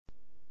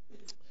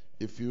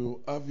If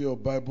you have your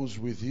Bibles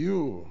with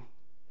you,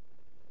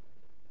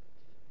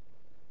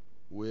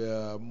 we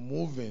are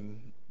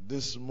moving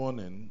this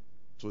morning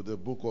to the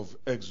book of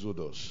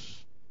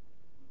Exodus.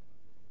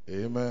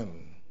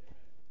 Amen.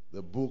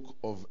 The book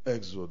of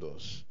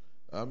Exodus.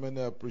 How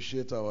many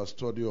appreciate our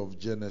study of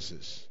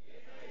Genesis?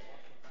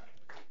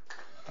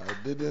 I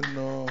didn't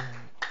know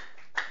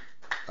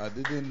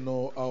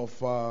how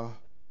far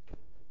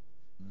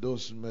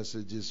those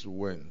messages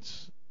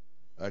went.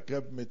 I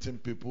kept meeting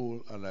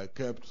people, and I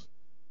kept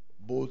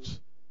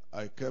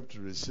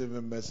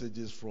receiving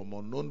messages from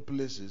unknown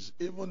places,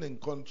 even in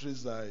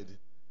countries I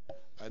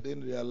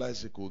didn't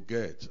realize it could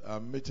get.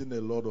 I'm meeting a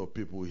lot of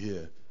people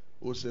here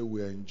who say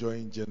we are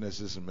enjoying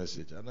Genesis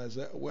message. And I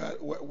said,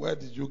 where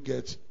did you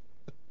get?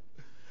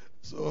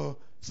 So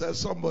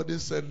somebody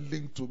sent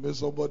link to me,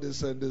 somebody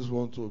sent this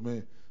one to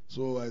me.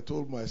 So I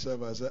told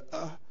myself, I said,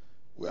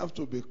 we have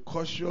to be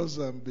cautious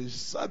and be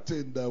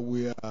certain that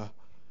we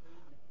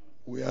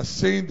are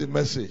saying the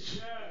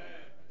message.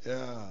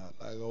 Yeah,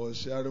 like I was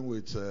sharing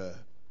with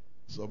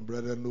some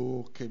brethren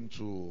who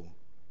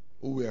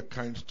were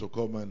kind to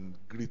come and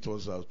greet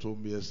us at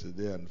home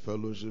yesterday and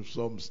fellowship.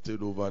 Some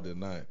stayed over the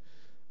night.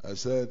 I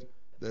said,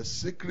 the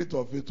secret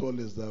of it all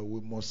is that we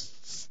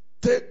must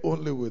stay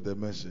only with the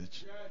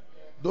message.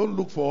 Don't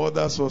look for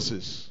other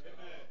sources.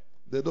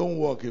 They don't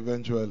work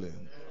eventually.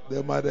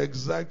 They might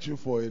exact you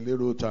for a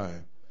little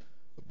time,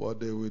 but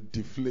they will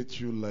deflate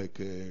you like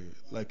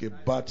a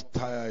bad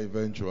tire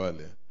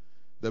eventually.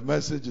 The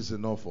message is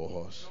enough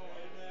for us.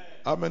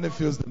 How many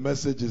feels the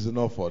message is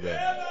enough for them?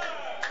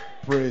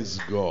 Praise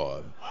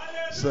God.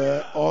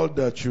 Say, all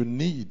that you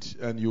need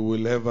and you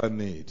will ever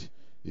need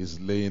is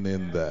laying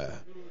in there.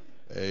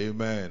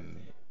 Amen.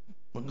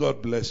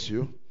 God bless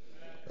you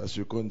as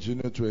you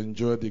continue to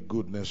enjoy the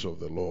goodness of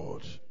the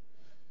Lord.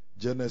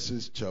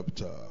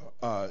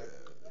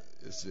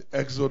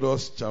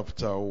 Exodus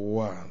chapter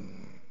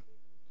 1.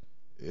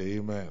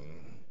 Amen.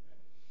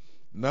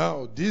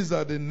 Now, these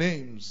are the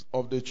names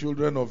of the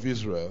children of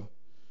Israel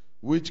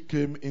which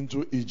came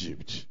into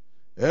Egypt.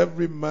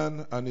 Every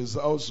man and his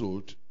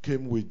household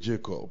came with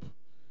Jacob.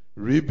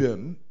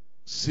 Reuben,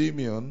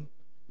 Simeon,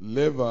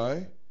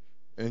 Levi,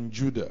 and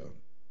Judah.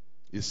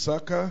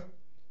 Issachar,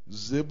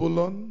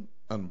 Zebulun,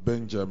 and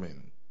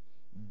Benjamin.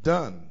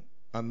 Dan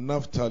and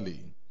Naphtali.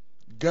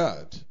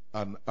 Gad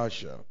and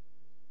Asher.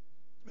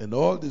 And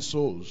all the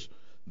souls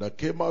that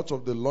came out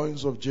of the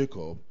loins of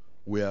Jacob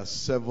were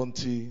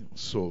 70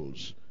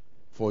 souls.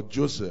 For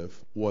Joseph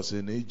was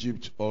in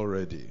Egypt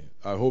already.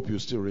 I hope you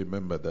still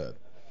remember that.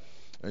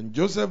 And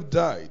Joseph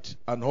died,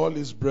 and all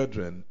his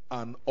brethren,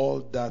 and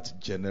all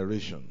that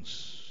generation.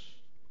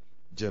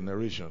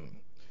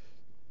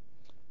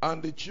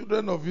 And the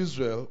children of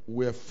Israel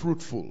were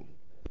fruitful,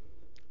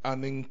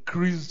 and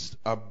increased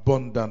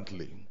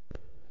abundantly,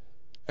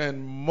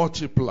 and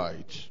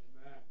multiplied.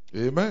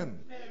 Amen.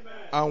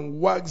 And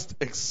waxed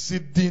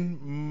exceeding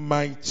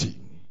mighty.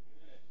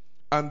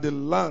 And the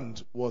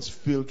land was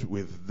filled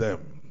with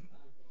them.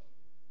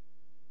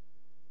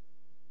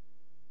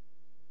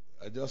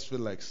 I just feel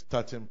like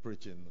starting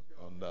preaching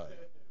on that.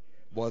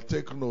 But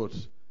take note.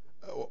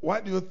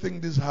 Why do you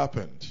think this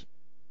happened?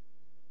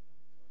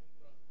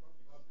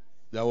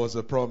 There was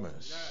a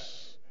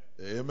promise.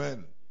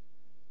 Amen.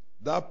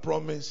 That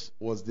promise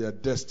was their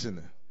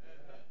destiny.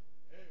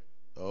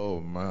 Oh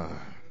man.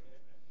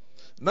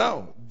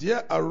 Now,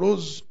 there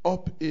arose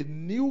up a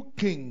new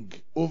king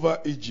over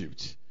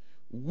Egypt,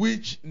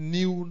 which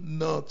knew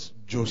not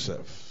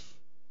Joseph.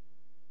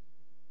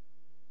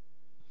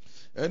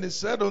 And he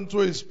said unto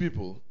his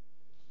people,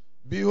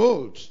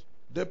 behold,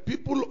 the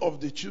people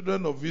of the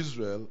children of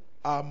Israel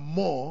are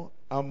more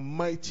and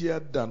mightier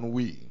than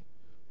we.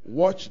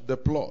 Watch the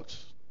plot.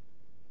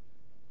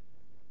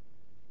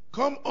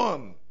 Come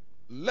on,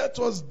 let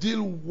us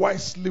deal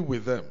wisely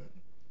with them,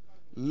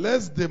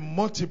 lest they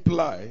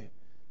multiply,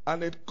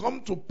 and it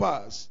come to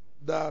pass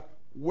that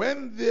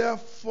when there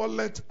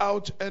falleth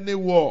out any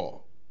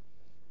war,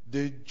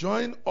 they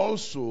join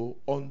also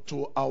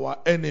unto our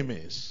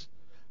enemies,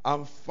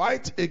 and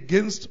fight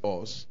against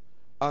us,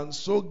 and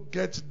so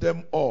get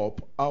them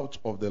up out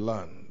of the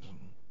land.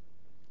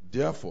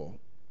 Therefore,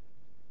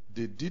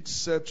 they did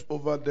set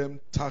over them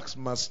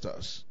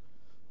taskmasters,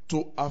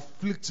 to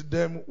afflict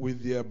them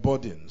with their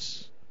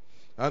burdens.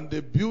 And they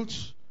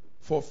built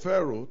for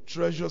Pharaoh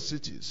treasure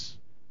cities,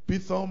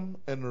 Pithom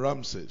and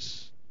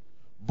Ramses.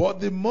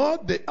 But the more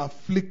they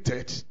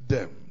afflicted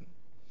them,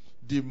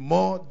 the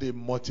more they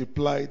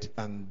multiplied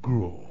and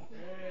grew.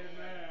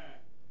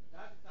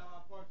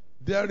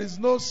 There is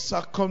no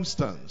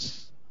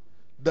circumstance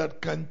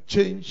that can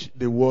change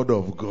the word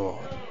of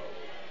God.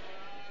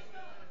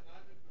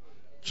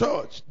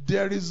 Church,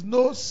 there is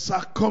no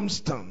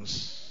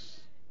circumstance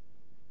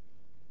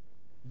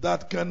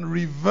that can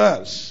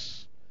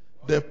reverse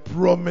the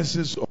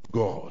promises of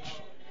God.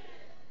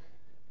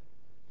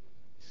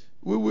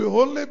 We will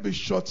only be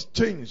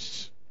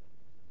shortchanged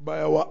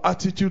by our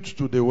attitude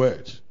to the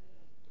word.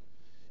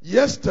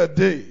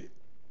 Yesterday,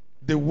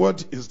 the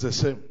word is the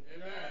same.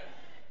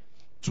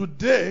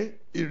 Today,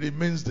 it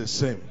remains the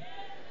same.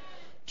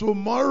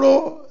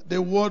 Tomorrow,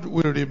 the word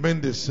will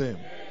remain the same.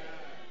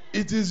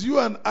 It is you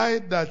and I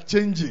that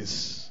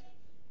changes.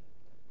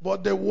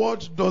 But the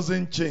word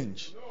doesn't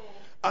change.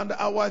 And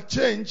our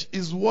change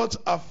is what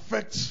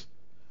affects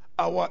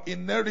our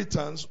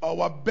inheritance,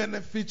 our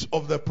benefit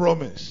of the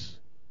promise.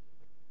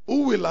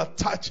 Who will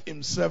attach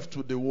himself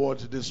to the word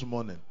this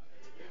morning?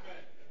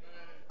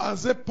 And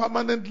say,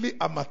 permanently,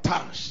 I'm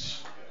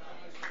attached.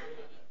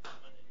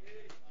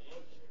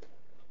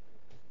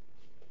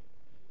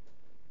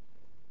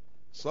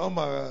 Some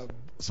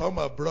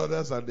are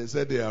brothers and they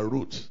say they are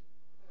root.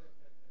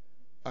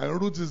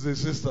 And root is a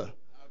sister.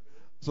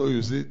 So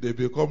you see, they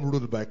become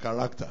root by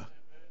character.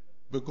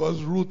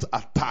 Because root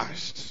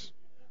attached.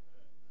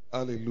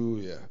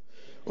 Hallelujah.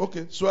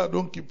 Okay, so I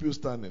don't keep you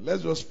standing.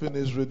 Let's just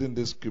finish reading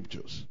the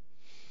scriptures.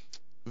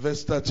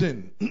 Verse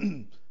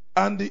 13.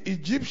 And the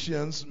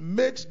Egyptians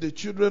made the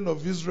children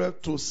of Israel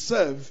to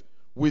serve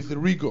with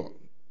rigor.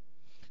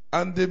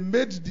 And they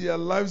made their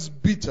lives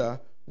bitter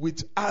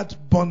with hard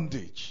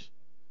bondage,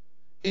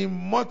 in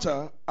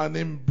mortar and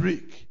in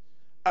brick,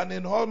 and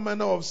in all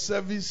manner of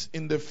service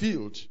in the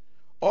field.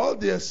 All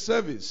their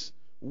service,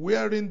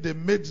 wherein they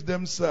made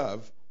them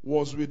serve,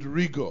 was with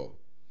rigor.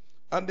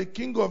 And the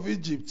king of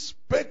Egypt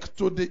spake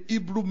to the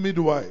Hebrew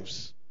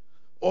midwives,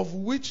 of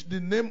which the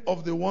name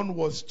of the one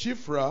was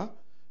Chifra,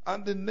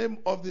 and the name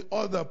of the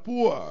other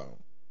Puah.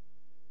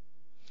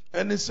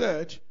 And he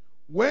said,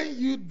 when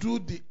you do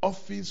the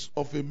office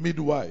of a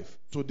midwife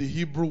to the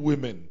Hebrew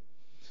women,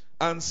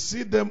 and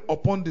see them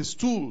upon the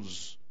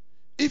stools,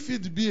 if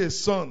it be a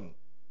son,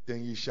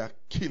 then ye shall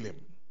kill him.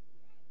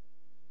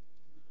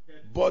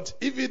 But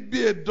if it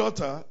be a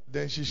daughter,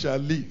 then she shall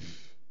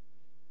live.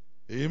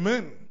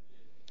 Amen.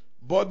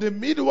 But the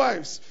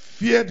midwives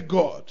feared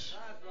God,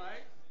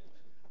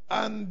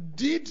 and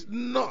did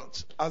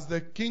not as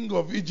the king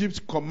of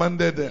Egypt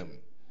commanded them,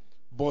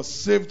 but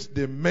saved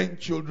the men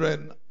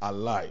children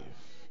alive.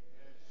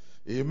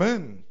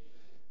 Amen.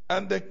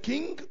 And the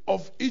king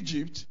of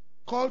Egypt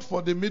called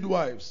for the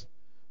midwives,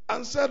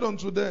 and said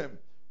unto them,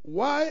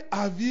 why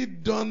have ye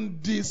done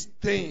this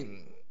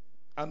thing,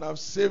 and have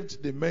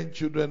saved the men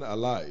children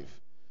alive?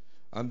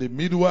 And the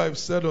midwives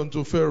said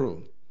unto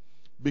Pharaoh,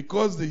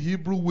 because the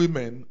Hebrew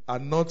women are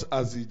not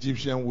as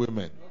Egyptian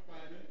women.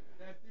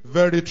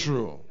 Very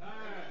true.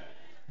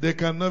 They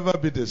can never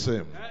be the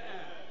same.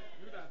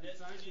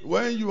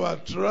 When you are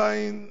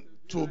trying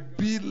to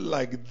be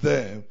like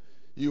them,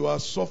 you are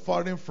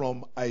suffering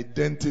from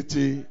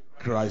identity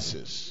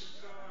crisis.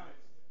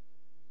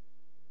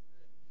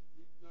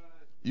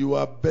 You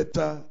are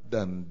better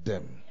than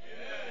them.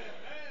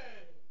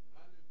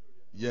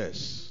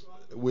 Yes.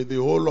 With the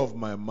whole of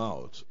my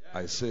mouth,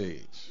 I say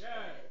it.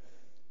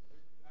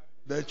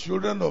 The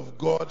children of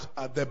God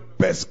are the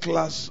best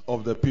class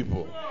of the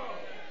people.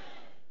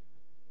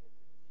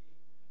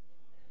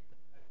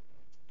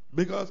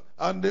 Because,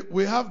 and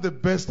we have the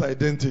best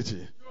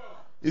identity.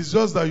 It's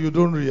just that you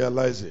don't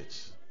realize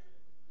it.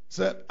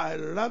 Said, I'd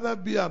rather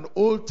be an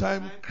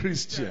old-time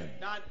Christian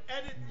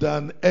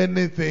than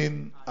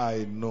anything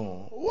I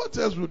know. What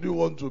else would you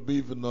want to be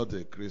if not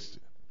a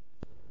Christian?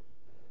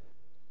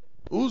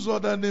 Whose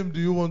other name do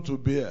you want to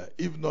bear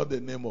if not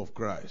the name of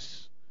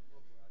Christ?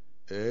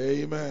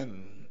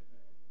 Amen.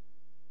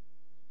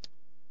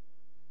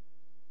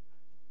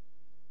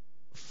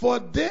 For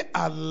they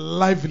are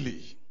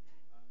lively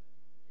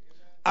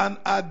and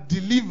are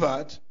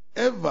delivered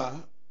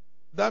ever,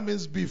 that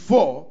means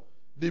before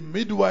the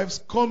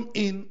midwives come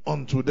in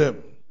unto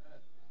them.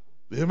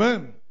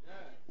 Amen.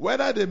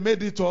 Whether they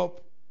made it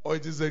up or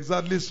it is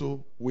exactly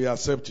so, we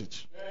accept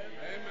it.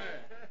 Amen.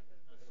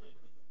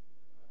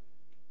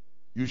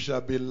 You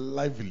shall be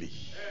lively.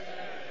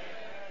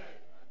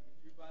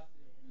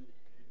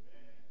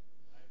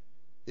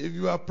 If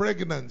you are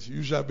pregnant,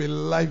 you shall be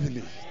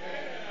lively.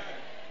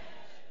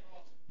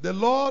 The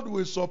Lord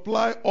will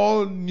supply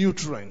all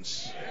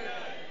nutrients.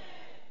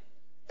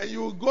 And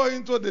you will go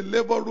into the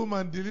labor room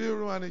and delivery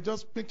room and you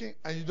just picking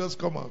and you just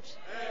come out.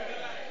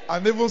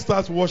 And even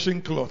start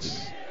washing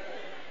clothes.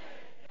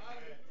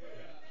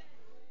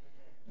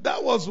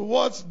 That was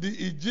what the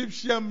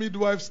Egyptian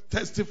midwives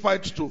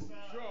testified to.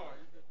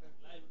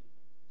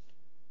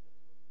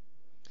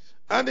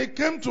 And it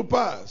came to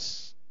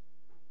pass.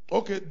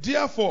 Okay,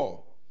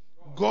 therefore,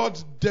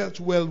 God dealt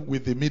well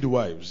with the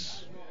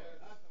midwives.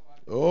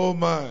 Oh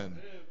man,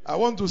 I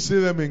want to see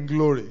them in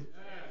glory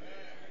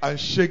and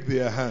shake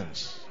their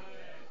hands.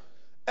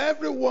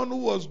 Everyone who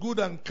was good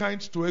and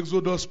kind to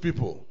Exodus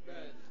people,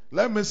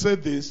 let me say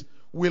this,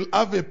 will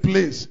have a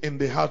place in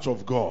the heart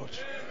of God.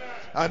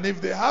 And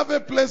if they have a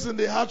place in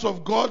the heart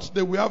of God,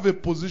 they will have a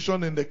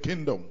position in the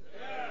kingdom.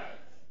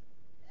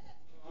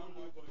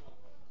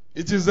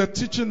 It is a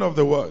teaching of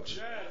the word.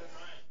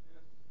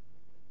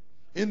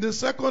 In the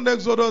second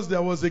Exodus,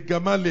 there was a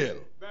Gamaliel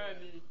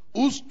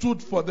who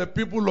stood for the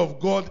people of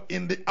God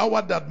in the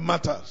hour that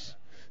matters.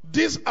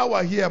 This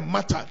hour here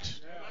mattered.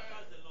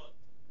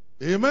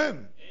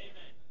 Amen.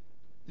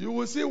 You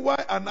will see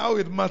why and how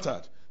it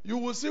mattered. You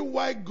will see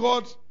why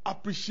God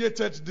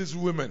appreciated these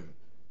women.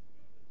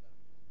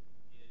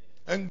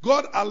 And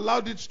God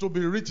allowed it to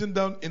be written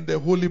down in the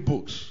holy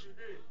books.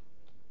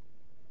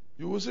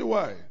 You will see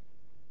why.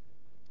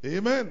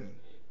 Amen.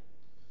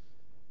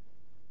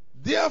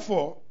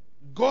 Therefore,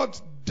 God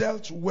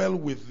dealt well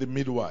with the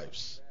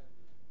midwives.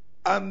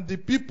 And the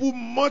people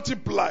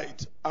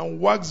multiplied and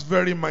waxed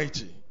very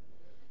mighty.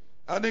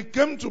 And it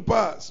came to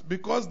pass,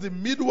 because the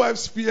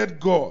midwives feared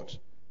God,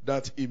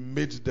 that he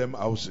made them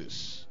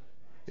houses.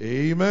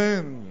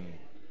 Amen.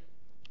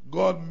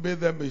 God made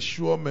them a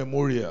sure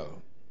memorial.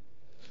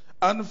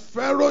 And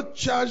Pharaoh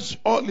charged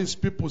all his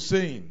people,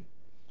 saying,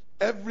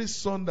 every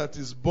son that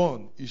is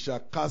born, he shall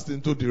cast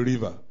into the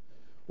river.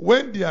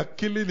 When they are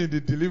killing in the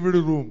delivery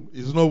room,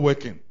 it's not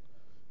working.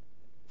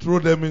 Throw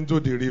them into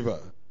the river.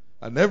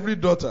 And every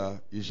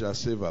daughter, he shall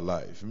save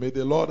alive. May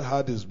the Lord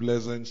add his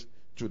blessings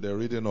to the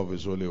reading of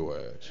his holy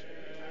word.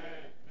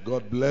 Amen.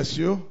 God bless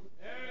you. Amen.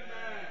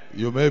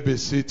 You may be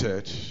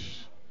seated.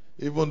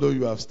 Even though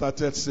you have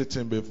started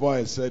sitting before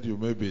I said you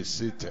may be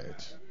seated.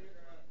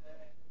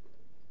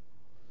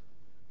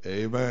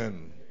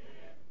 Amen.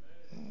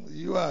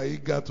 You are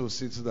eager to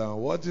sit down.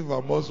 What if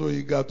I'm also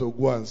eager to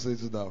go and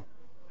sit down?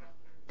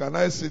 Can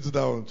I sit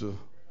down too?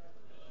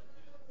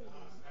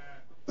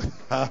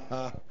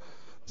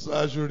 So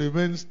I should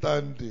remain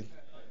standing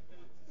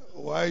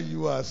while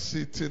you are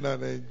sitting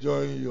and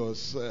enjoying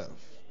yourself.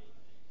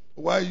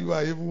 While you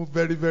are even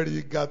very, very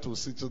eager to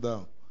sit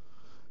down.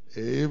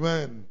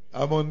 Amen.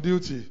 I'm on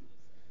duty.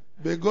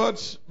 May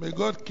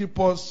God keep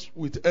us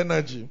with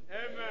energy.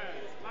 Amen.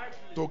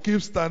 To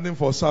keep standing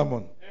for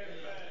sermon. Amen.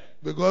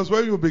 Because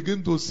when you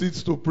begin to sit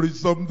to preach,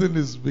 something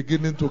is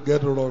beginning to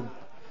get wrong.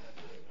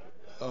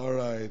 All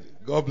right.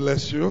 God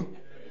bless you.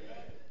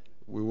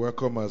 We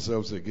welcome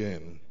ourselves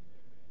again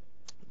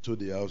to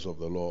the house of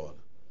the Lord.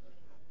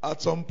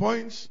 At some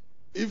point,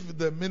 if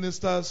the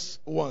ministers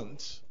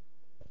want,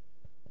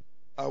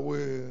 I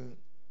will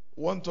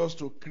want us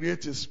to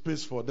create a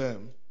space for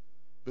them,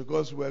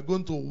 because we are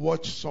going to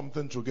watch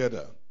something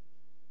together.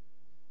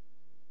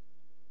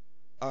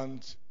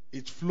 And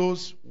it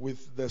flows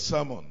with the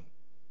sermon,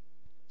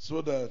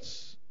 so that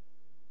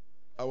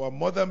our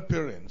modern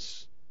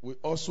parents will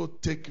also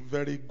take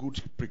very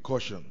good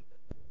precaution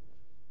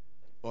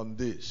on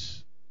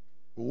this.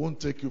 We won't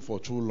take you for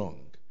too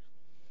long,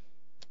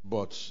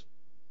 but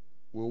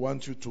we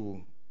want you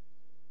to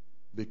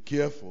be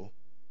careful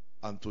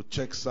and to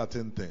check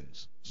certain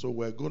things. So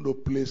we're going to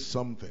place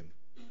something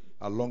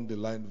along the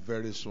line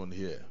very soon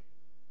here,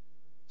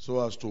 so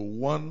as to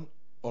warn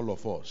all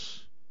of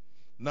us.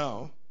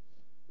 Now,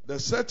 the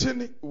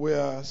setting we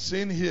are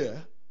seeing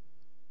here,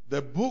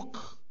 the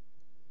book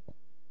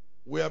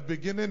we are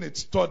beginning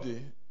its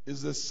study,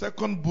 is the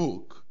second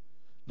book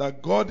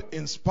that God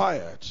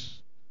inspired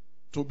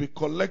to be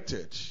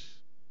collected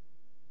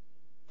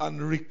and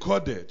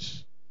recorded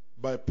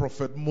by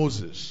Prophet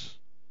Moses.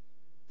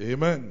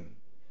 Amen.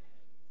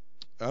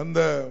 And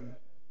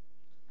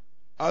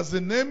as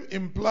the name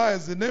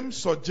implies, the name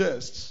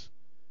suggests,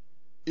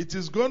 it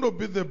is going to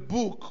be the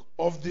book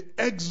of the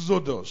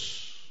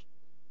Exodus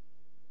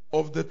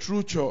of the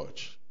true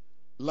church.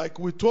 Like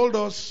we told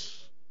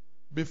us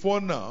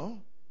before now,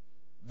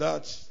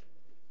 that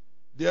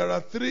there are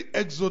 3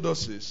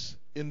 Exoduses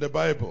in the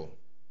Bible.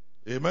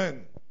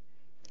 Amen.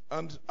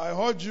 And I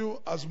urge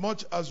you, as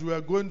much as we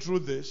are going through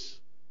this,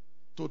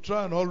 to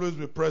try and always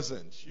be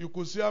present. You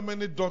could see how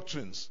many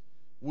doctrines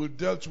we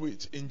dealt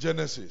with in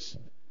Genesis.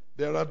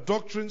 There are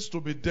doctrines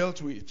to be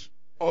dealt with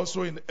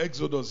also in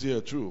Exodus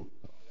here too.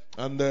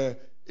 And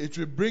it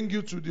will bring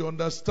you to the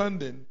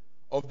understanding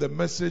of the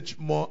message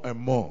more and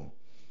more.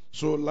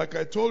 So like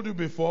I told you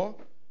before,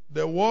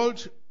 the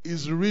world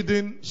is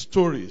reading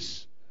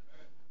stories,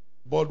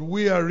 but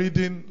we are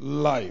reading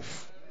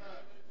life.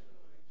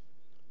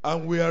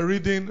 And we are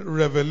reading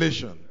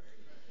Revelation.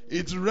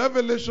 It's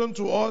revelation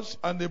to us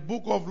and the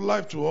book of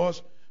life to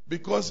us,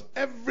 because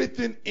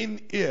everything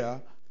in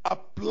here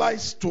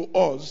applies to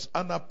us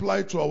and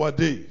applies to our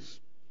days.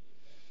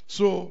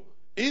 So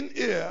in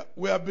here,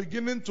 we are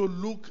beginning to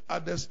look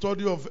at the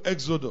study of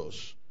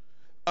Exodus.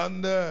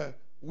 And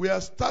we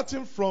are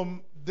starting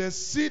from the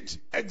seed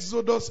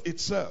Exodus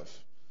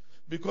itself.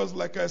 Because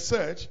like I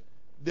said,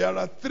 there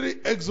are 3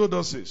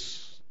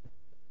 Exoduses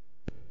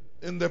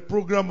in the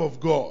program of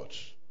God.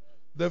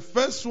 The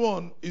first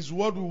one is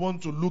what we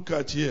want to look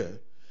at here.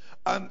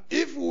 And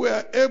if we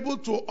are able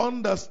to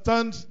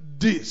understand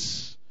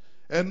this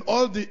and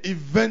all the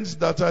events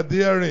that are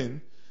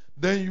therein,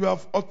 then you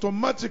have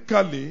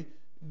automatically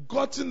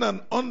gotten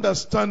an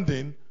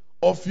understanding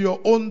of your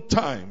own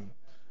time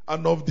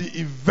and of the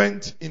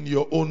event in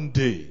your own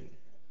day.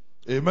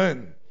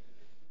 Amen.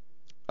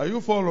 Are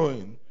you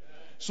following?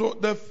 So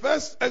the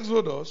first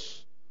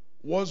Exodus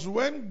was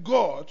when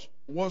God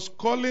was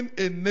calling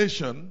a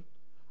nation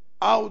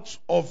out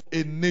of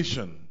a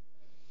nation.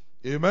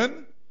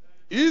 Amen.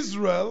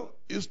 Israel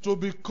is to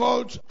be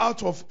called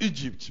out of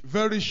Egypt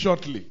very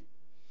shortly.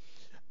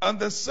 And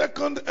the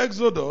second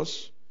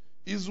Exodus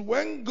is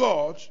when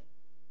God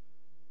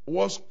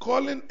was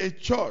calling a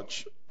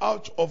church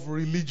out of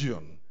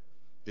religion.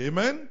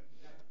 Amen.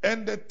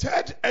 And the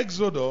third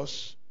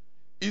Exodus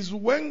is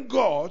when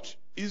God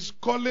is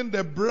calling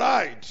the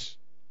bride,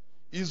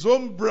 his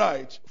own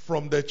bride,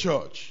 from the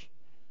church.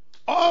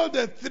 All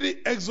the three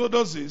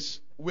exoduses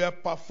were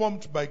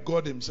performed by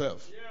God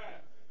himself.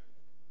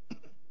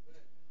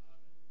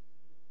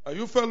 Are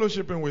you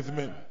fellowshipping with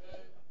me?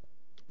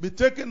 Be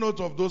taking note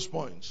of those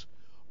points.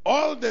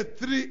 All the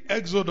three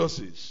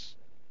exoduses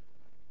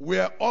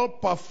were all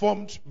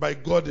performed by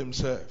God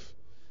himself.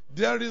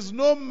 There is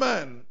no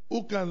man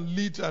who can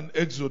lead an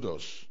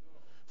exodus.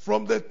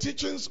 From the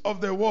teachings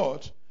of the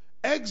word,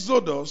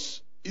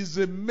 exodus is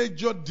a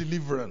major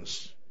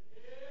deliverance.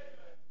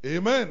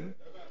 Amen.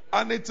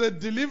 And it's a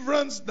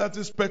deliverance that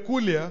is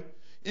peculiar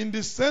in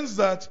the sense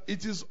that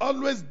it is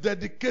always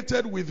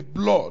dedicated with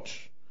blood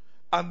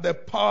and the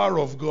power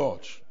of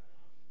God.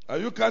 Are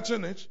you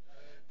catching it?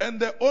 And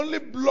the only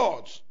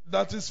blood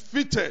that is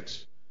fitted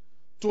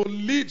to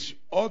lead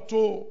or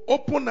to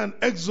open an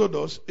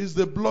exodus is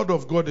the blood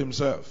of God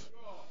himself.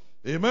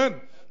 Amen.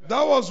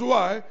 That was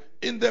why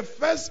in the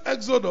first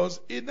exodus,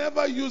 he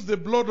never used the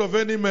blood of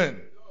any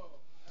man.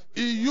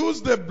 He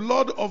used the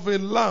blood of a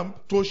lamb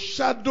to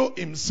shadow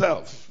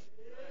himself.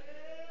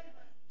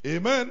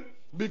 Amen.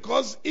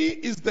 Because he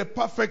is the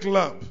perfect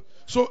lamb.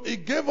 So he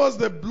gave us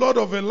the blood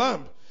of a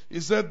lamb. He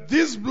said,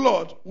 this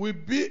blood will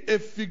be a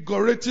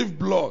figurative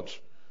blood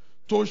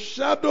to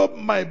shadow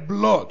my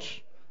blood.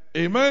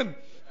 Amen.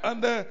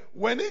 And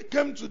when he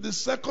came to the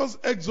second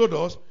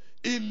exodus,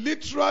 he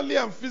literally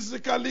and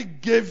physically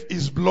gave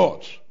his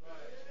blood.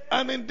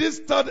 And in this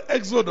third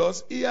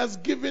exodus, he has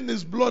given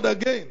his blood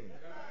again.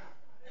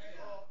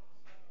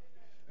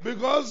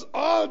 Because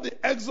all the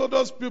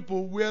exodus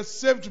people were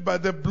saved by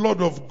the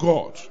blood of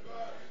God.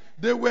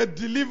 They were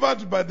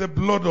delivered by the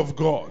blood of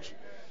God.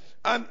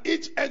 And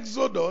each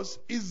exodus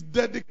is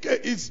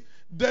dedicated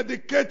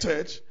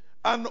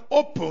and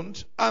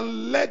opened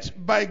and led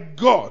by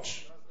God.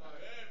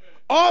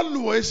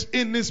 Always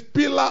in his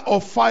pillar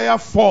of fire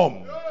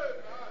form.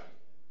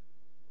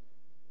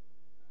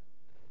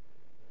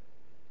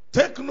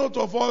 Take note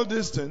of all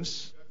these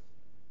things.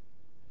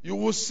 You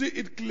will see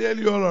it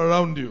clearly all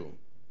around you.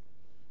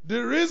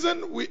 The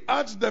reason we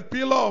add the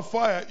pillar of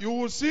fire, you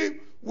will see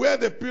where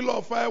the pillar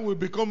of fire will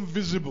become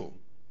visible.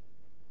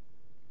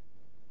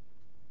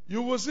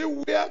 You will see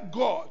where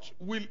God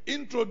will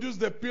introduce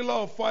the pillar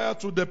of fire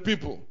to the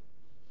people.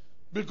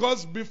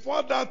 Because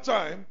before that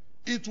time,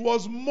 it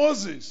was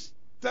Moses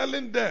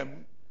telling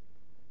them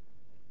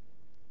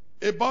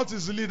about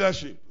his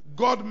leadership.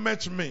 God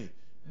met me.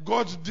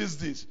 God did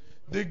this.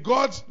 The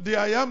God, the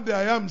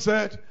I am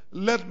said,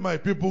 let my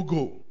people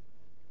go.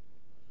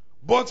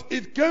 But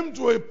it came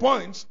to a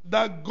point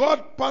that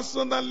God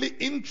personally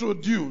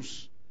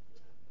introduced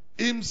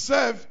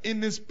himself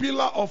in his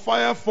pillar of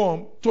fire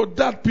form to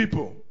that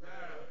people.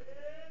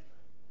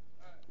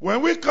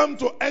 When we come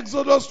to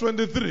Exodus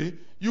 23,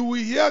 you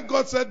will hear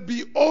God said,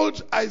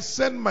 behold, I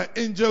send my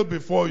angel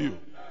before you.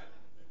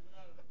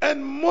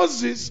 And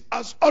Moses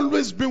has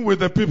always been with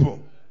the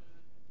people.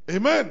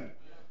 Amen.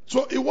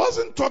 So he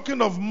wasn't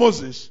talking of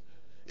Moses.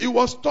 He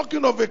was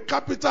talking of a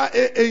capital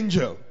A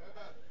angel,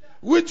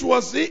 which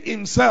was he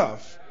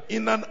himself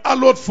in an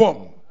hallowed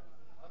form,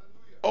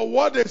 or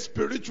what they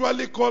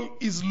spiritually call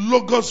his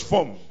logos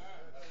form.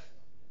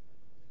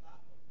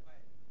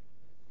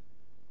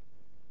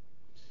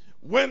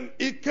 When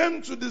he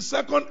came to the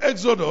second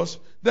Exodus,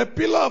 the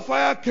pillar of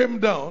fire came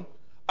down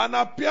and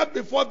appeared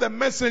before the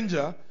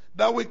messenger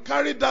that will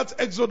carry that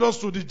Exodus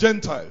to the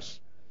Gentiles.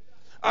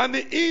 And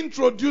he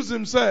introduced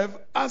himself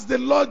as the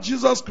Lord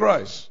Jesus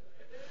Christ.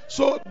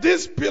 So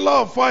this pillar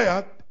of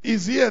fire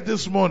is here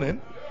this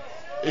morning.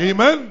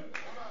 Amen.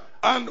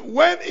 And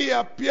when he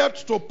appeared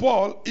to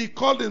Paul, he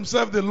called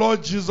himself the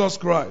Lord Jesus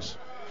Christ.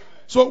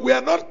 So we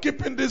are not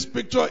keeping this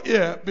picture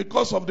here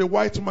because of the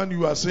white man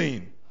you are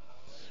seeing.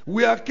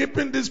 We are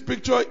keeping this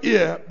picture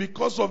here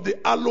because of the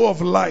halo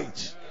of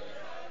light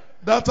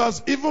that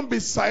has even been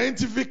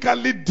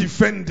scientifically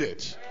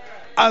defended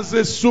as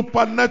a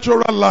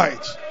supernatural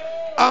light.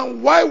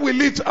 And why will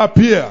it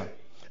appear?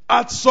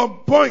 At some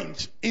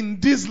point in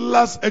this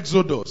last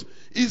Exodus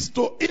is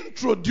to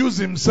introduce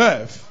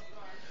himself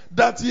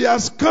that he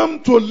has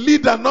come to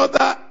lead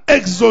another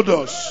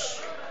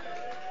Exodus.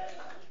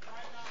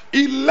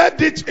 He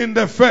led it in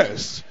the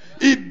first,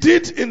 he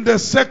did in the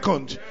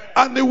second,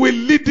 and he will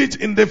lead it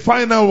in the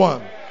final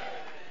one.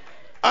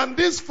 And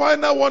this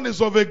final one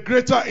is of a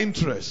greater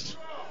interest.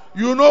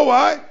 You know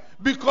why?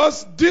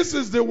 Because this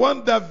is the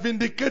one that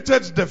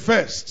vindicated the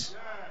first.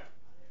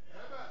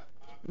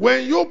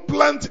 When you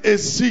plant a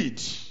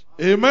seed,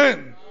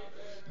 amen,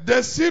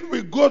 the seed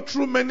will go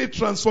through many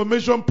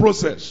transformation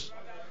process.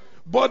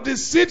 But the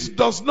seed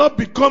does not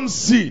become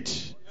seed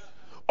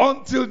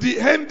until the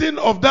ending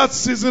of that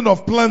season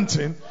of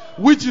planting,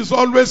 which is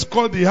always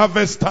called the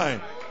harvest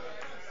time.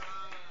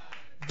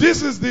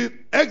 This is the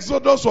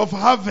exodus of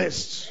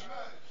harvest.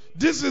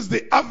 This is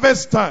the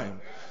harvest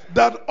time.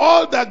 That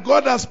all that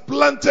God has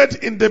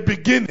planted in the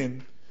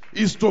beginning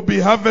is to be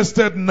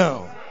harvested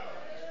now.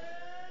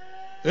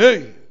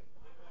 Hey,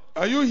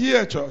 are you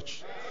here,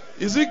 church?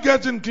 Is it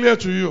getting clear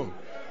to you?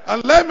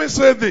 And let me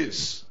say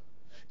this.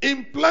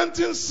 In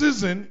planting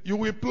season, you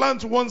will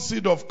plant 1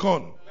 seed of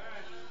corn.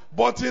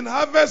 But in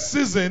harvest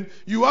season,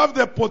 you have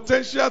the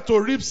potential to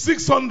reap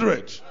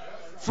 600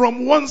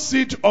 from 1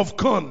 seed of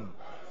corn.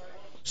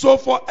 So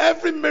for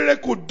every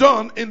miracle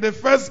done in the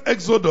first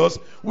Exodus,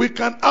 we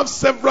can have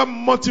several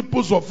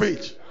multiples of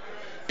it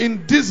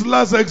in this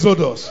last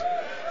Exodus.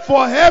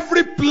 For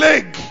every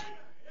plague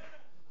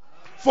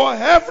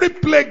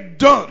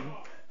done,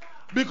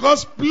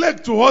 because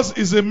plague to us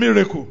is a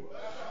miracle.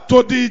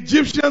 To the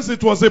Egyptians,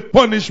 it was a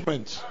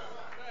punishment.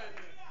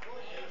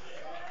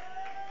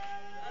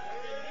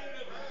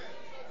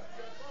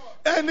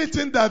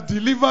 Anything that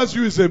delivers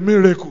you is a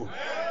miracle.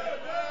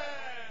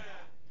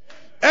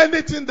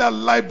 Anything that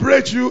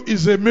liberates you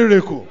is a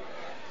miracle.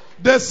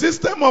 The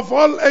system of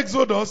all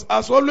Exodus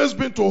has always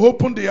been to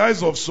open the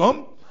eyes of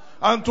some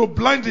and to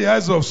blind the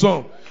eyes of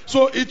some.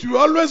 So it will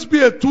always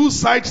be a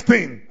two-side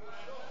thing,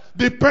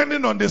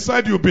 depending on the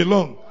side you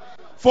belong.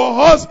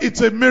 For us,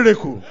 it's a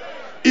miracle.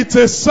 It's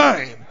a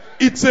sign.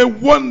 It's a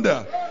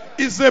wonder.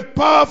 It's a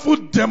powerful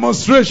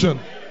demonstration.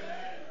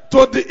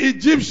 To the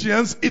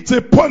Egyptians, it's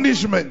a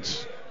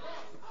punishment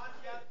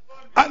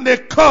and a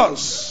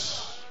curse.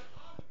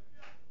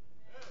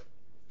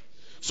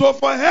 So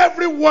for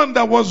every one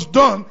that was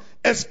done,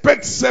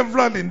 expect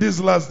several in these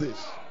last days.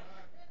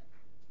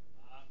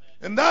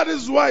 And that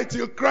is why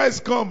till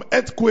Christ come,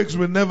 earthquakes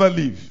will never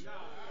leave.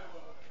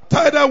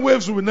 Tidal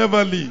waves will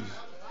never leave.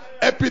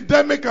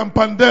 Epidemic and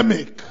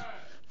pandemic,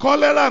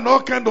 cholera and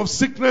all kind of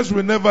sickness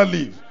will never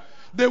leave.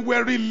 They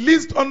were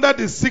released under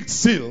the 6th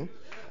seal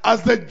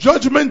as the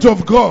judgment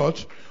of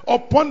God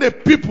upon the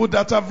people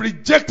that have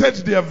rejected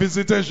their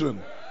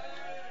visitation.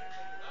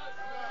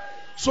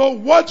 So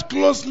watch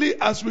closely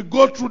as we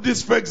go through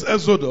this first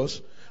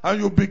Exodus,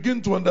 and you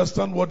begin to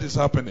understand what is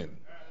happening.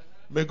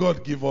 May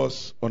God give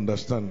us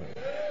understanding.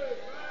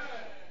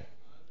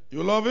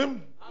 You love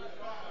him?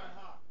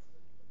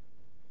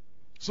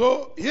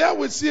 So here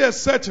we see a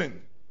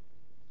setting.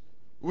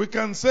 We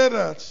can say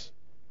that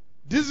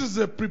this is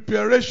a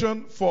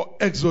preparation for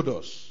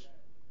Exodus.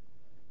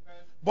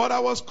 But I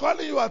was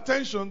calling your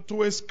attention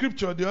to a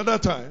scripture the other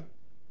time.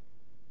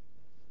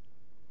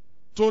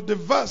 To the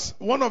verse,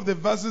 one of the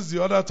verses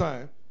the other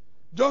time,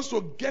 just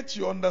to get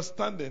your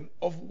understanding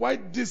of why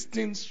these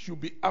things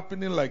should be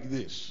happening like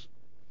this.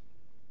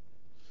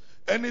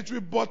 And it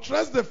will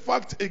buttress the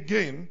fact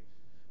again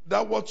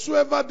that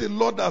whatsoever the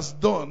Lord has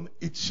done,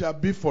 it shall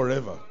be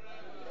forever.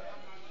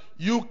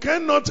 You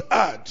cannot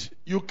add,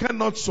 you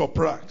cannot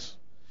subtract.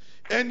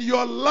 And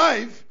your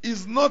life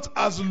is not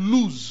as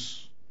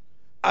loose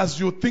as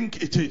you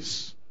think it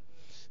is.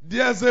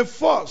 There's a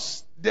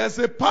force, there's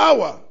a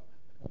power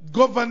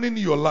governing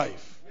your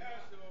life.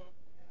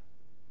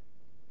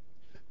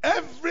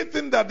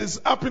 Everything that is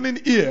happening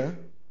here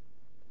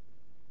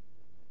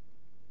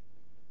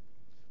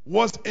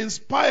was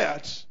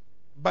inspired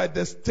by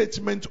the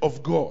statement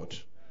of God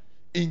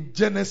in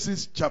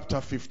Genesis chapter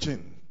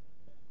 15.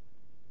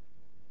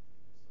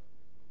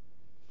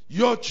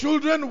 Your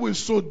children will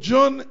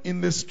sojourn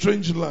in a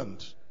strange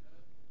land.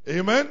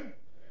 Amen.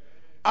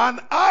 And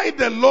I,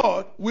 the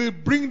Lord, will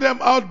bring them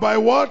out by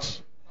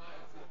what?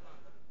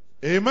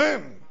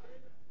 Amen.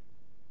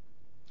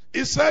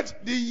 He said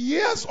the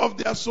years of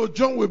their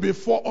sojourn will be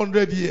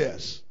 400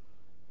 years.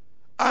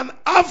 And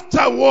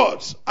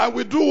afterwards, I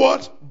will do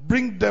what?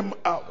 Bring them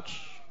out.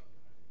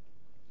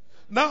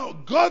 Now,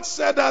 God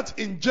said that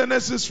in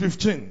Genesis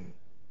 15.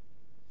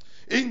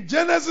 In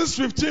Genesis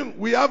 15,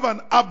 we have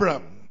an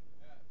Abram,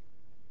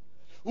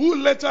 who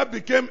later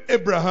became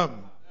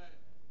Abraham,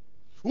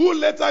 who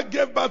later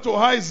gave birth to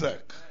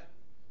Isaac.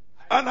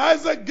 And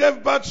Isaac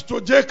gave birth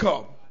to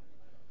Jacob.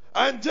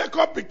 And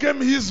Jacob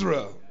became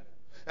Israel.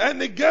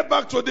 And he gave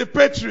back to the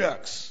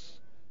patriarchs.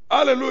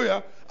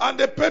 Hallelujah. And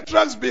the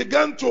patriarchs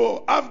began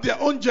to have their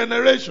own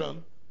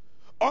generation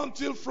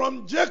until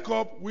from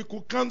Jacob we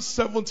could count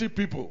 70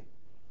 people,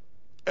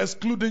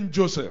 excluding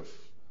Joseph.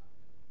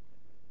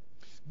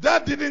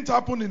 That didn't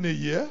happen in a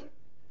year.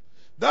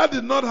 That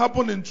did not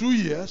happen in 2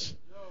 years.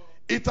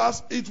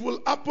 It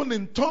will happen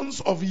in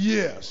tons of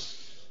years.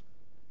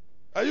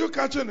 Are you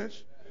catching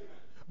it?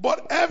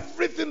 But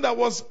everything that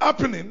was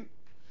happening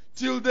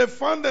till they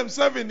found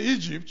themselves in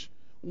Egypt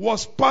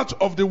was part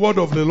of the word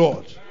of the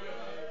Lord.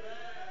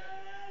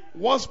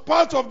 Was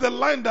part of the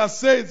line that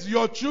says,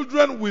 your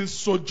children will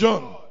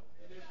sojourn.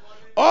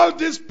 All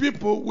these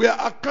people were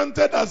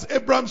accounted as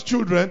Abraham's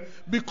children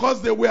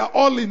because they were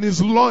all in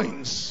his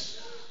loins.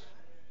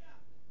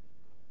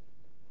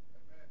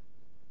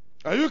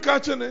 Are you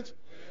catching it?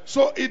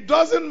 So it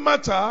doesn't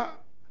matter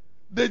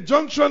the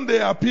junction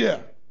they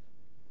appear.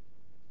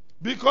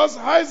 Because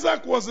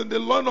Isaac was in the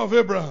loin of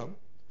Abraham.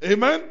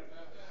 Amen?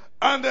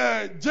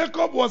 And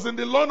Jacob was in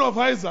the loin of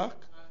Isaac.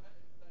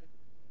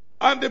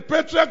 And the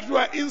patriarchs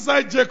were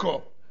inside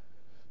Jacob.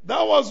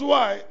 That was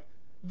why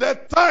the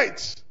tithe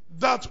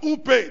that who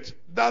paid,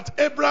 that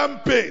Abraham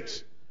paid,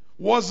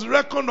 was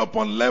reckoned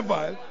upon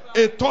Levi,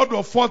 a third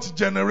or fourth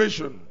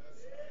generation.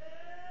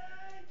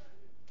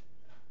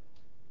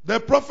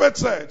 The prophet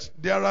said,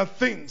 there are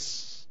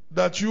things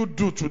that you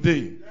do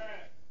today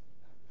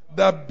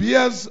that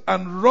bears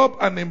and rub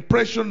an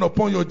impression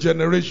upon your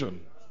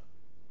generation.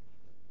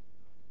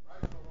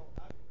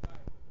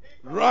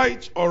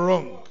 Right or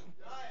wrong.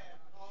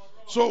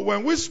 So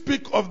when we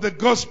speak of the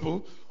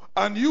gospel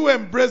and you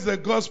embrace the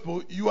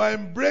gospel, you are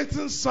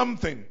embracing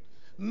something,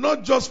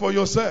 not just for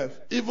yourself,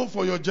 even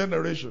for your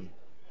generation.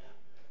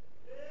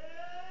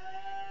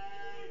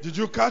 Did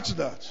you catch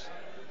that?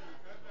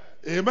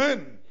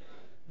 Amen.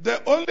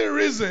 The only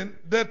reason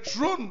the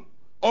throne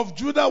of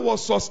Judah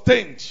was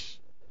sustained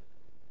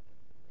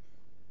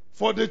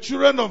for the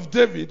children of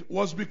David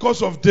was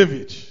because of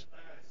David.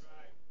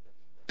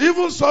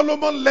 Even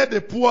Solomon led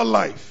a poor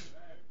life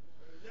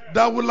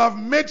that will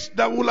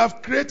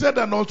have created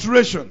an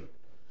alteration.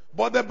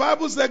 But the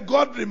Bible said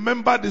God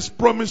remembered his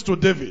promise to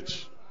David.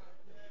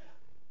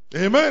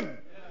 Amen.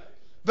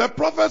 The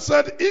prophet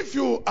said, if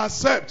you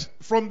accept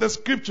from the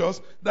scriptures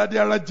that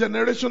there are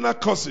generational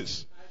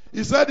curses,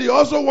 he said he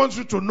also wants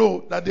you to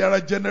know that there are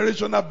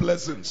generational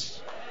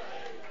blessings.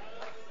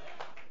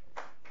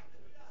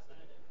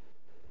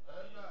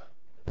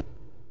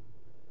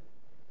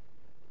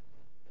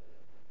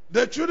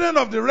 The children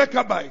of the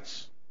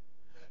Rechabites,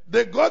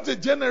 they got a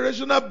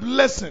generational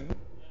blessing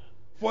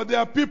for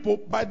their people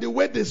by the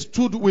way they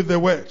stood with the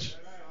word.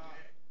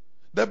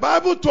 The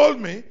Bible told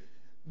me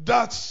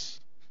that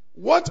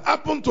what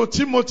happened to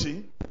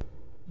Timothy,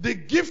 the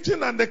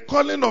gifting and the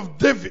calling of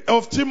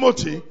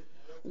Timothy,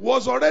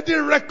 was already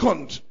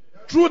reckoned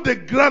through the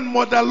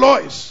grandmother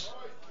Lois.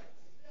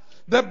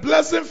 The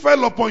blessing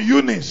fell upon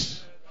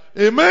Eunice.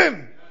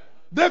 Amen.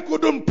 They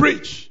couldn't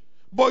preach,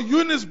 but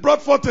Eunice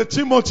brought forth a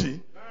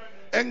Timothy,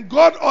 and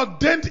God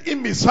ordained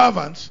him his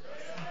servant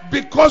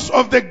because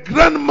of the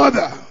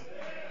grandmother.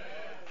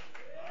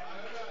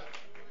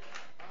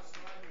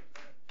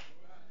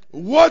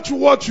 Watch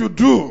what you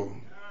do.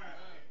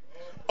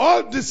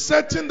 All the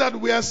setting that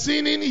we are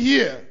seeing in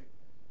here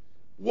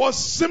was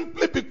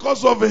simply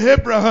because of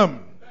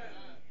Abraham.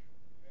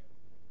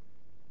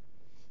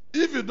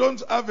 If you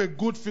don't have a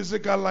good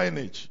physical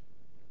lineage,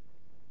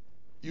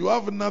 you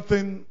have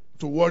nothing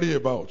to worry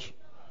about.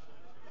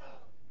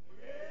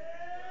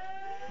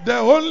 The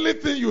only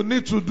thing you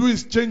need to do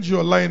is change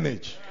your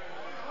lineage.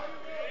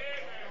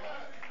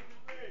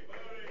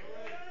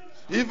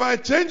 If I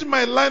change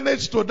my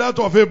lineage to that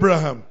of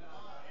Abraham,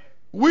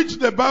 which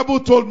the Bible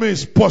told me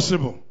is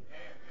possible.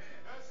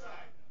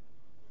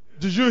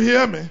 Did you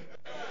hear me?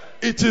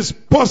 It is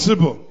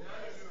possible.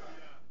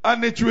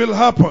 And it will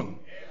happen.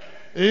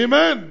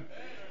 Amen.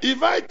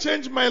 If I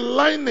change my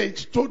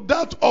lineage to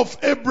that of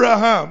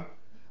Abraham,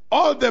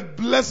 all the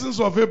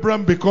blessings of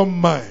Abraham become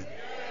mine.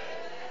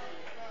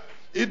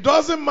 It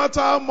doesn't matter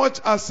how much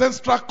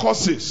ancestral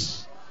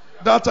curses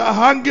that are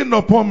hanging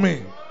upon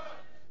me.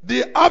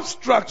 The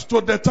abstract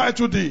to the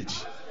title deed,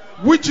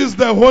 which is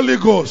the Holy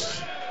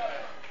Ghost,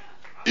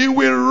 it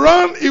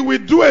will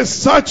do a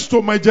search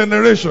to my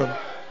generation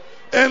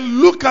and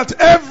look at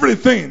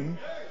everything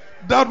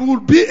that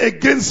would be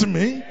against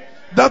me,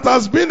 that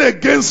has been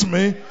against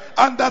me,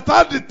 and that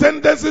had the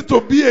tendency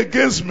to be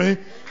against me.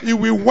 It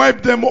will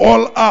wipe them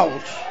all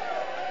out.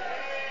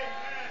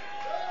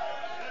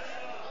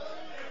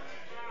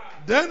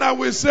 Then I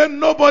will say,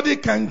 nobody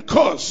can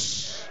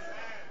curse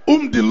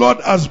whom the Lord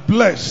has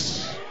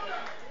blessed.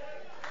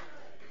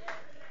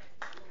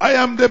 I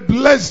am the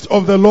blessed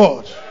of the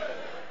Lord.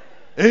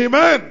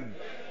 Amen.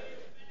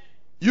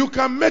 You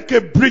can make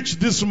a breach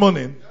this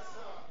morning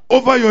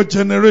over your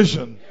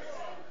generation.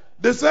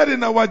 They said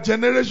in our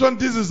generation,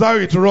 this is how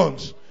it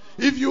runs.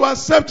 If you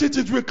accept it,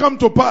 it will come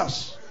to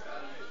pass.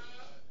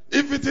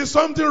 If it is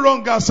something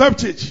wrong,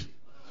 accept it.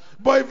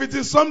 But if it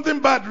is something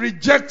bad,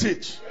 reject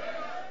it.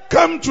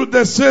 Come to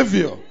the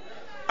Savior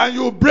and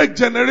you break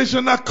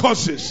generational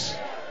curses.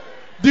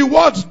 The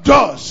word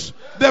does.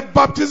 The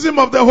baptism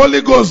of the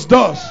Holy Ghost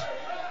does.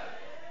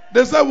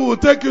 They said, we will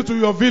take you to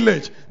your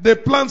village. They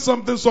plant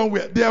something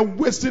somewhere. They are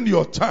wasting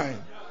your time.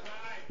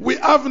 We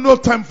have no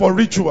time for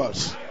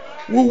rituals.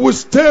 We will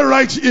stay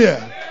right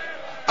here.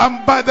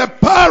 And by the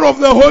power of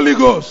the Holy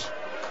Ghost,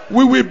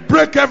 we will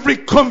break every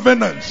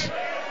covenant.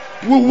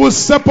 We will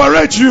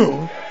separate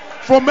you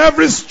from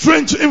every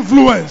strange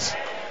influence.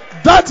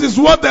 That is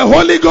what the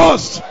Holy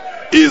Ghost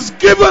is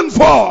given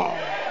for.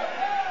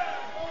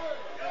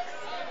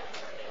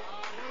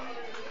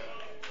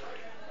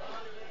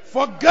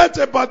 Forget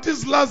about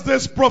these last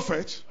days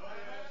prophets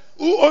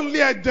who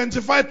only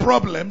identify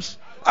problems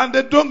and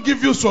they don't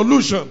give you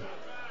solution.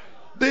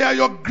 They are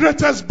your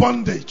greatest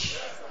bondage.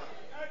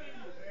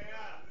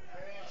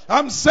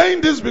 I'm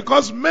saying this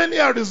because many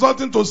are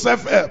resorting to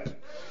self-help.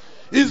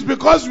 It's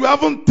because you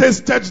haven't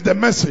tasted the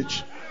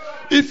message.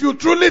 If you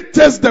truly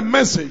taste the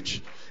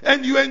message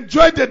and you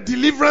enjoy the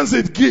deliverance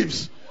it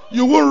gives,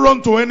 you won't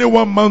run to any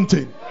one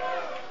mountain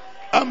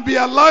and be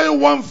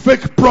allowing one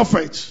fake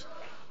prophet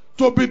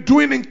to be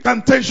doing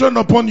incantation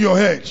upon your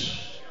head.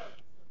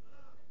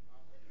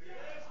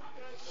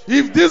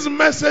 If this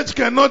message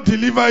cannot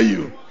deliver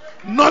you,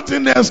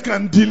 nothing else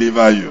can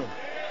deliver you.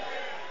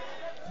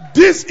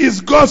 This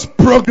is God's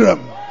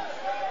program.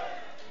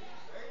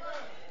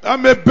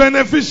 I'm a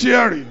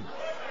beneficiary.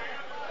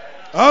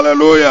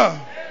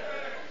 Hallelujah.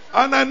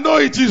 And I know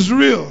it is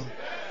real.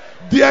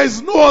 There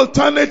is no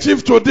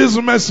alternative to this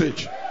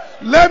message.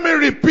 Let me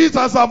repeat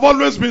as I've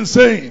always been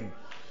saying.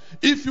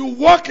 If you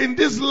walk in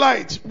this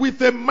light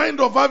with a mind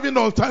of having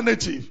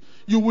alternative,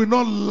 you will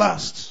not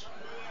last.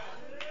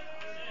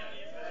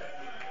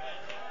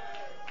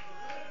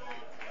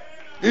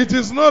 It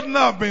is not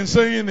now I've been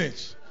saying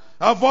it.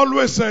 I've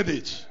always said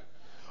it.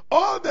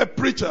 All the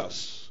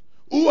preachers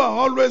who are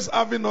always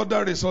having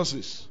other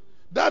resources,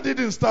 that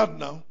didn't start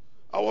now.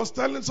 I was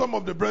telling some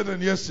of the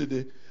brethren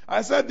yesterday,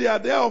 I said the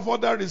idea of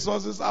other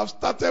resources have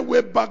started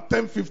way back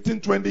 10,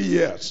 15, 20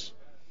 years.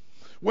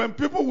 When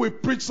people will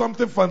preach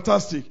something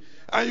fantastic,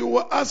 and you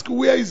will ask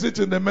where is it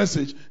in the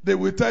message, they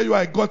will tell you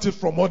I got it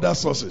from other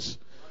sources.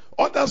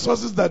 Other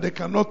sources that they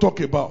cannot talk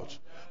about.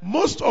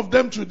 Most of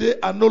them today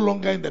are no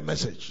longer in the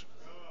message.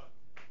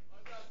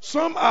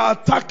 Some are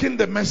attacking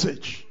the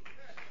message.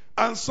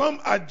 And some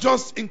are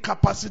just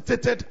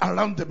incapacitated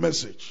around the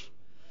message.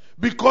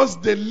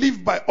 Because they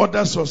live by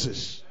other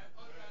sources.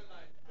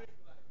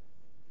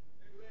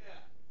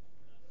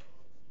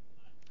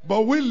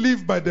 But we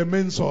live by the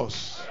main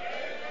source.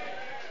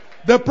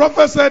 The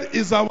prophet said,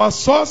 is our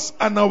source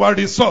and our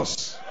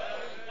resource.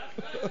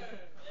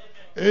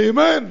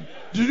 Amen.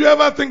 Did you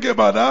ever think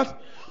about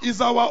that?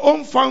 It's our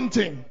own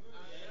fountain.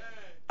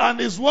 And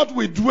it's what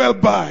we dwell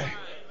by.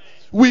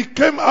 We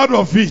came out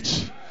of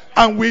it.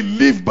 And we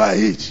live by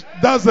it.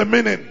 That's the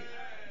meaning.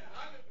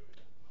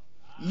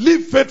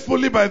 Live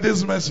faithfully by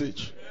this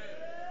message.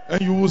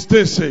 And you will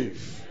stay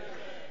safe.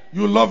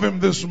 You love him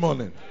this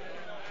morning.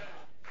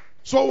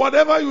 So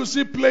whatever you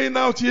see playing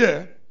out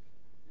here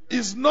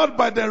is not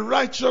by the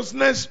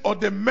righteousness or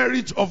the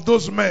merit of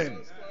those men.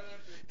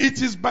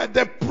 It is by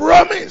the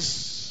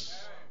promise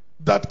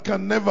that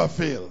can never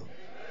fail.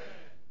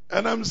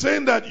 And I'm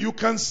saying that you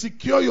can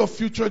secure your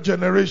future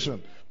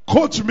generation.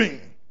 Quote me.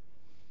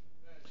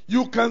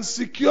 You can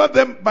secure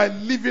them by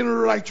living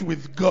right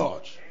with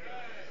God.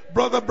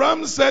 Brother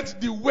Bram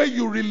said the way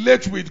you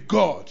relate with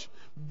God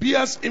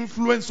bears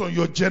influence on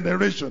your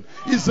generation.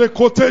 It's a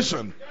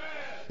quotation.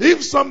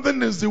 If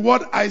something is the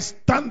word, I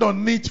stand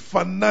on it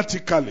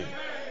fanatically.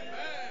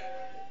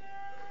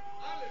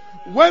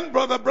 When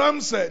Brother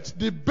Bram said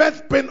the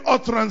birth pain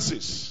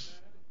utterances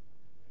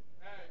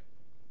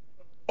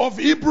of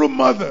Hebrew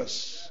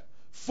mothers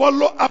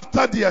follow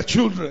after their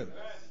children.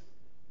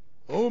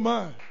 Oh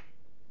my.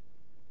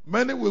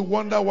 Many will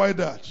wonder why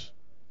that.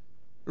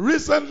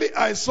 Recently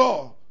I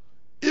saw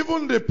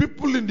even the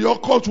people in the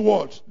occult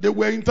world, they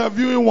were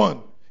interviewing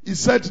one. He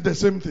said the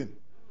same thing.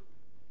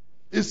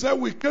 He said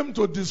we came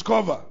to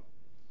discover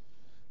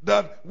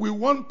that we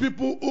want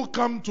people who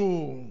come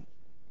to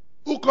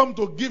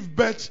give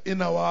birth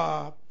in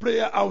our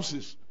prayer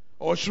houses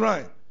or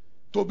shrine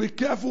to be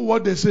careful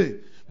what they say,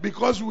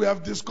 because we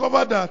have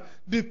discovered that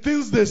the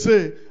things they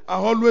say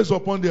are always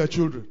upon their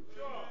children.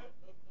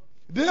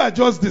 They are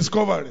just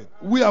discovering.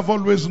 We have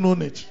always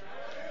known it.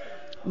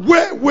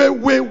 Way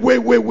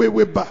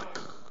back.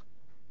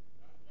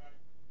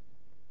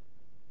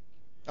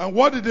 And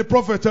what did the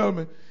prophet tell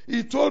me?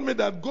 He told me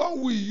that God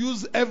will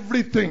use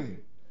everything,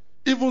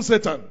 even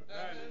Satan,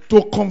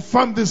 to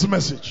confirm this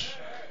message.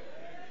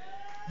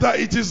 That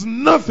it is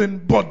nothing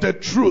but the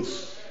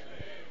truth.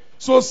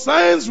 So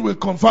science will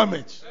confirm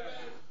it.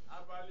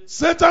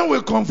 Satan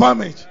will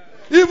confirm it.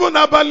 Even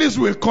Abalis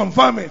will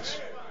confirm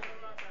it.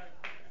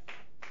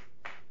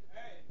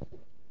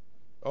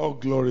 Oh,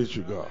 glory to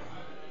God.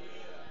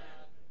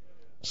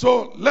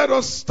 So let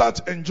us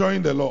start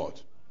enjoying the Lord.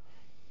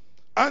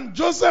 And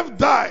Joseph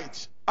died,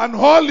 and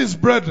all his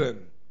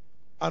brethren,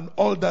 and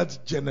all that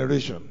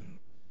generation.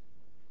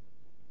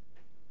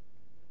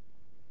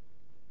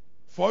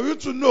 For you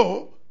to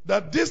know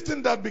that this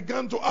thing that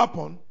began to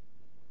happen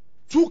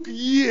took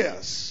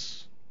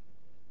years.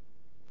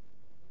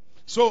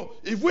 So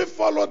if we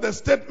follow the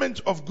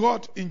statement of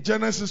God in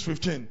Genesis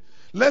 15,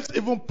 let's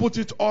even put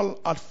it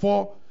all at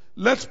 4.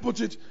 Let's put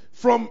it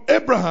from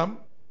Abraham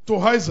to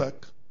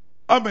Isaac,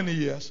 how many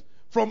years?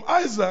 From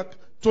Isaac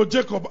to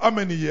Jacob, how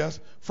many years?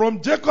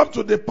 From Jacob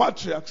to the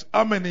patriarchs,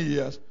 how many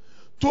years?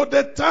 To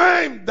the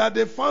time that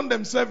they found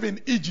themselves in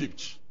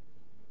Egypt.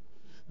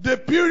 The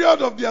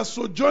period of their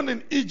sojourn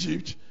in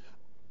Egypt,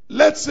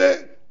 let's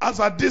say, as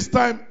at this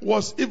time,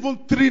 was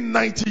even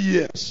 390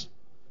 years.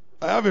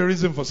 I have a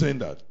reason for saying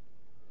that.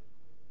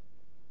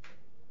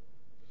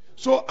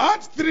 So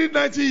add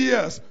 390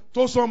 years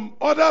to some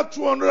other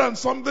 200 and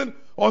something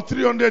or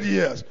 300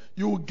 years,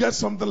 you will get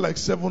something like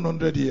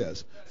 700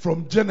 years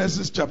from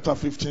Genesis chapter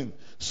 15,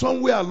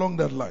 somewhere along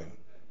that line.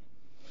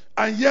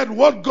 And yet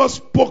what God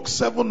spoke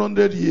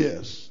 700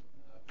 years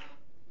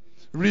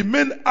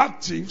remained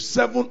active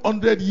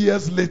 700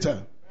 years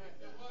later.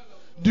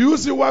 Do you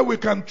see why we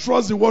can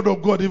trust the word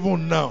of God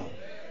even now?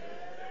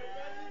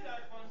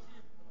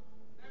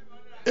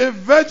 A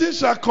virgin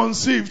shall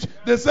conceive.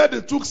 They said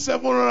it took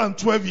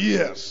 712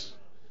 years.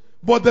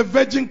 But the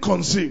virgin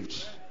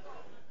conceived.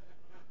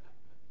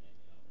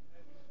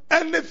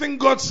 Anything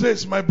God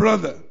says, my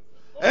brother,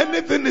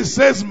 anything He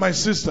says, my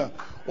sister,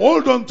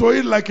 hold on to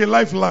it like a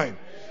lifeline.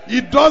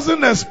 It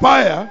doesn't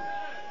expire.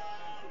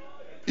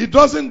 It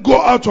doesn't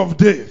go out of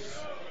date.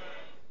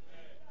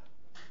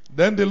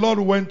 Then the Lord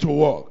went to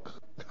work.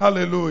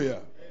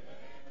 Hallelujah.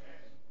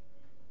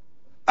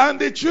 And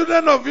the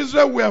children of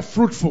Israel were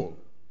fruitful.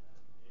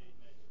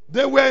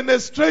 They were in a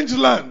strange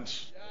land.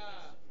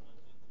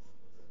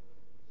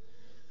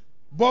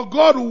 But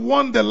God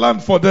won the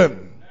land for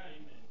them.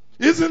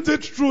 Isn't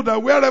it true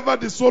that wherever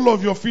the sole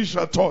of your feet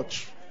shall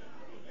touch,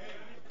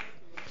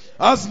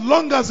 as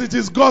long as it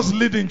is God's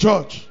leading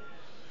church,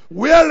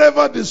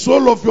 wherever the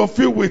sole of your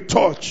feet will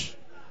touch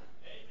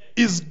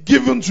is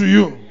given to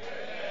you.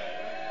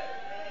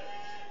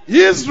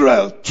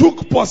 Israel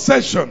took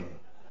possession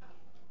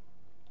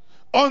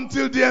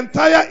until the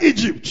entire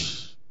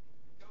Egypt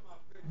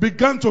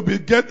began to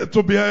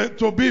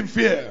be in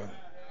fear.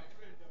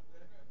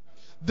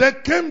 There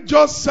came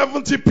just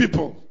 70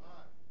 people.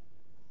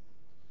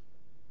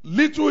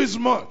 Little is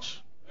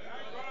much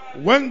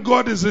when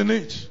God is in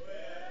it.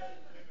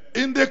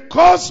 In the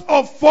course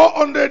of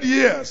 400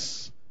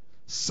 years,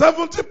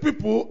 70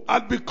 people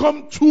had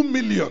become 2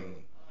 million.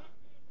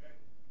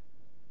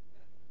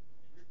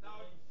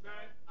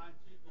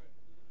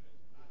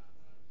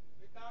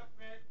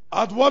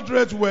 At what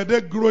rate were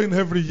they growing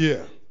every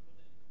year?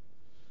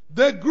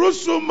 They grew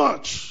so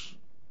much.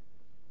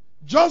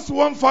 Just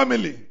one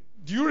family.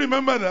 Do you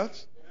remember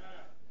that?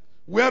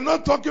 We are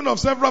not talking of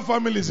several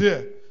families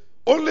here.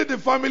 Only the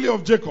family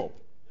of Jacob.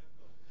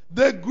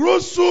 They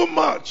grew so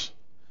much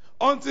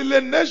until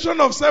a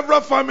nation of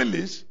several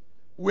families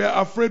were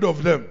afraid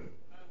of them.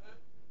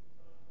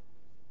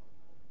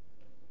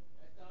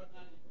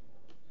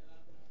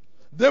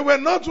 They were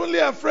not only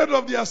afraid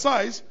of their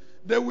size,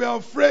 they were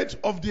afraid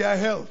of their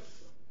health.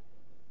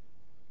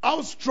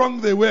 How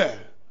strong they were.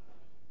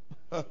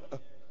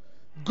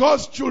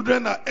 God's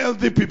children are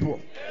healthy people.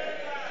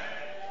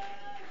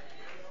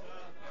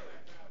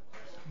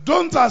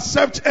 Don't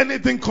accept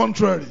anything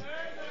contrary.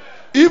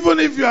 Even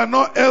if you are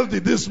not healthy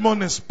this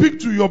morning,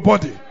 speak to your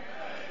body.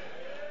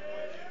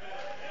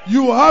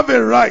 You have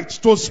a right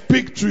to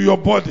speak to your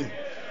body.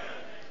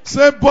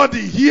 Say, body,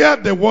 hear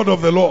the word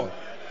of the Lord.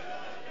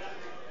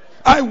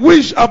 I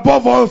wish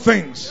above all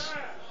things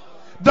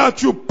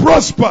that you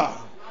prosper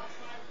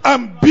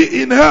and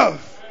be in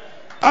health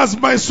as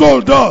my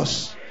soul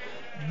does.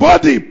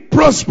 Body,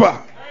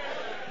 prosper.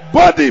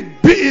 Body,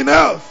 be in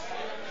health.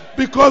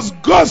 Because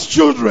God's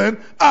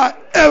children are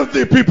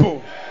healthy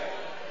people.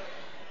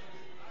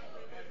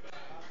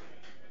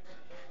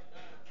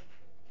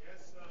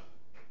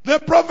 The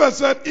prophet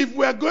said, if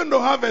we are going to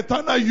have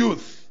eternal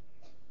youth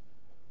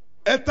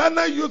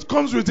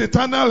comes with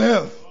eternal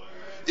health.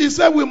 He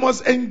said we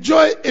must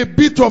enjoy a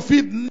bit of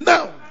it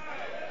now.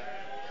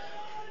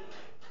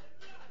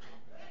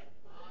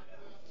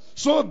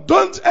 So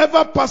don't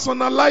ever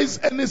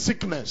personalize any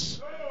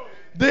sickness.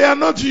 They are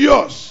not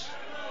yours.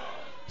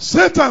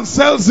 Satan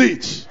sells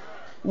it.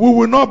 We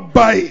will not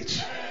buy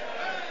it.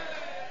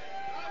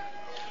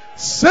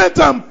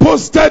 Satan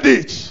posted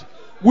it.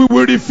 We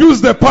will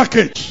refuse the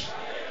package.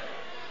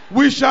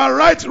 We shall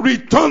write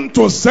return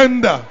to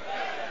sender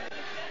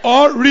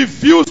or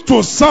refuse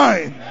to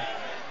sign.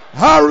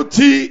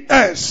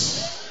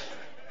 RTS.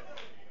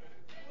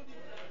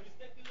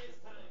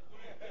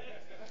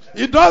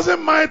 It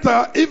doesn't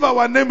matter if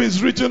our name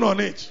is written on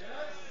it,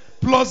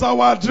 plus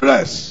our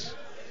address.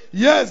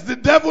 Yes, the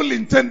devil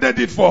intended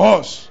it for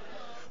us.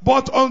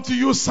 But until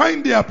you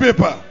sign their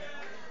paper,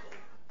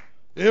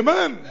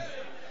 amen.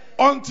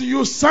 Until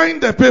you sign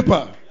the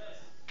paper,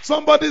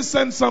 somebody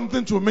sent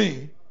something to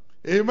me,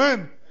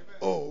 amen.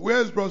 Oh,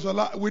 where's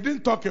Brother? We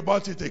didn't talk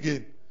about it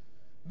again.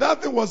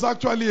 That thing was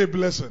actually a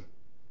blessing.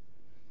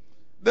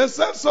 They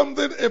sent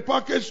something, a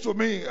package to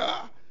me,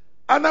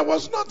 and I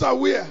was not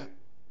aware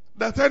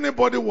that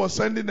anybody was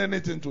sending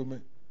anything to me.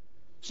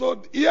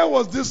 So here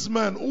was this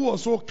man who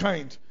was so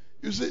kind.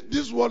 You see,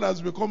 this world has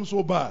become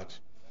so bad.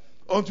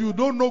 Until you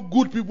don't know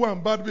good people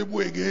and bad people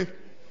again.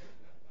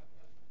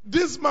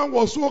 This man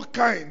was so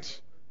kind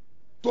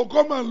to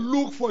come and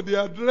look for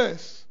the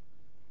address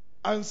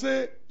and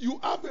say, you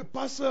have a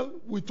parcel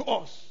with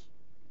us.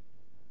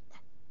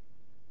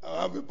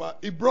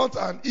 He brought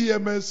an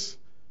EMS,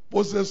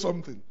 posted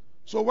something.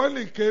 So when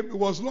he came, he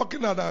was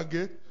knocking at our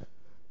gate.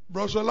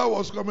 Broshola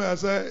was coming and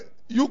said,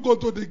 you go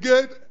to the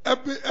gate,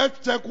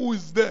 help check who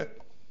is there,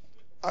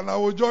 and I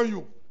will join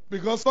you.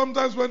 Because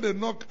sometimes when they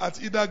knock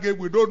at either gate,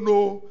 we don't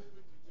know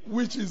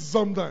which is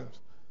sometimes.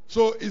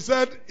 So he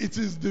said,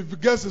 the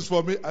guest is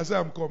for me. I said,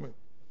 I'm coming.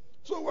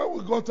 So when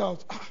we got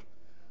out,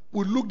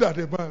 we looked at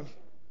the man.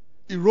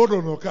 He rode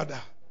on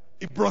Okada.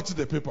 He brought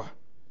the paper.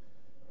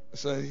 I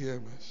said, yeah,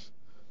 miss.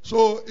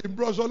 So in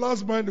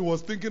Broshola's mind, he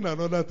was thinking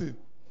another thing.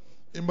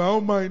 In my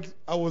own mind,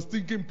 I was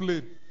thinking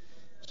plain.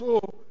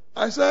 So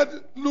I said,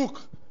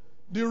 look,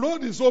 the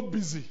road is so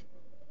busy.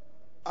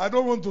 I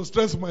don't want to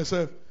stress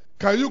myself.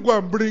 Can you go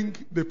and bring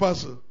the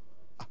parcel?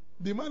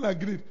 The man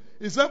agreed.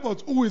 He said,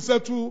 but who will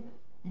settle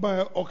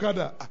my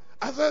Okada?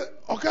 I said,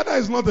 Okada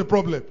is not a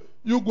problem.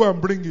 You go and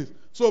bring it.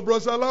 So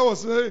Brother Salah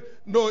was saying,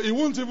 no, he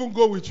won't even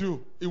go with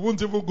you. He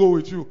won't even go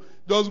with you.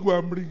 Just go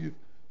and bring it.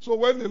 So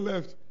when he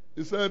left,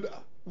 he said,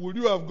 would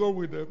you have gone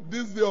with them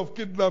this day of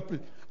kidnapping?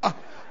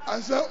 I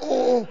said,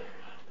 oh,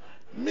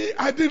 me,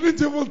 I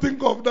didn't even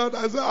think of that.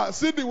 I said,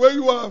 see the way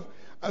you are.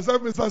 I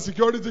said, Mr.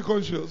 Security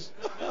Conscious.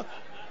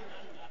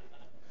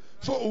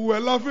 So we were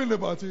laughing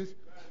about it.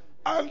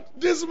 And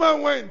this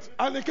man went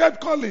and he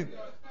kept calling.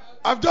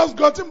 I've just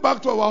gotten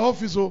back to our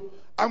office, so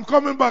I'm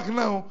coming back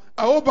now.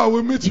 I hope I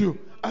will meet you.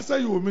 I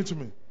said, you will meet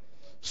me.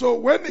 So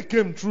when he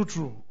came,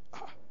 true,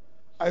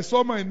 I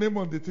saw my name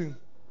on the thing.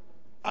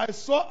 I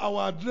saw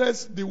our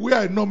address the way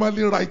I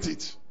normally write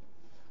it.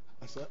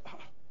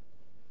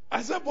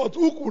 I said, but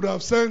who could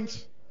have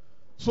sent?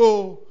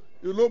 So,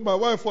 my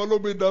wife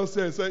followed me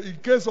downstairs and said, in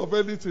case of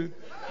anything,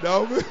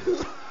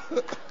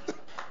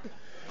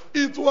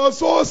 it was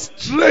so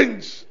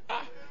strange.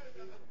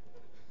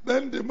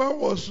 Then the man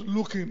was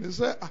looking. He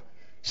said,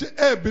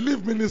 hey,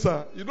 believe me,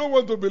 sir. You don't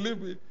want to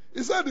believe me.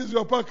 He said, it's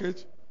your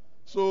package.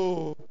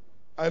 So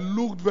I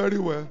looked very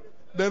well.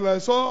 Then I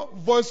saw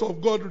Voice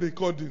of God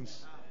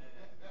recordings.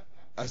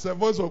 I said,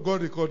 Voice of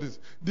God recordings.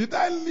 Did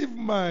I leave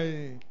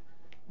my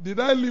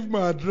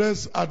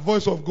address at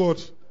Voice of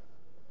God?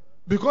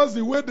 Because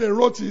the way they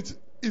wrote it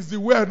is the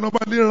way I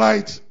normally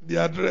write the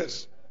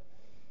address.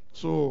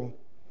 So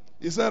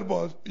he said,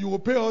 but you will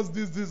pay us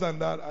this,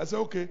 and that. I said,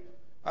 okay.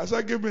 I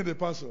said, give me the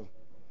parcel.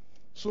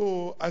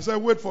 So I said,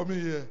 wait for me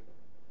here.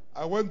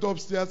 I went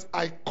upstairs.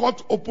 I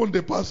cut open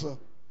the parcel.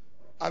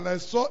 And I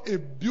saw a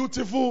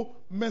beautiful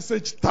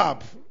message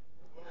tab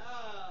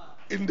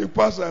in the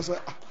parcel. I said,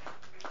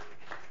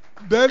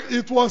 Then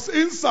it was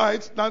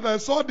inside that I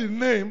saw the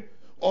name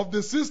of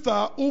the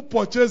sister who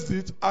purchased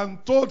it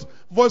and told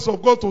Voice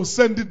of God to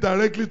send it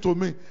directly to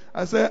me.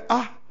 I said,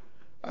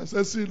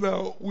 see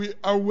now, we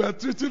are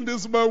treating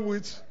this man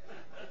with.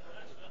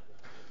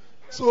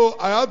 So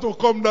I had to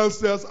come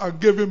downstairs and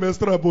give him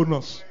extra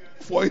bonus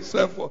for his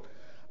effort.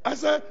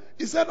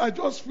 He said, I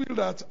just feel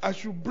that I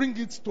should bring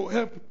it to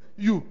help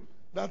you.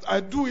 That I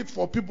do it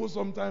for people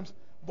sometimes,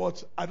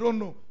 but I don't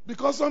know.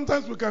 Because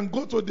sometimes we can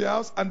go to their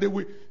house and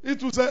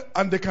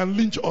and they can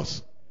lynch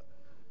us.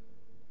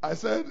 I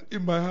said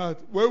in my heart,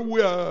 when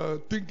we are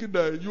thinking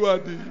that you are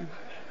the...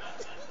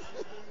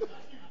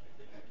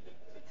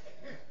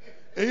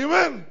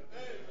 Amen.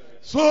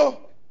 So,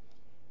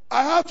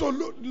 I had to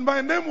look.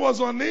 My name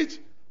was on it.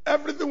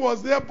 Everything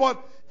was there.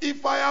 But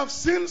if I have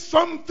seen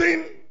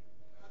something,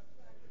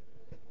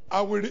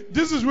 I will.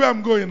 This is where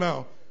I'm going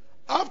now.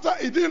 After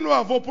he didn't know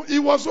I've opened, he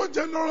was so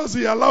generous,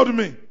 he allowed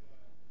me.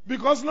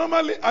 Because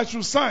normally I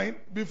should sign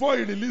before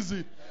he released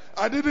it.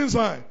 I didn't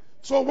sign.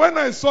 So when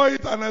I saw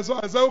it and I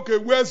said, okay,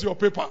 where's your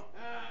paper?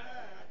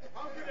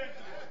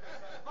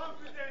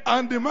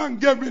 And the man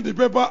gave me the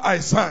paper, I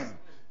signed.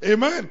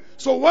 Amen.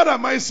 So what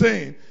am I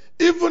saying?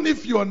 Even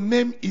if your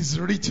name is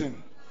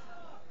written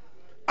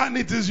and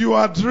it is your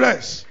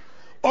address,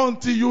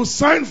 until you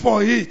sign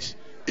for it,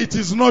 it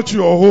is not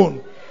your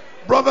own.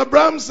 Brother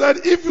Bram said,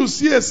 if you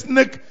see a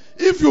snake,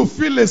 if you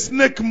feel a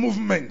snake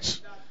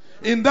movement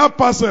in that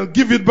parcel,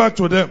 give it back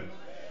to them.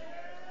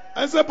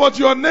 I said, but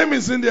your name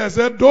is in there. I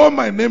said, though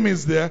my name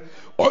is there,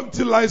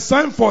 until I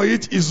sign for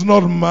it, is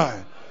not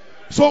mine.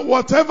 So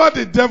whatever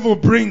the devil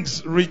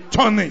brings,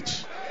 return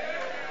it.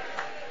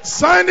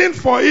 Signing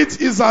for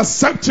it is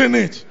accepting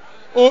it.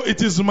 Oh,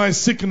 it is my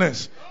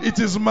sickness. It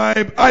is my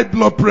high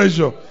blood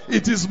pressure.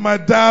 It is my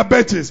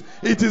diabetes.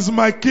 It is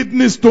my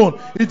kidney stone.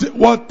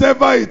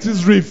 Whatever it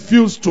is,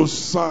 refuse to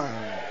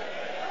sign.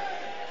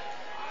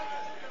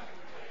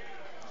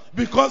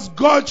 Because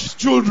God's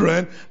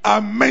children are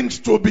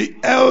meant to be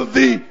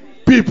healthy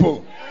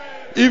people.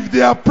 If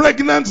they are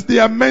pregnant, they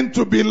are meant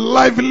to be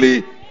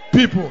lively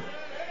people.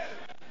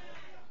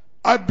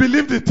 I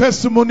believe the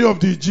testimony of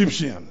the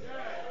Egyptian.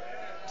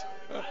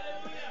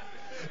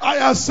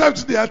 I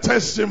accept their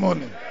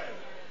testimony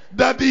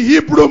that the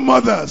Hebrew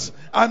mothers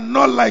are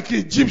not like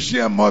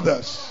Egyptian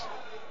mothers.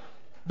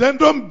 Then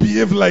don't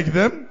behave like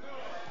them.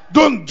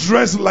 Don't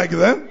dress like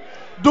them.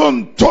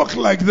 Don't talk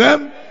like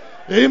them.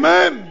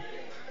 Amen.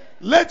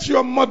 Let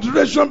your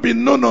moderation be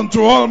known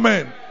unto all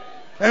men.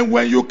 And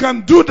when you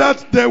can do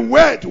that, the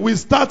word will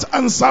start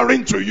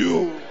answering to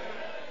you.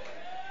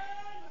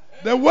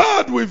 The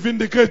word will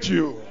vindicate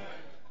you.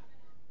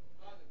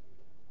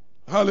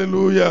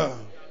 Hallelujah.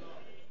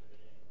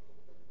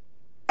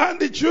 And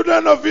the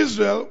children of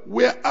Israel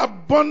were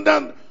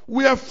abundant,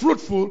 were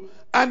fruitful,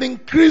 and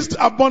increased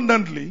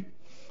abundantly,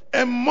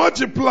 and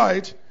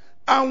multiplied,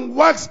 and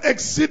waxed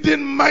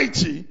exceeding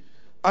mighty,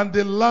 and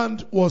the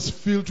land was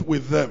filled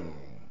with them.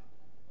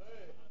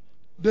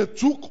 They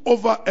took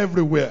over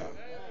everywhere.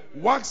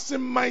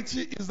 Waxing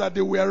mighty is that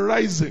they were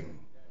rising.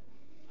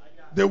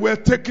 They were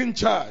taking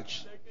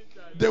charge.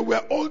 They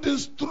were holding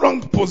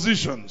strong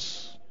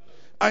positions.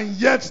 And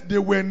yet they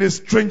were in a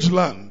strange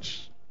land.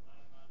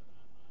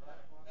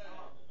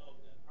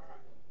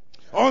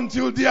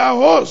 Until their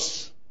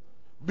hosts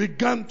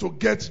began to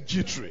get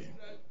jittery.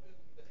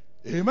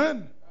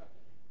 Amen.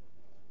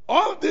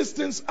 All these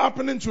things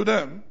happening to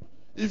them,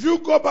 if you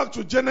go back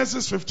to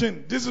Genesis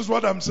 15, this is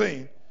what I'm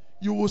saying,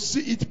 you will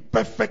see it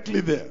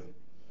perfectly there.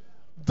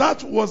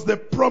 That was the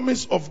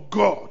promise of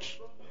God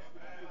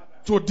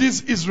to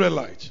these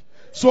Israelites.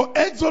 So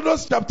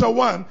Exodus chapter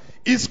 1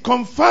 is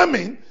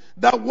confirming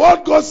that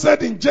what God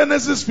said in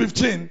Genesis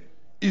 15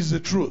 is the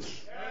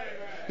truth.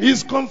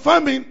 He's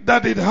confirming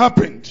that it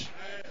happened.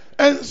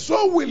 And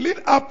so will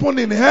it happen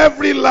in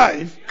every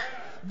life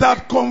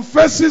that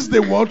confesses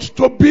the word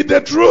to be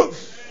the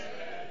truth.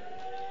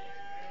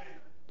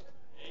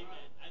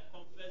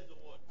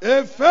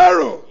 A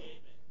Pharaoh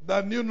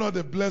that knew not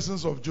the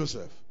blessings of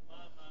Joseph.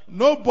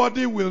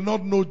 Nobody will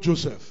not know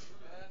Joseph.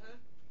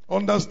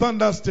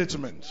 Understand that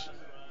statement.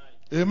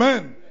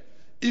 Amen.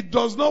 It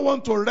does not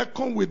want to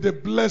reckon with the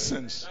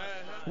blessings,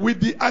 with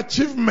the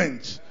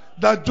achievement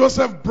that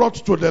Joseph brought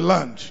to the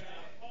land.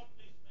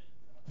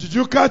 Did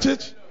you catch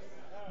it?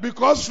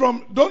 Because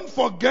don't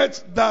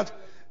forget that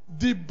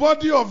the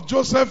body of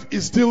Joseph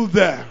is still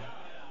there.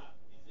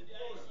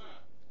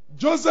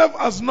 Joseph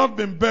has not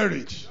been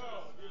buried.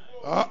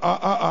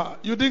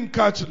 You didn't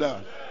catch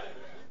that.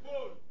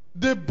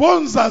 The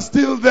bones are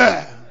still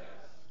there.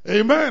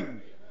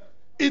 Amen.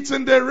 It's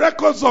in the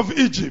records of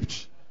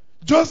Egypt.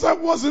 Joseph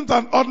wasn't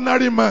an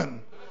ordinary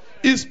man.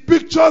 His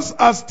pictures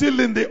are still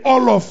in the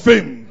Hall of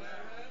Fame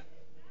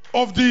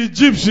of the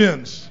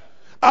Egyptians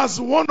as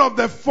one of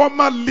the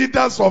former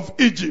leaders of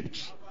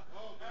Egypt.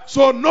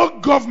 So no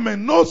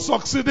government, no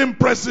succeeding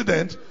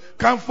president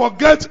can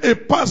forget a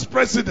past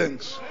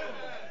president.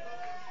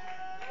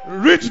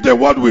 Read the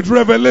word with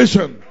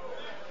revelation.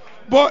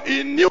 But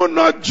he knew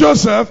not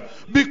Joseph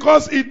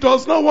because he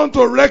does not want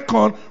to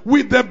reckon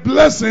with the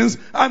blessings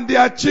and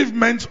the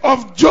achievements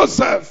of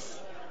Joseph.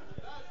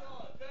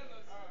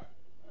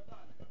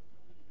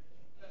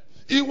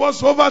 He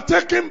was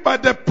overtaken by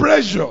the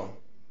pressure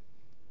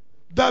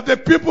that the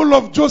people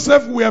of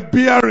Joseph were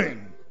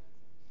bearing.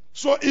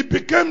 So he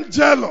became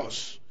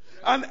jealous.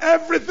 And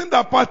everything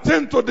that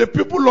pertained to the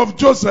people of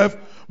Joseph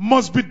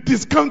must be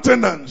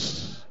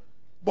discountenanced.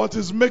 But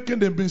he's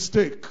making a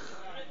mistake.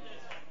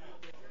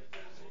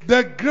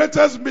 The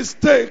greatest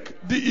mistake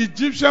the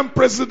Egyptian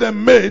president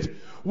made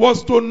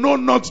was to know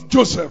not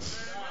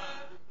Joseph.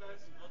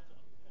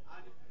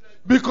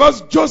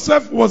 Because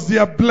Joseph was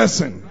their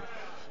blessing.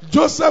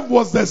 Joseph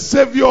was the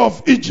savior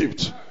of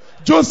Egypt.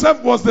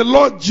 Joseph was the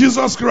Lord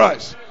Jesus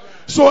Christ.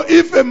 So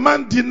if a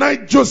man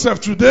denied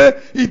Joseph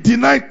today, he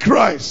denied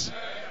Christ.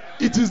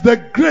 It is the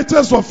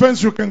greatest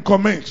offense you can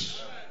commit.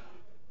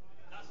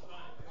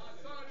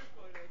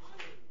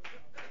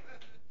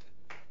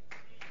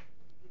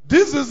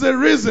 This is the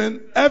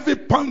reason every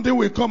pounding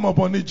will come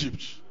upon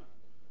Egypt.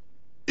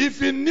 If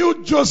he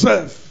knew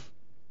Joseph,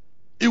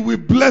 he will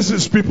bless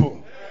his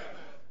people.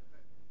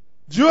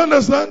 Do you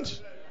understand?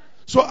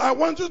 So I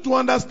want you to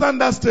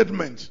understand that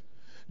statement.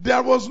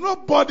 There was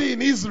nobody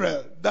in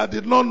Israel that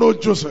did not know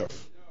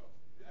Joseph.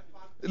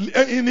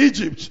 In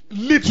Egypt,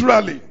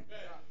 literally.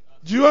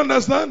 Do you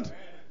understand?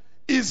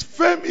 His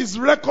fame, his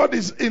record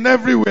is in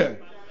everywhere.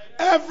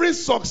 Every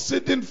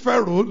succeeding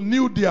pharaoh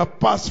knew their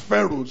past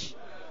pharaohs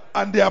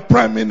and their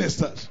prime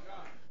ministers.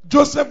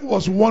 Joseph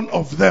was one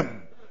of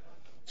them.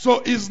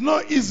 So it's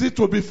not easy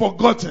to be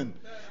forgotten.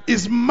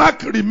 His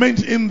mark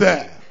remained in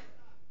there.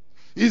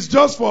 It's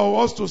just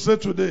for us to say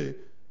today,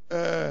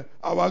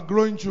 our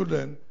growing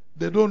children,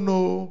 they don't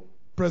know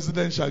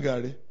President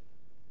Shagari.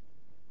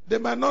 They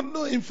might not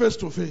know him face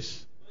to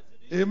face.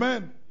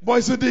 Amen. But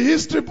it's in the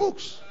history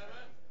books.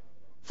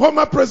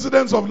 Former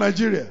presidents of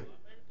Nigeria.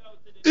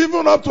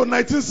 Even up to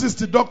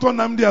 1960, Dr.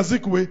 Nnamdi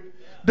Azikiwe,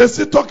 they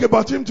still talk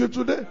about him till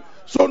today.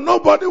 So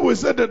nobody will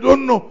say they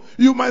don't know.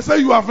 You might say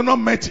you have not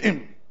met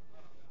him.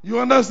 You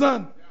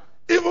understand?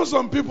 Even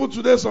some people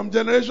today, some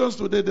generations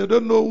today, they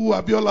don't know who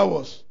Abiola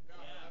was.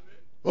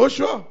 Oh,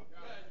 sure.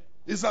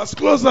 It's as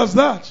close as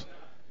that.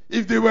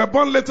 If they were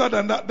born later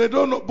than that, they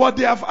don't know. But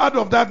they have heard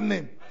of that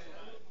name.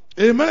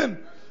 Amen.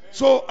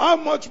 So how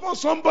much more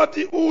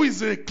somebody who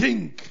is a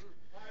king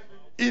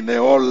in a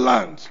whole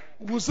land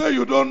will say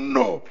you don't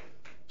know.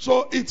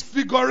 So it's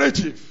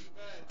figurative.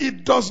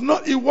 It does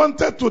not, he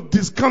wanted to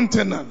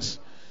discountenance.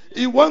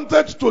 He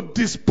wanted to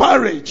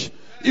disparage.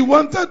 He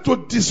wanted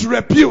to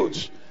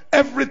disrepute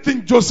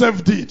everything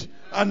Joseph did.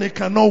 And it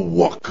cannot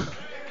work.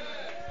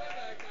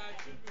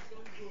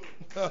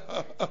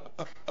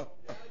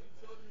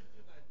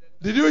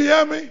 Did you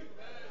hear me?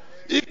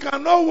 It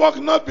cannot work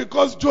not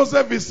because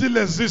Joseph is still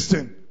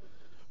existing.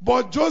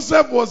 But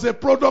Joseph was a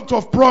product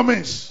of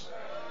promise.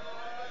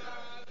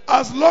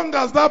 As long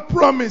as that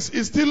promise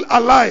is still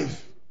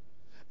alive,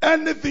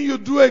 anything you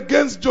do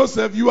against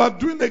Joseph, you are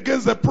doing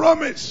against the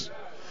promise.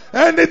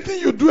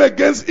 Anything you do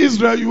against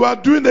Israel, you are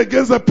doing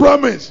against the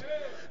promise.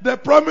 The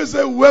promise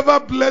says whoever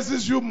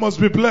blesses you must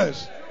be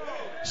blessed.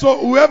 So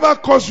whoever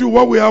curses you,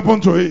 what will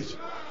happen to it?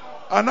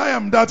 And I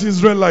am that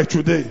Israelite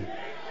today.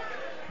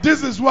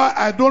 This is why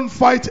I don't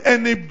fight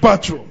any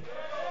battle.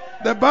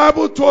 The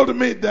Bible told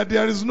me that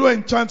there is no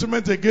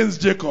enchantment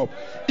against Jacob.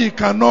 It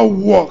cannot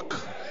work.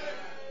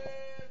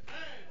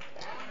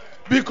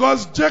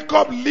 Because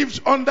Jacob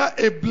lived under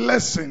a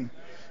blessing.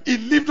 He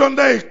lived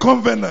under a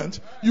covenant.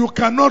 You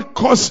cannot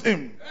curse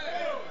him.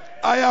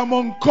 I am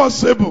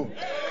uncursable.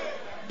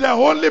 The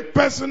only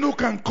person who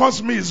can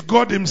curse me is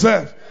God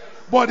himself.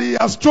 But he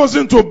has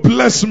chosen to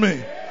bless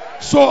me.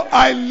 So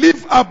I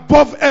live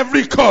above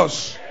every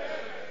curse.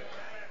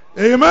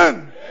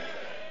 Amen.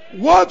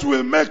 What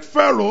will make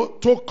Pharaoh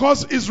to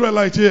curse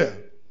Israelite here?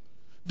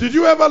 Did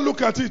you ever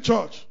look at it,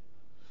 church?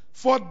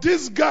 For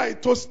this guy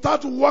to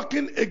start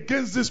working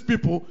against these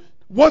people,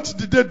 what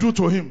did they do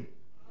to him?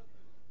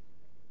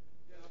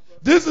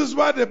 This is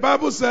why the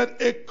Bible said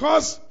a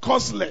curse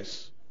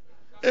causeless.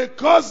 A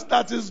curse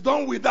that is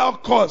done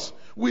without cause,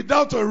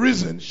 without a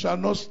reason, shall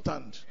not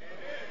stand.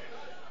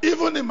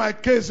 Even in my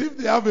case, if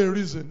they have a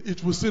reason,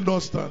 it will still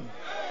not stand.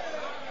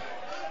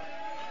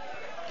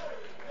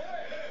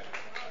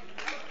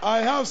 I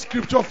have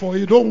scripture for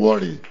you, don't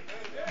worry.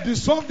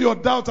 Dissolve your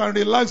doubt and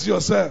relax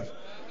yourself.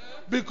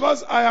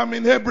 Because I am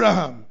in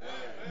Abraham.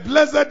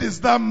 Blessed is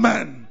that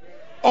man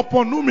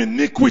upon whom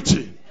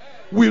iniquity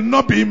will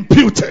not be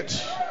imputed.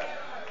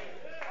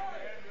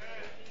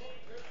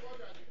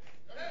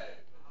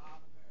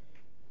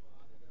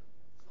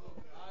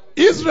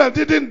 Israel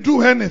didn't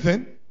do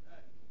anything.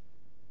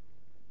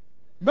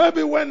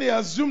 Maybe when he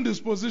assumed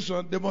his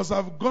position, they must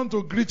have gone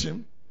to greet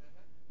him,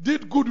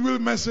 did goodwill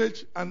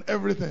message and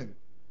everything.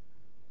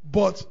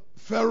 But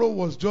Pharaoh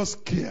was just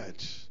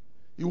scared.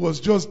 He was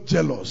just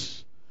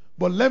jealous.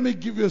 But let me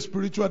give you a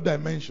spiritual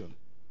dimension.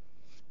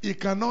 He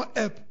cannot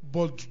help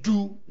but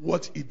do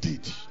what he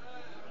did.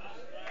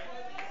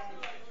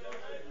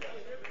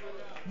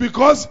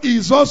 Because he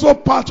is also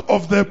part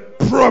of the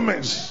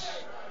promise.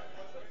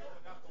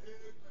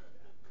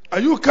 Are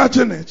you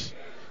catching it?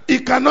 He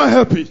cannot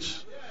help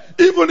it.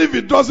 Even if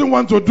he doesn't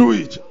want to do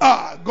it,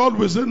 God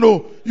will say,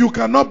 no, you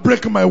cannot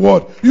break my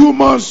word. You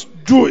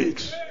must do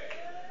it.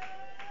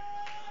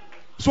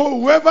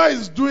 So whoever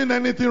is doing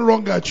anything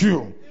wrong at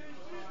you,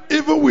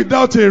 even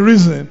without a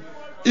reason,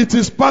 it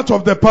is part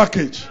of the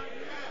package.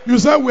 You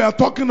say we are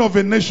talking of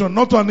a nation,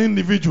 not an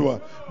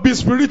individual. Be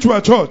spiritual,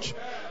 church.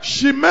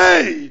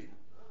 Shimei,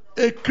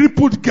 a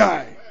crippled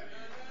guy,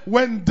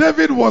 when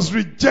David was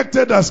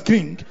rejected as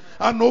king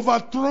and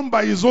overthrown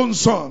by his own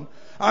son,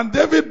 and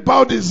David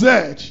bowed his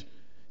head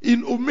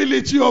in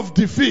humility of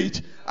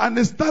defeat and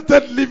he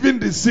started leaving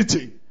the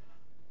city.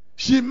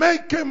 Shimei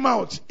came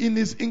out in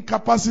his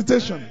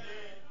incapacitation.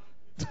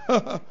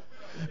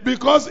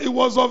 Because he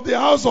was of the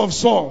house of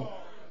Saul.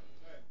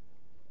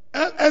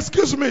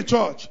 Excuse me,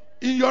 church.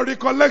 In your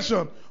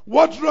recollection,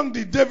 what wrong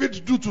did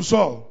David do to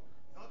Saul?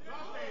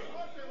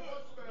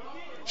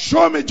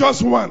 Show me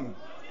just one.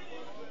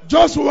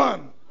 Just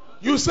one.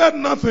 You said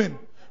nothing.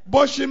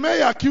 But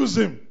Shimei accused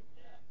him.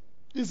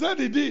 He said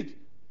he did.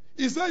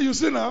 He said, you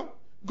see now,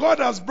 God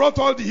has brought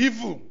all the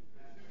evil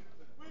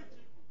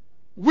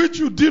which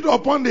you did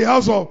upon the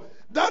house of.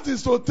 That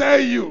is to tell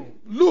you,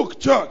 look,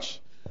 church,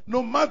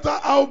 no matter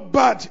how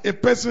bad a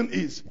person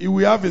is, he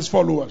will have his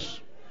followers.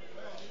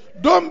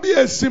 Don't be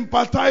a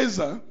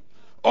sympathizer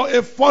or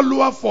a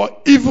follower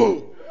for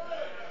evil.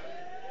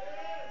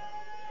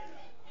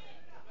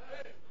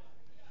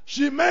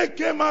 Shimei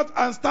came out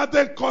and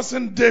started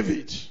cursing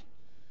David.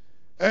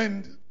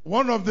 And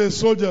one of the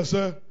soldiers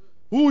said,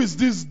 who is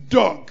this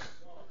dog?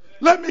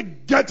 Let me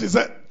get his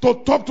head to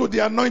talk to the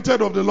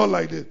anointed of the Lord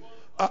like this.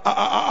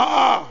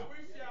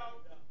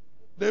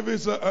 David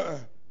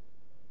said,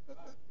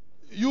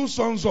 you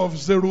sons of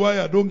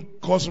Zeruiah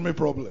don't cause me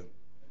problem.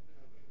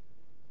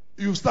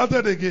 You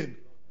started again.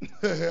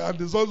 And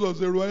the sons of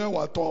Zeruiah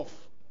were tough.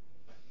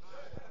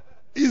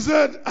 He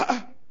said,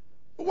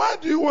 why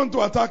do you want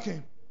to attack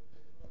him?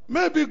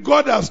 Maybe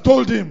God has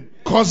told him,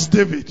 curse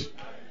David.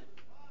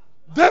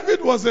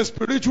 David was a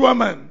spiritual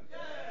man.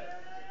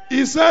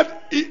 He said,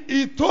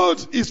 he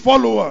told his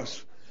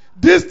followers,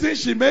 this thing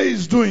Shimei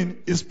is doing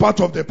is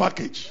part of the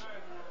package.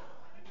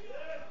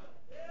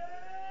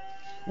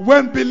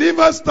 When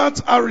believers start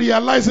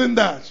realizing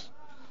that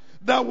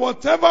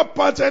whatever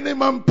part any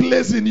man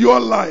plays in your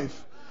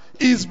life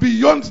is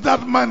beyond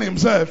that man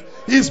himself,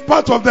 is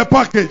part of the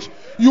package,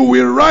 you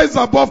will rise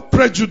above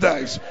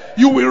prejudice.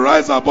 You will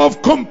rise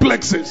above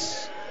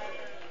complexes.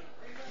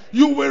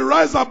 You will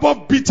rise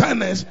above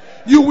bitterness.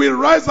 You will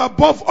rise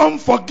above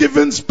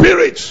unforgiving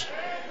spirits.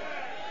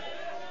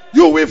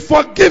 You will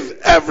forgive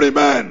every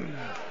man.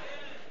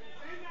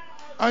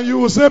 And you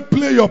will say,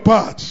 play your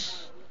part.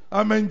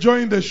 I'm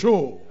enjoying the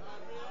show.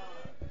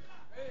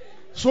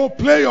 So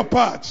play your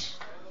part.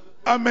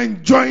 I'm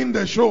enjoying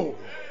the show.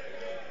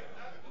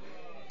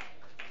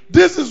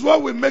 This is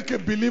what will make a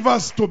believer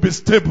to be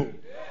stable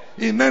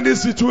in any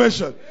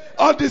situation.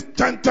 All this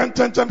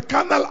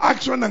carnal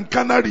action and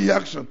carnal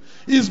reaction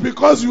is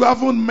because you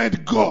haven't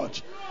met God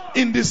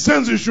in the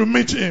sense you should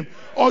meet him,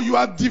 or you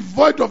are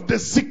devoid of the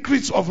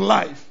secrets of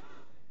life.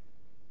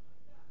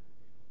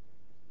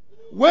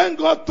 When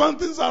God turned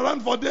things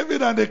around for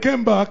David and they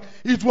came back,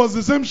 it was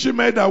the same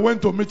Shimei that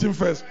went to meet him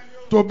first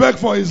to beg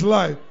for his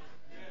life.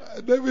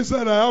 David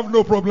said, I have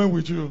no problem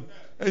with you.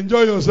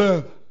 Enjoy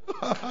yourself.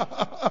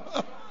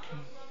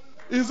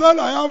 He said,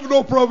 I have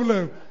no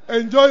problem.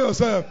 Enjoy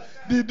yourself.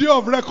 The day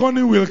of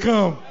reckoning will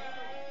come.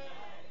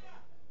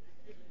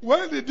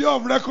 When the day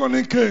of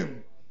reckoning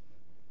came,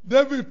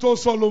 David told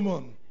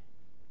Solomon,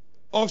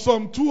 of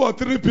some 2 or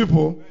 3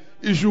 people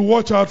he should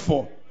watch out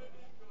for.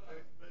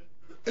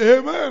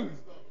 Amen.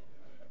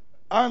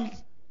 And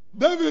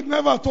David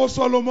never told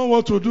Solomon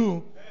what to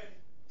do.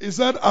 He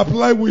said,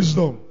 apply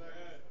wisdom.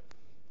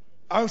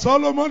 And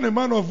Solomon, a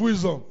man of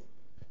wisdom,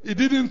 he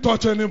didn't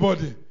touch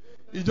anybody.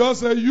 He just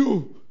said,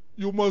 you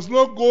must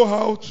not go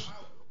out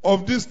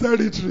of this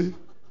territory.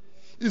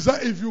 He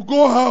said, if you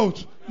go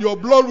out, your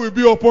blood will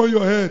be upon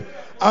your head.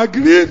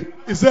 Agreed?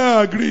 He said,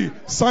 I agree.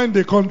 Sign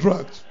the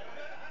contract.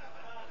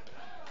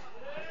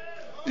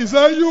 He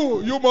said,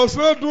 you must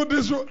not do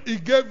this. He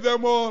gave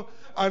them all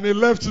and he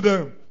left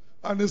them.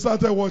 And they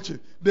started watching.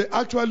 They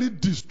actually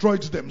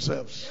destroyed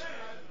themselves.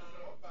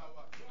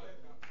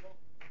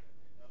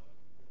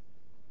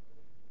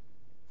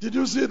 Did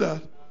you see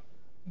that?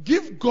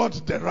 Give God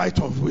the right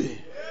of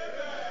way.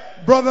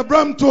 Brother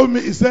Bram told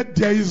me, he said,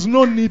 there is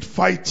no need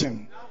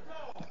fighting.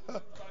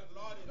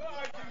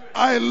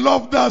 I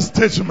love that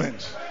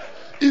statement.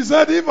 He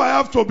said, if I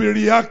have to be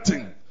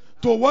reacting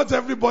to what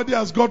everybody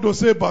has got to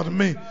say about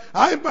me,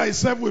 I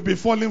myself will be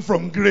falling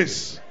from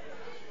grace.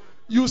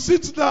 You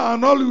sit there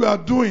and all you are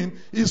doing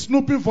is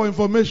snooping for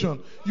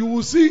information. You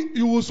will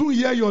soon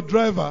hear your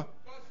driver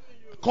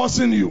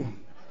cursing you.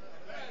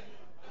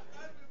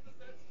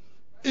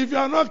 If you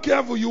are not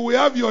careful, you will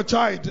have your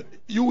child.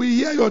 You will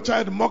hear your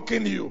child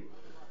mocking you.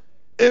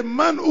 A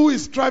man who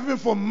is striving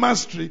for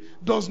mastery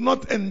does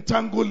not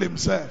entangle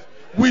himself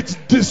with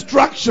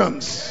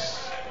distractions.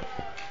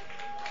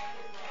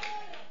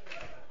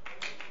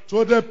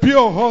 So the pure,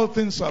 all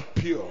things are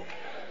pure.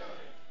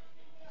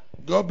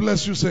 God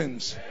bless you,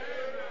 saints.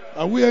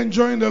 Are we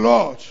enjoying the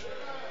Lord?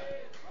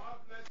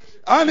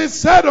 And he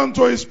said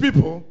unto his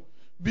people,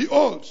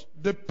 behold,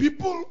 the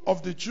people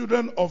of the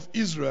children of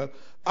Israel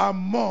are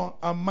more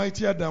and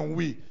mightier than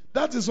we.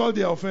 That is all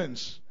their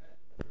offense.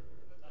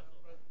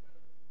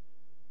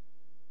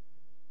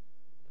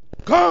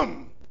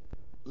 Come,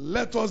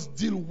 let us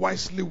deal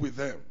wisely with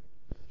them,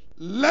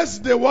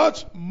 lest they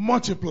what?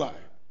 Multiply.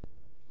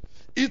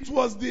 It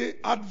was the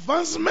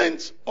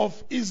advancement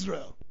of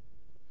Israel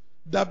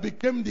that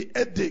became the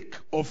headache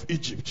of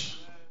Egypt.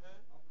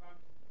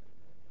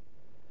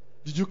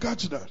 Did you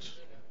catch that?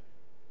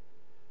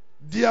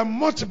 Their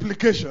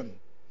multiplication.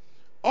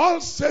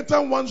 All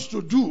Satan wants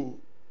to do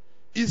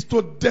is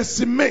to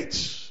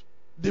decimate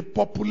the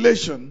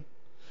population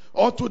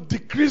or to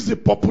decrease the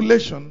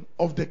population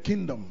of the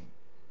kingdom,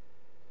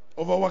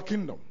 of our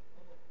kingdom.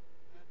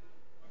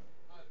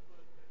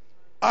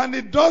 And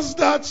it does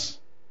that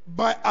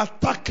by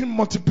attacking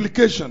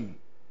multiplication.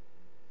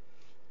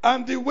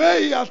 And the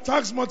way he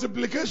attacks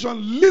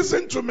multiplication,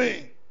 listen to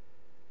me,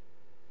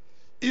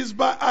 is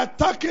by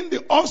attacking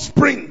the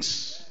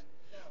offsprings,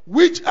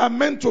 which are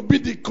meant to be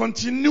the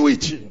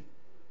continuity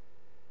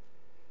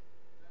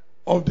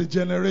of the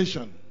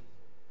generation.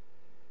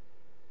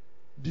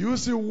 Do you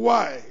see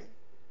why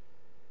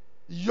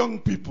young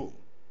people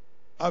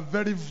are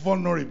very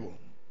vulnerable?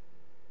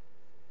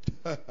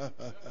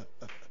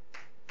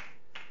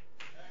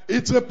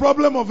 It's a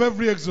problem of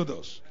every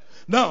exodus.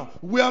 Now,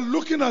 we are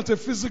looking at a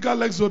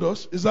physical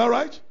exodus, is that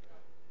right?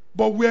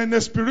 But we are in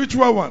a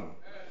spiritual one.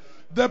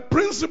 The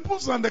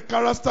principles and the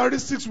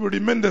characteristics will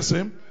remain the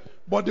same,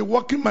 but the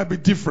working might be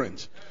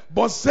different.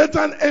 But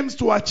Satan aims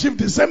to achieve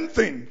the same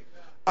thing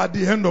at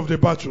the end of the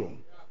battle.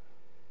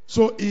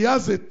 So he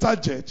has a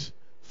target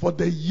for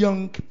the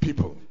young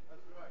people.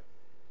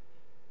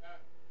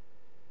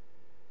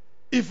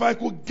 If I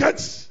could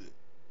get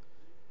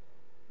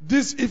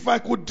this, if I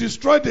could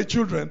destroy the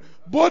children,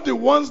 both the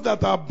ones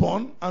that are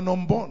born and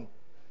unborn,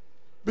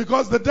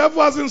 because the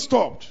devil hasn't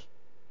stopped.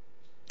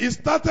 He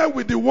started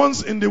with the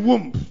ones in the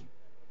womb.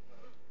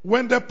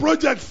 When the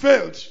project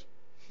failed,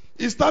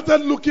 he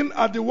started looking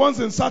at the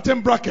ones in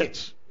certain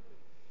brackets.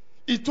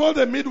 He told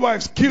the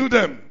midwives, kill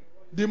them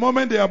the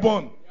moment they are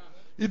born.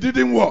 It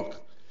didn't work.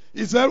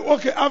 He said,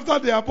 okay, after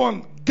they are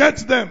born, get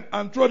them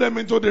and throw them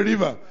into the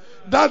river.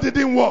 That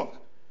didn't work.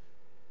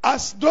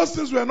 As those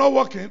things were not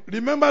working,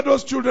 remember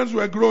those children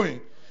were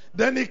growing.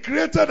 Then he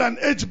created an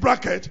age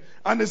bracket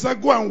and he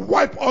said, go and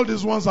wipe all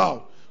these ones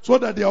out so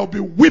that there will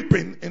be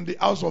weeping in the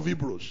house of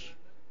Hebrews.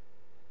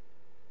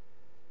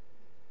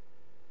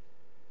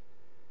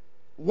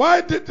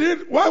 Why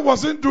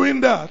wasn't he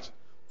doing that?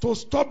 To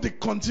stop the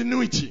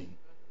continuity,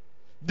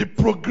 the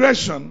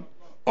progression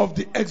of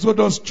the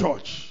Exodus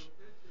church.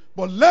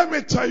 But let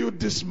me tell you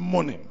this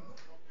morning,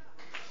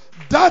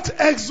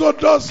 that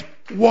Exodus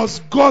was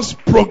God's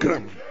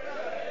program.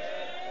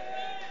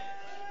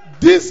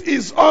 This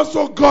is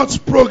also God's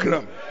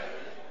program.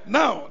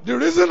 Now, the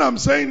reason I'm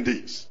saying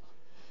this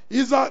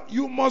is that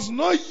you must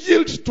not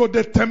yield to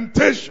the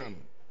temptation.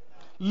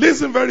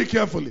 Listen very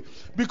carefully.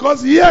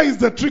 Because here is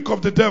the trick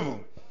of the devil.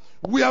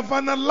 We have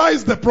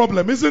analyzed the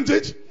problem, isn't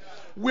it?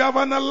 We have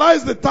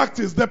analyzed the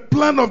tactics, the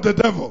plan of the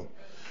devil.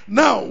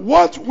 Now,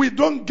 what we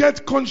don't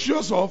get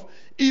conscious of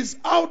is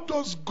how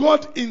does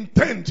God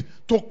intend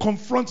to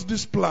confront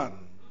this plan?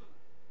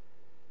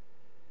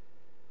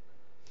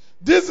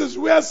 This is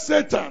where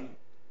Satan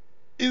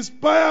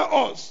inspires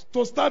us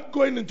to start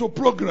going into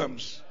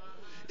programs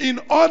in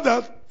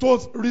order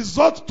to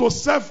resort to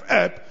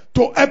self-help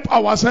to help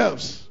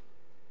ourselves.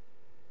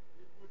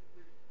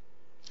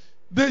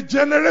 The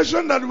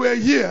generation that were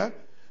here,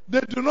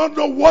 they do not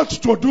know what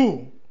to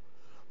do.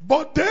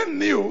 But they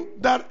knew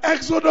that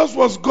Exodus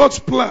was God's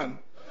plan.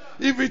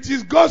 If it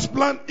is God's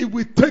plan, He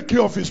will take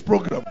care of His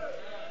program.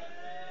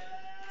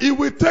 He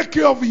will take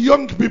care of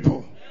young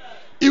people.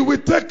 He will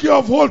take care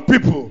of old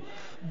people.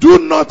 Do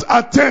not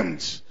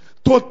attempt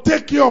to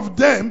take care of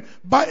them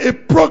by a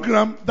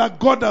program that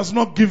God has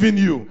not given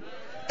you.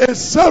 A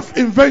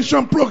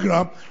self-invention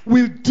program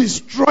will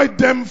destroy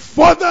them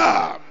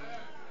further.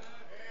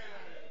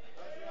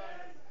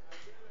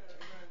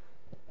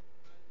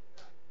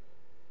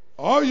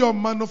 All your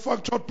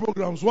manufactured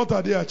programs, what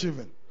are they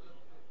achieving?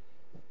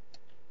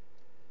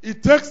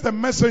 It takes the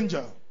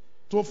messenger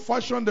to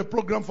fashion the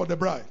program for the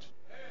bride.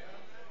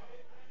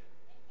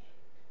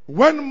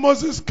 When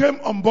Moses came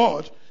on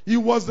board, he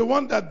was the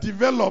one that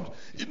developed.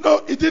 He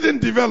didn't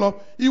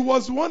develop. He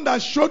was the one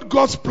that showed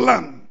God's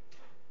plan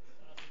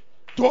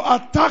to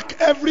attack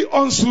every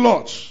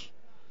onslaught.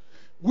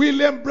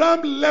 William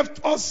Branham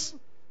left us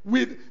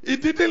with, he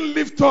didn't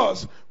leave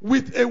us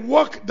with a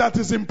work that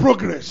is in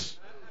progress.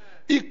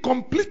 He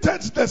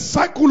completed the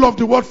cycle of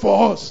the word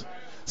for us.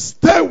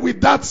 Stay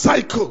with that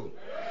cycle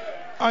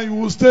and you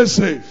will stay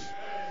safe.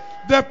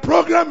 The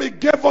program He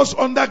gave us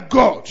under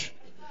God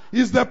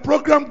is the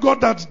program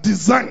God has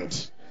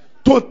designed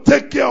to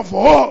take care of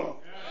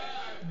all.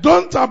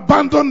 Don't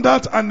abandon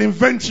that and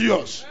invent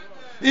yours.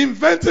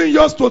 Inventing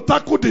yours to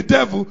tackle the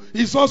devil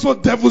is also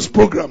devil's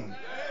program.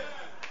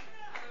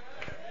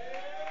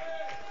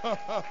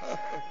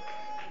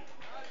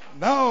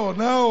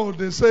 Now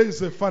they say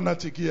it's a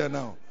fanatic here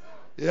now.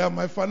 Yeah,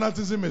 my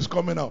fanaticism is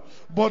coming out.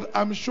 But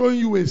I'm showing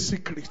you a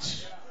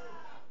secret.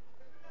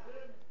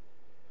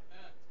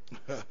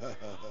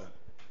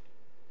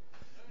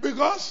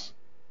 Because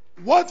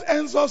what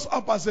ends us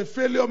up as a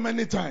failure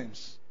many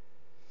times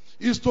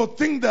is to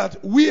think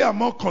that we are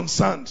more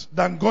concerned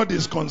than God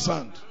is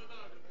concerned.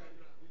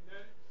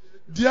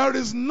 There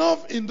is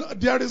not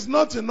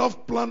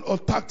enough plan or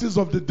tactics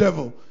of the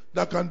devil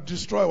that can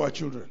destroy our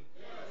children.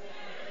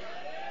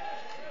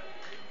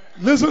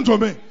 Listen to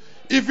me.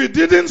 If he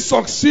didn't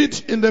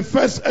succeed in the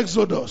first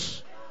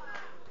Exodus,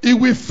 he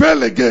will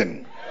fail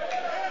again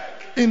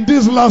in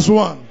this last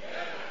one.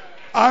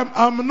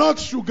 I'm not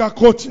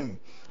sugarcoating.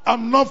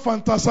 I'm not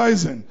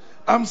fantasizing.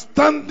 I'm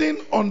standing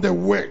on the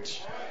word.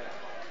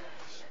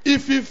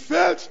 If he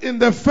failed in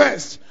the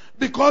first,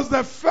 because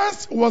the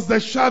first was the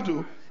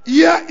shadow,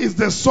 here is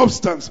the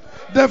substance.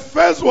 The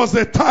first was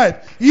the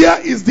type, here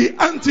is the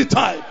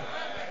antitype.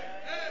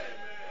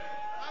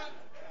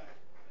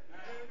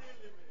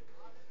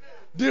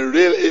 The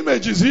real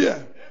image is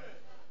here.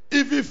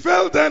 If he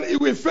fell then, he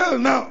will fail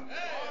now.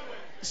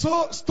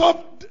 So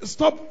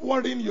stop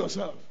worrying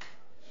yourself.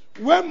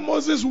 When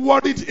Moses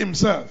worried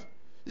himself,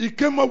 he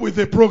came up with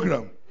a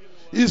program.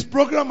 His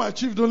program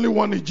achieved only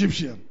one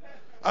Egyptian.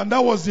 And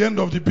that was the end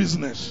of the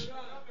business.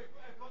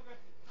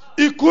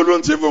 He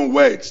couldn't even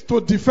wait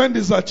to defend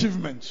his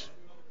achievement.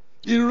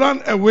 He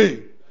ran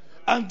away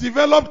and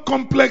developed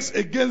complex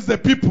against the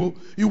people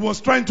he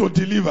was trying to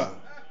deliver.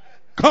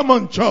 Come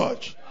on,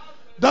 church.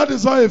 That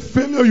is how a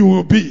failure you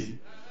will be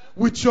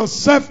with your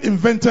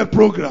self-invented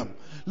program.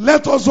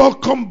 Let us all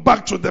come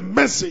back to the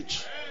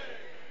message.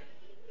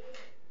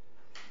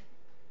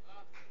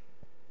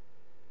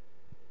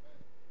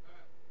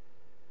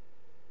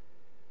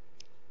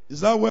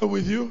 Is that well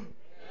with you?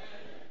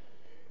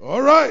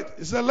 All right.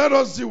 He said, let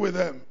us deal with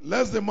them,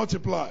 lest they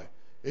multiply.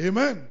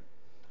 Amen.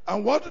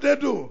 And what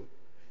do?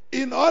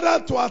 In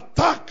order to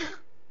attack,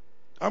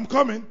 I'm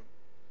coming.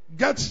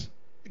 Get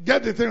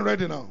the thing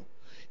ready now.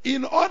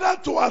 In order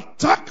to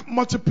attack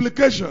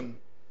multiplication,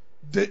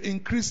 they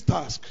increase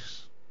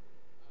tasks.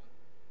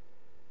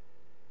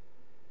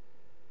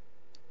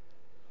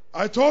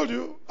 I told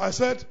you, I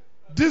said,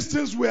 these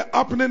things were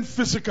happening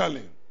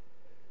physically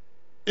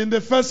in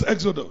the first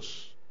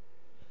Exodus.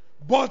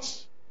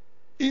 But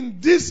in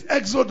this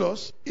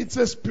Exodus, it's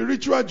a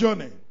spiritual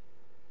journey.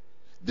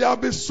 There will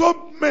be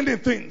so many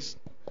things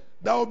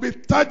that will be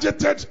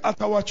targeted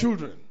at our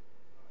children.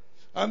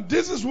 And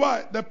this is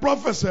why the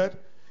prophet said,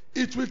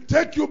 it will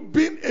take you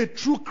being a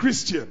true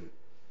Christian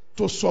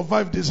to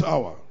survive this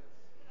hour.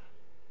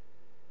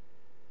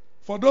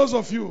 For those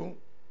of you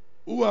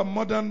who are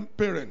modern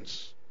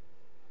parents,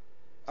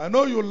 I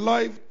know you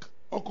like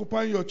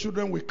occupying your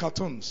children with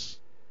cartoons.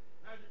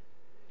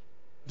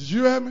 Did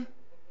you hear me?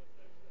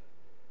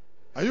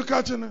 Are you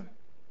catching it?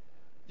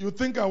 You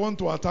think I want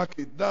to attack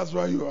it. That's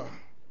why you are.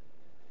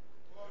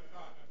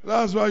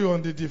 That's why you're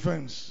on the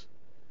defense.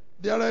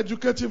 There are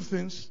educative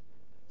things.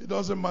 It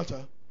doesn't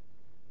matter.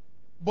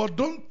 But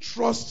don't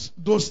trust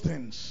those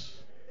things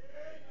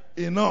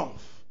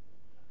enough.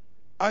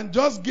 And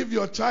just give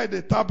your child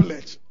a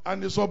tablet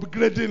and is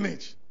upgrading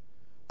it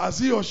as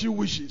he or she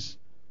wishes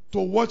to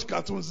watch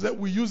cartoons that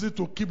we use it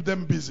to keep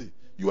them busy.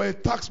 You are a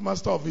tax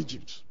master of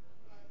Egypt.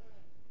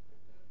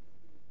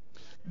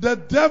 The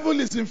devil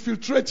is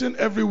infiltrating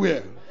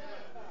everywhere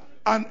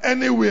and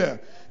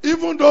anywhere.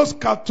 Even those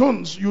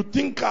cartoons you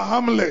think are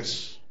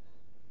harmless,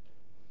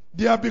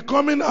 they are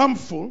becoming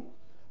harmful,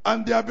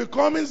 and they are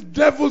becoming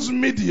devil's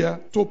media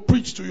to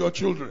preach to your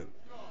children.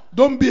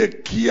 Don't be a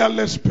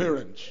careless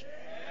parent.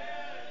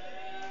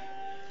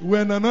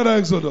 We're in another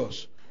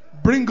Exodus.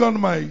 Bring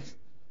on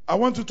I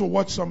want you to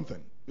watch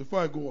something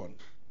before I go on.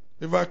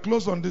 If I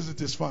close on this,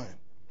 it is fine.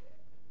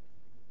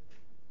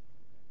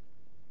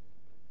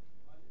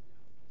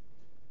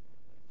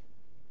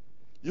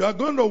 You are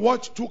going to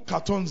watch two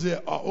cartoons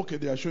here. Oh, okay,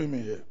 they are showing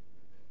me here.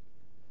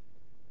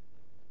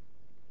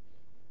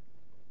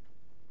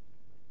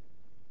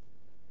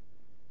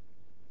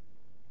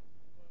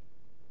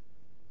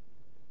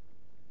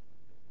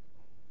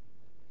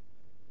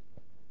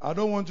 I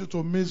don't want you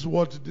to miss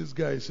what this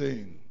guy is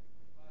saying.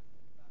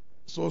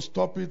 So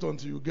stop it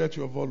until you get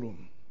your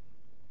volume.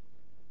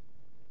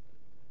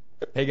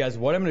 Hey guys,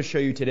 what I'm going to show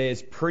you today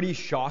is pretty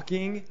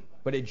shocking,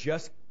 but it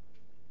just...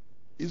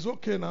 It's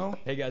okay now.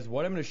 Hey guys,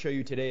 what I'm going to show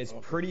you today is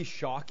pretty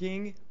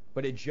shocking,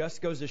 but it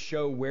just goes to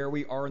show where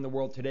we are in the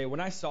world today.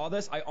 When I saw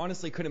this, I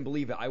honestly couldn't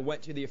believe it. I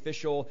went to the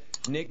official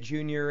Nick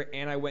Jr.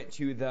 and I went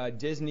to the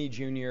Disney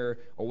Jr.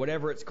 or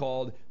whatever it's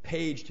called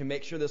page to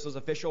make sure this was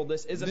official.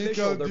 This is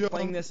official. They're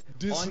playing this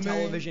on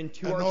television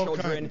to our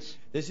children.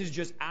 This is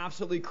just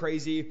absolutely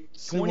crazy.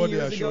 20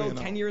 years ago,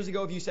 10 years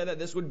ago, if you said that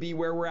this would be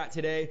where we're at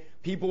today,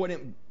 people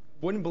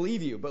wouldn't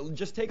believe you. But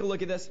just take a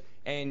look at this,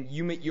 and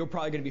you're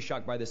probably going to be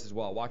shocked by this as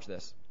well. Watch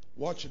this.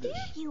 Watch this.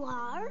 There you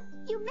are.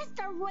 You missed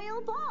our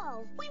royal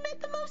ball. We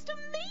met the most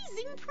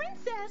amazing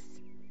princess.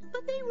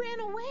 But they ran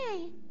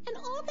away, and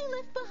all they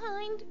left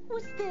behind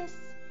was this.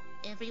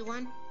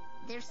 Everyone,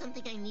 there's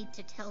something I need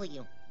to tell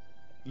you.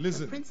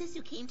 Listen. The princess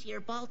who came to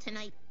your ball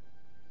tonight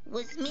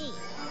was me.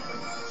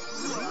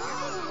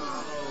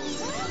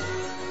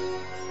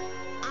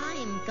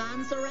 I'm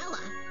Gonzarella.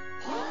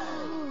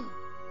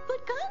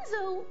 But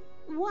Gonzo,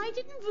 why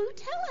didn't Vu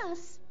tell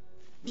us?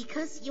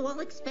 Because you all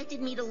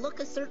expected me to look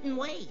a certain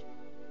way.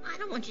 I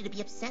don't want you to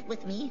be upset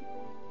with me,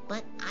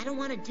 but I don't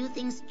want to do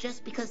things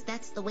just because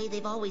that's the way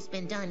they've always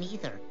been done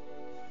either.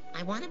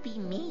 I want to be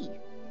me.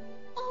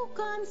 Oh,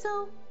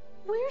 Gonzo,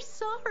 we're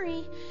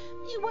sorry.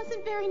 It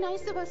wasn't very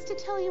nice of us to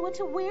tell you what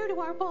to wear to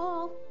our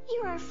ball.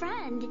 You're our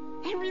friend,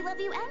 and we love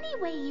you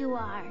any way you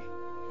are.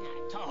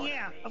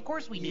 Yeah, of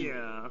course we do.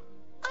 Yeah.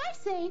 I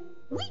say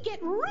we get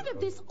rid of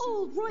this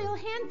old royal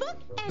handbook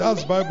and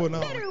That's make Bible a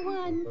now. better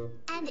one.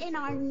 And in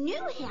our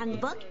new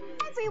handbook,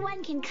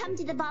 everyone can come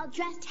to the ball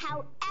dressed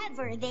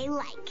however they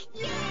like.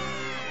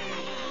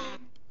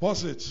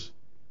 Pause it.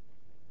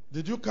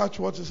 Did you catch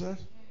what he said?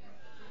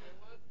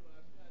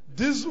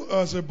 This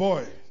was a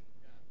boy,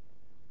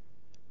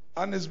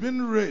 and he's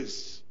been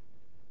raised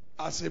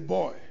as a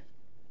boy.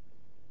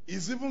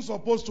 He's even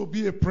supposed to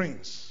be a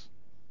prince.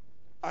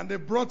 And they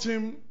brought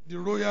him the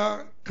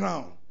royal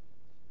crown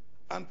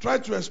and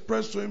tried to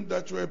express to him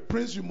that you're a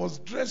prince, you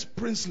must dress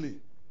princely.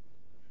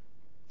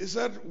 He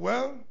said,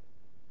 well,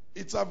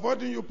 it's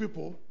avoiding you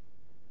people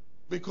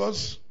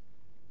because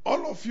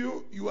all of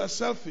you, you are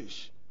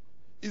selfish.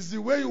 It's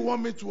the way you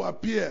want me to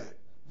appear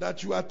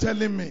that you are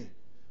telling me.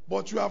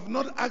 But you have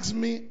not asked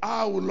me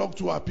how I would love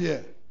to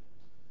appear.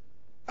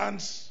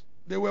 And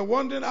they were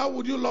wondering, how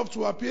would you love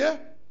to appear?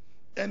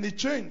 And it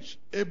changed.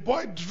 A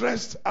boy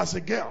dressed as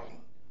a girl.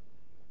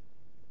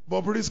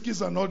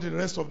 Bobrisky's and all the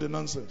rest of the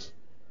nonsense.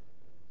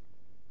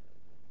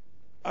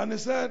 And he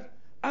said,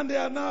 and they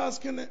are now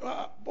asking,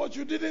 but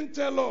you didn't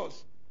tell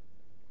us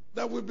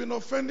that we've been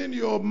offending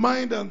your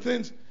mind and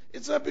things. He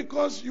said,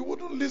 because you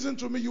wouldn't listen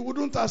to me, you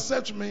wouldn't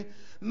accept me.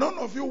 None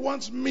of you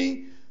wants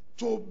me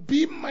to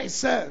be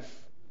myself.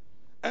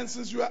 And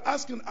since you are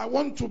asking, I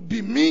want to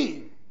be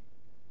me.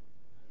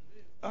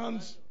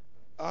 And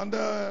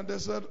they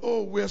said,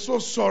 oh, we're so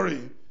sorry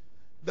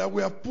that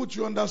we have put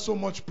you under so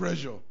much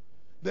pressure.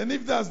 Then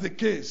if that's the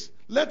case,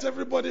 let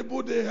everybody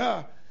put their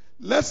hair.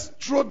 Let's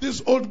throw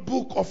this old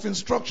book of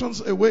instructions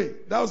away.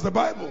 That was the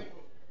Bible.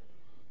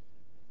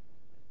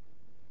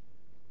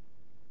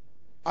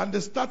 And they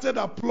started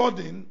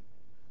applauding,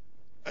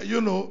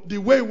 the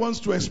way he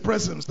wants to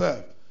express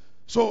himself.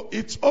 So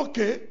it's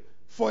okay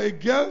for a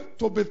girl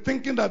to be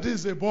thinking that he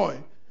is a boy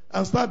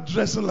and start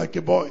dressing like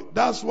a boy.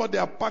 That's what they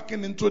are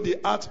packing into the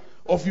heart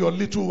of your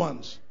little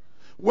ones.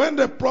 When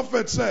the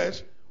prophet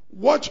says,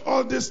 watch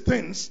all these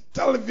things,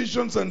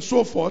 televisions and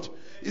so forth,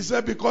 he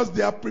said because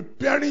they are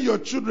preparing your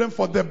children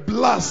for the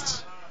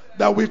blast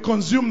that will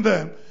consume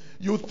them.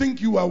 You think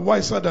you are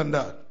wiser than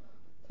that.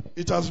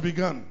 It has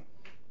begun.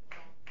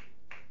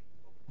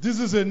 This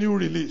is a new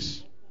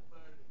release.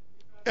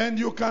 And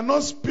you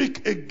cannot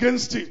speak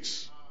against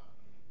it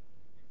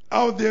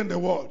out there in the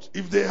world.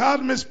 If they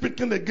had me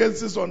speaking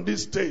against this on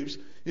these tapes,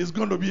 it's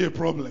going to be a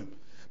problem.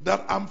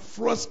 That I'm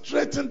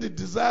frustrating the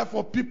desire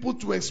for people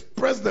to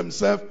express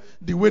themselves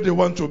the way they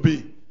want to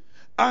be.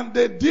 And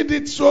they did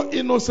it so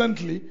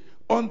innocently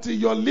until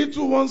your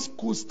little ones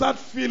will start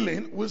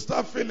feeling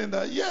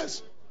that,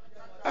 yes,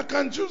 I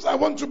can choose, I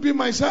want to be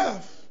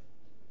myself.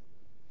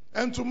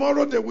 And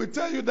tomorrow they will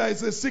tell you that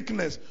it's a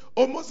sickness.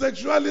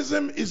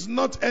 Homosexualism is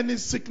not any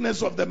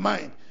sickness of the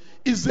mind.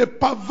 is a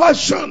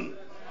perversion.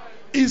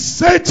 Is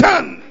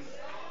Satan.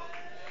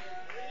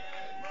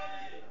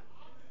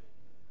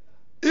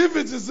 If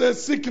it is a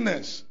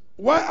sickness,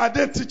 why are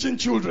they teaching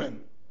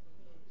children?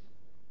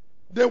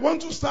 They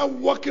want to start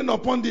working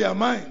upon their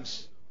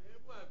minds.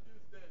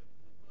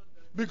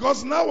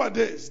 Because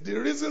nowadays, the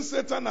reason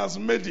Satan has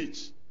made it,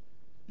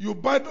 you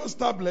buy those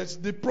tablets,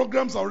 the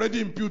program's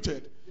already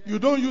imputed. You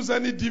don't use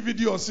any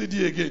DVD or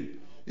CD again.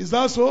 Is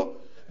that so?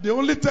 They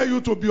only tell you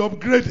to be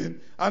upgrading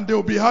and they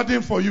will be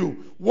adding for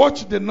you.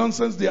 Watch the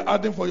nonsense they are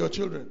adding for your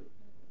children.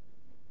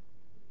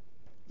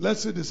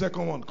 Let's see the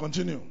second one.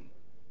 Continue.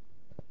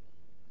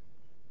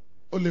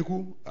 Let's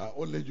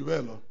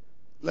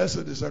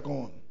see the second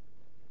one.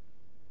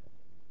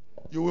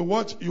 You will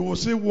watch, you will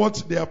see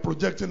what they are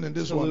projecting in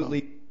this one.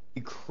 Absolutely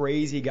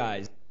crazy,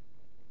 guys.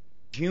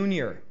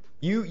 Junior,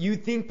 you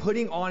think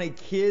putting on a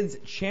kid's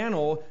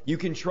channel, you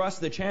can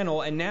trust the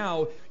channel, and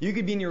now you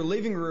could be in your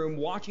living room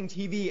watching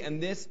TV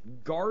and this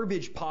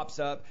garbage pops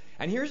up.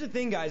 And here's the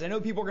thing, guys. I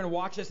know people are going to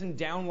watch this and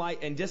downlight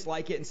and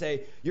dislike it and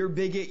say, you're a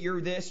bigot,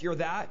 you're this, you're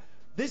that.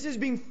 This is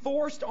being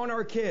forced on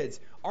our kids.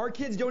 Our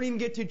kids don't even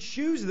get to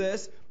choose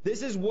this.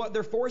 This is what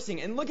they're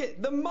forcing. And look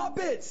at the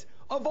Muppets.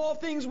 Of all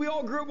things, we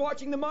all grew up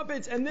watching the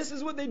Muppets, and this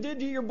is what they did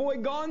to your boy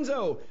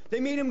Gonzo. They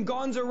made him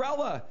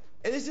Gonzarella.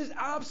 And this is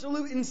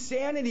absolute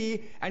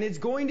insanity, and it's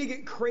going to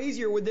get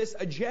crazier with this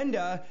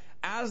agenda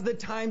as the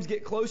times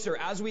get closer.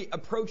 As we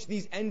approach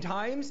these end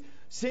times,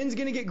 sin's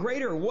going to get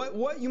greater.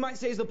 What you might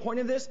say is the point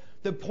of this?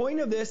 The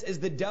point of this is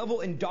the devil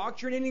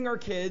indoctrinating our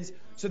kids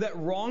so that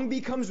wrong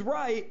becomes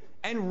right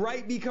and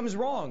right becomes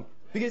wrong.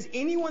 Because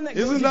anyone that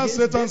goes against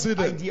this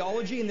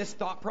ideology and this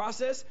thought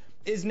process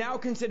is now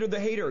considered the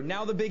hater,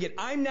 now the bigot.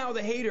 I'm now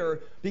the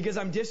hater because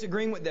I'm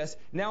disagreeing with this.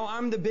 Now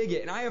I'm the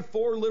bigot. And I have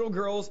 4 little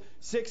girls,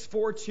 6,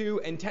 4,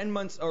 2, and 10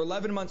 months or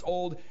 11 months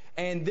old.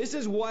 And this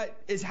is what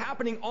is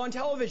happening on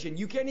television.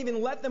 You can't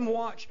even let them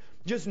watch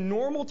just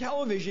normal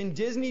television,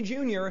 Disney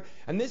Junior.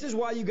 And this is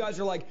why you guys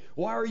are like,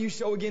 why are you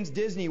so against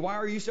Disney? Why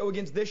are you so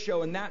against this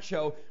show and that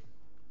show?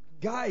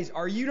 Guys,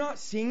 are you not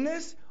seeing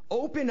this?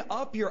 Open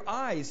up your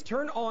eyes.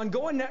 Turn on,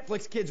 go on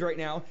Netflix Kids right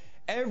now.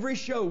 Every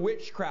show,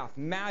 witchcraft,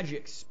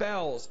 magic,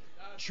 spells,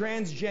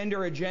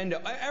 transgender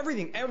agenda,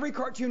 everything. Every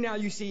cartoon now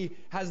you see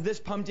has this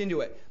pumped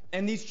into it.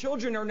 And these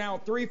children are now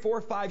 3,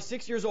 4, 5,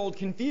 6 years old,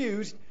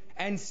 confused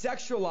and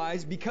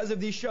sexualized because of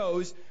these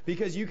shows,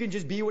 because you can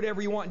just be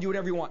whatever you want, do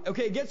whatever you want.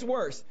 Okay, it gets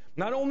worse.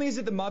 Not only is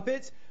it the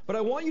Muppets, but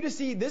I want you to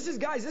see, this is,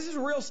 guys, this is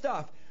real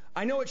stuff.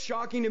 I know it's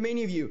shocking to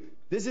many of you.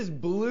 This is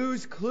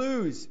Blue's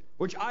Clues,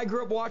 which I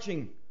grew up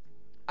watching.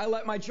 I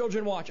let my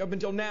children watch up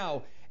until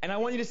now. And I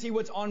want you to see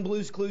what's on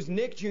Blue's Clues.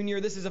 Nick Jr.,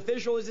 this is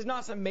official. This is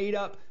not some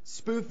made-up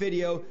spoof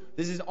video.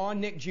 This is on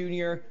Nick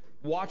Jr.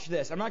 Watch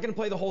this. I'm not going to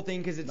play the whole thing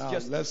because it's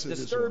just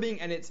disturbing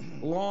and it's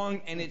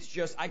long and it's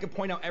just, I could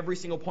point out every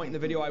single point in the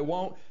video. I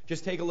won't.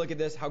 Just take a look at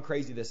this, how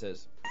crazy this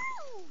is.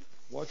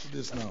 Watch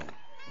this now.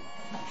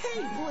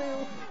 Hey,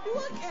 Blue,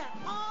 look at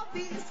all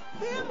these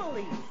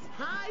families.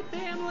 Hi,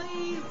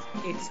 families.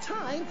 It's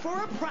time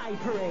for a pride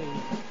parade.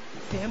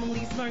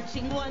 Families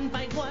marching one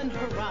by one,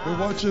 hurrah. We're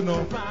watching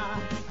now. Hurrah.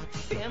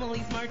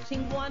 Families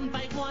marching one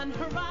by one,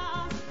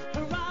 hurrah,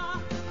 hurrah.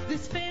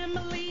 This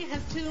family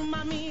has 2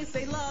 mommies.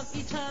 They love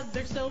each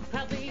other so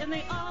proudly, and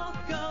they all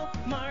go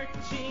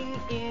marching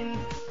in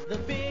the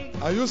big.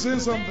 Are you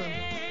seeing something?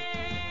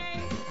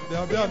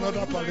 There'll be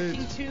another parade.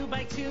 Marching 2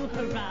 by 2,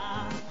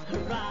 hurrah,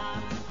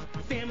 hurrah.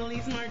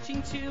 Families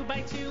marching 2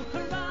 by 2,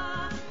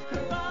 hurrah,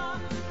 hurrah.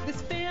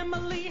 This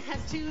family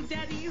has 2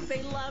 daddies.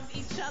 They love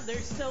each other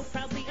so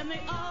proudly, and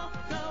they all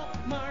go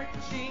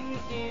marching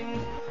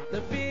in the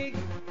big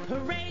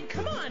parade.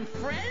 Come on,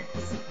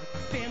 friends.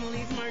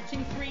 Families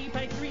marching 3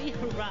 by 3,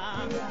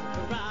 hurrah,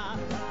 hurrah.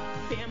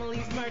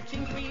 Families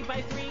marching 3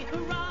 by 3,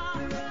 hurrah,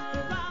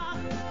 hurrah.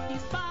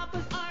 These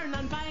papas are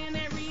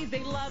non-binary.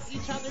 They love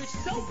each other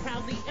so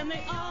proudly, and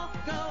they all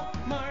go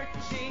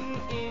marching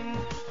in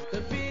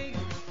the big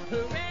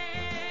parade.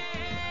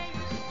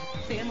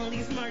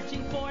 Families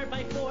marching 4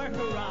 by 4,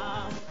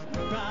 hurrah,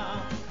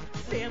 hurrah.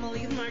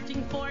 Families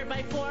marching 4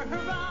 by 4,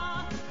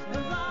 hurrah,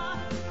 hurrah.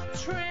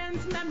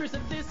 Trans members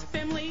of this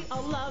family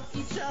all love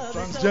each other.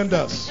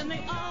 Transgenders. So and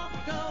they all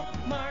go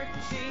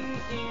marching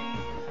in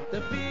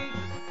the big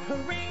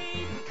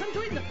parade. Come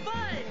join the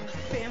fun.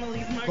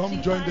 Families marching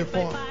Come join the 5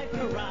 by fun. 5,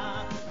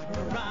 hurrah,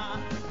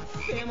 hurrah.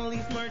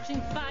 Families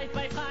marching 5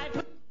 by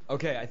 5.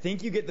 Okay, I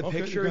think you get the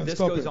Okay, picture. you can This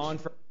stop goes it. on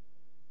for...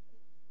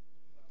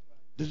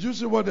 Did you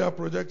see what they are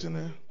projecting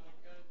here?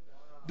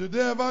 Did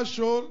they ever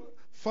show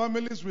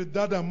families with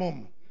dad and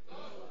mom?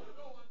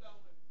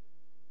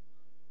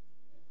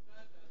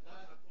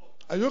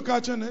 Are you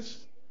catching it?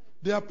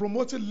 They are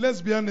promoting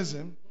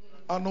lesbianism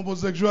and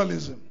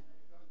homosexualism.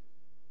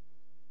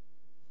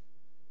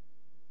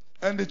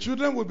 And the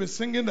children will be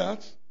singing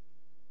that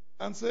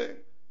and say,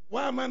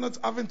 why am I not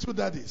having 2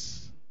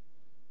 daddies?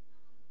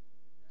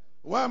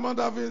 Why am I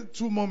not having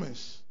 2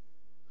 mommies?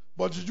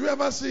 But did you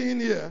ever see in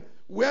here,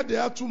 where they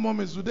have 2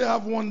 mommies, do they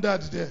have 1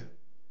 dad there?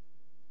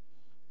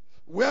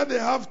 Where they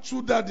have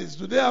 2 daddies,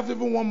 do they have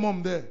even 1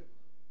 mom there?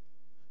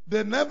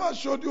 They never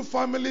showed you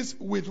families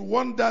with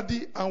one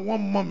daddy and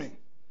one mommy.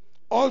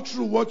 All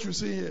through what you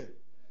see here.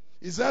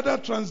 It's either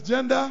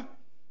transgender,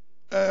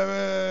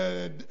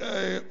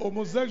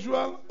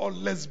 homosexual, or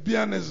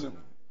lesbianism.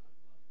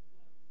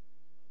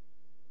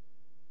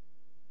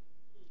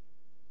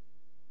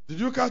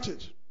 Did you catch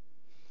it?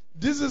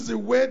 This is the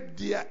way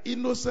they are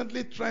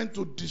innocently trying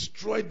to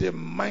destroy the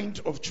mind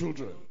of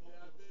children.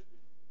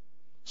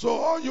 So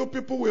all you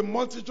people with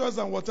multi-choice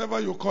and whatever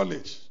you call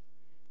it,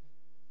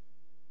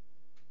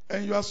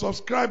 and you are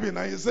subscribing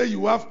and you say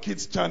you have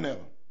kids channel,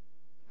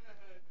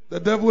 the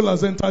devil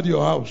has entered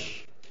your house.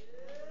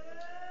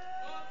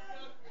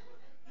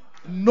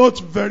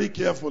 Note very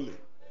carefully.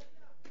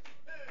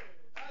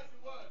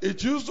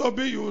 It used to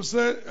be you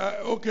say,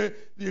 okay,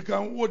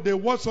 they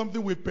watch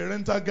something with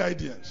parental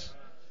guidance.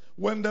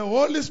 When the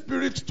Holy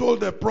Spirit told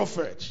the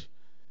prophet,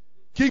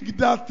 kick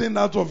that thing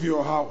out of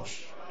your house.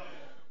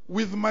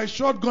 With my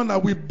shotgun, I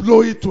will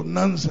blow it to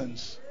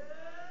nonsense.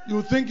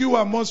 You think you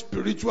are more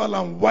spiritual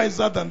and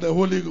wiser than the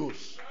Holy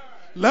Ghost.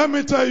 Let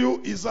me tell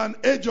you, it's an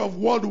age of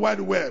World Wide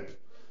Web.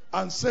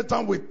 And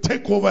Satan will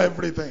take over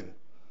everything.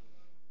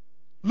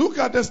 Look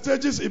at the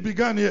stages it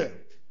began here.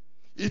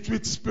 It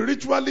will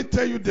spiritually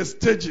tell you the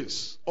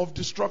stages of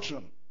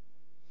destruction.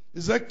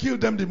 He said, kill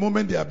them the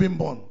moment they are being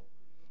born.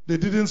 They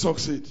didn't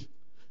succeed.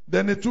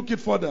 Then he took it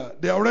further.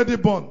 They are already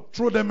born.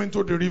 Throw them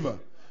into the river.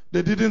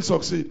 They didn't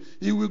succeed.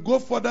 He will go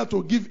further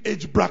to give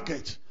age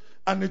bracket.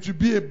 And it will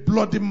be a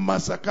bloody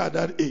massacre at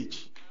that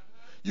age.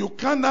 You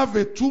can't have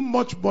a too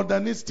much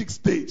modernistic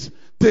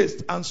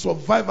taste and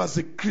survive as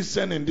a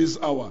Christian in this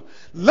hour.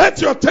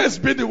 Let your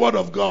taste be the word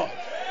of God.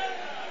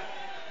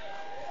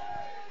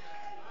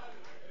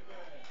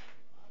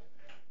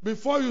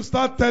 Before you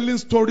start telling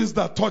stories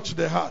that touch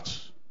the heart,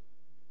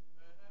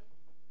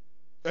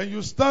 and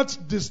you start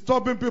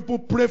disturbing people,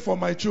 pray for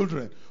my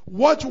children.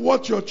 Watch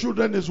what your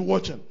children is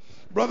watching.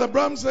 Brother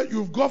Bram said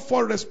you've got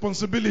 4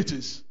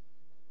 responsibilities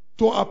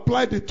to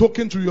apply the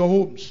token to your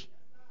homes.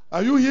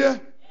 Are you here?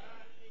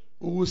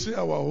 We will see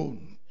our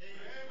home.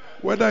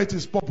 Whether it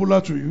is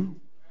popular to you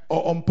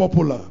or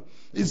unpopular.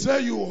 He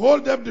said you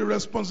hold them the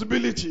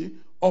responsibility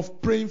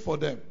of praying for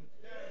them.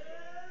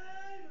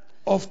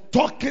 Of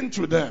talking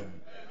to them.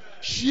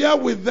 Share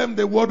with them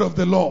the word of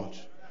the Lord.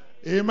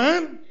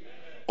 Amen.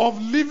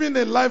 Of living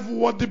a life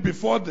worthy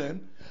before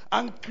them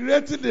and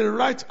creating the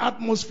right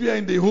atmosphere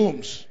in the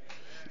homes.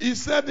 He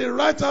said the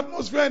right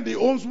atmosphere in the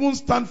homes won't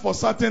stand for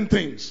certain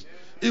things.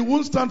 It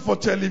won't stand for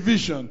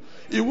television.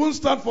 It won't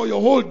stand for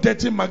your whole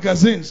dirty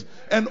magazines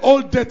and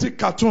all dirty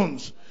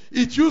cartoons.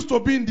 It used to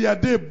be in their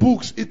day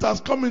books. It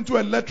has come into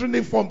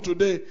electronic form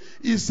today.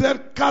 He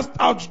said cast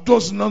out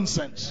those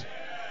nonsense.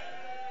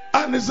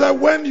 And he said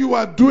when you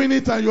are doing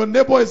it and your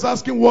neighbor is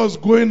asking what's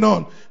going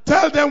on,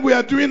 tell them we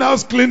are doing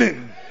house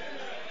cleaning.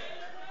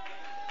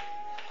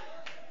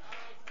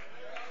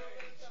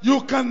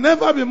 You can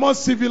never be more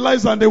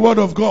civilized than the word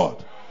of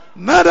God.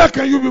 Neither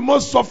can you be more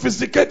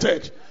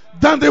sophisticated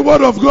than the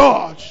word of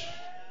God.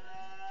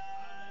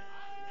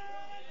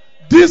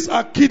 These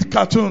are kid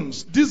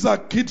cartoons. These are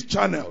kid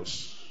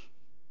channels.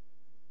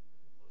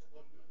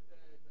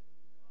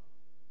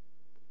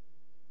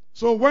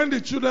 So when the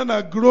children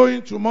are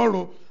growing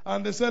tomorrow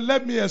and they say,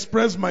 let me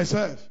express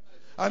myself,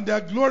 and they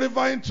are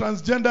glorifying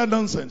transgender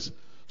nonsense,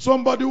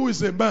 somebody who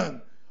is a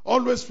man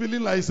always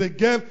feeling like he's a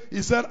girl,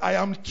 he said, I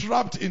am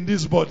trapped in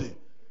this body.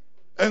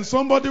 And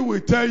somebody will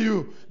tell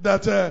you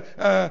that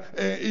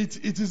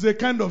it is a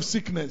kind of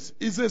sickness.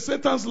 It's a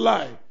Satan's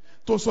lie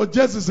to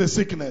suggest it's a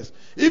sickness.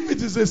 If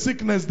it is a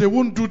sickness, they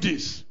won't do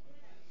this.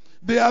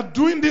 They are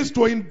doing this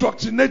to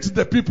indoctrinate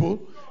the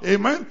people.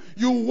 Amen.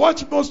 You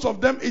watch most of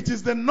them, it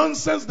is the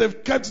nonsense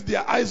they've kept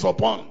their eyes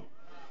upon.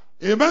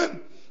 Amen.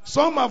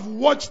 Some have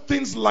watched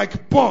things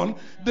like porn.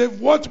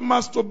 They've watched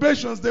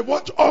masturbations. They've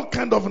watched all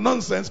kind of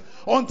nonsense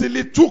until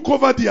it took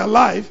over their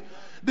life.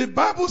 The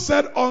Bible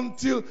said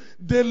until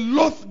they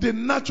loathe the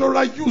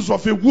natural use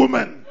of a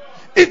woman.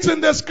 It's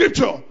in the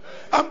scripture.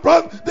 And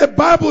the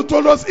Bible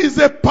told us it's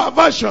a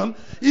perversion.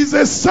 It's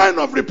a sign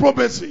of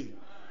reprobacy.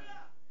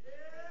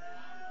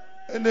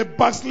 And a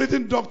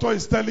backsliding doctor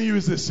is telling you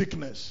it's a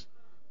sickness.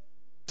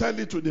 Tell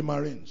it to the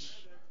Marines.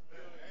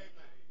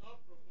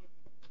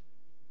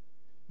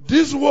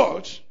 This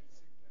world,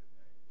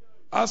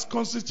 as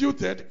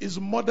constituted, is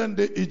modern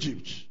day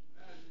Egypt.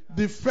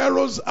 The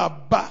pharaohs are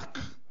back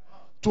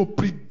to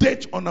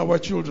predate on our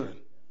children.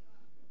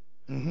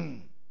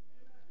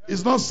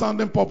 It's not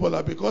sounding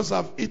popular because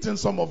I've eaten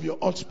some of your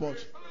hot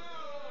spots.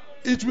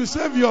 It will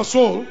save your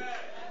soul.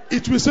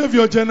 It will save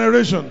your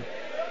generation.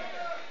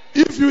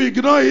 If you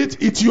ignore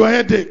it, it's your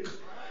headache.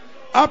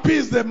 Happy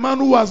is the man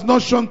who has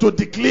not shown to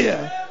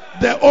declare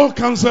the whole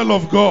counsel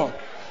of God.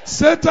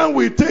 Satan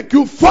will take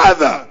you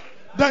further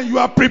than you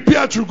are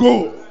prepared to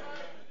go.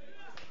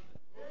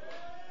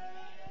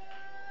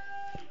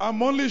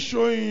 I'm only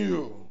showing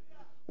you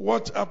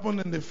what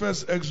happened in the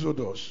first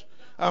Exodus.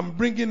 I'm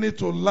bringing it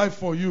to life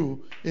for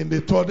you in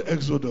the third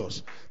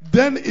Exodus.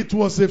 Then it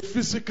was a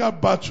physical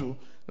battle.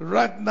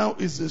 Right now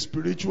it's a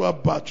spiritual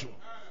battle.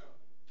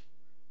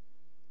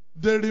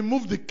 they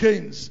remove the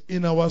canes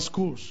in our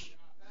schools.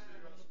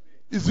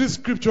 Is this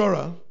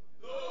scriptural?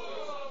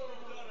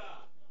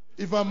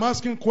 If I'm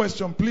asking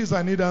question, please,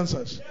 I need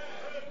answers.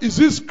 Is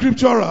this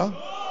scriptural?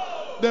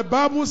 The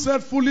Bible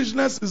said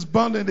foolishness is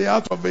bound in the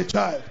heart of a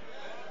child.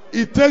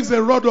 It takes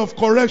a rod of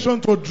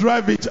correction to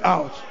drive it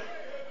out.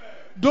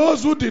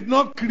 Those who did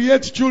not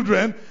create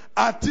children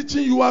are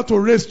teaching you how to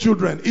raise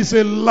children. It's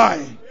a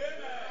lie.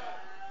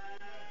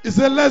 He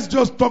said, let's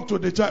just talk to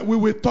the child. We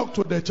will talk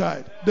to the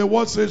child. The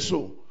word says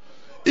so.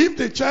 If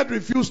the child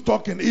refused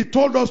talking, he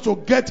told us to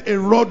get a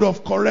rod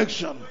of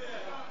correction.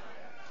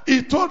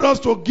 He told us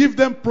to give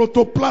them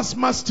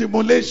protoplasma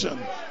stimulation.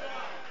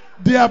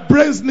 Their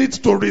brains need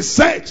to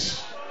research.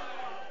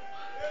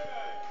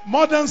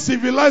 Modern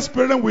civilized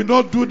parents will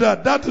not do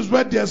that. That is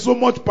why there's so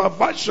much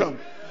perversion.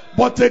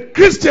 But a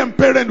Christian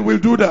parent will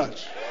do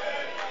that.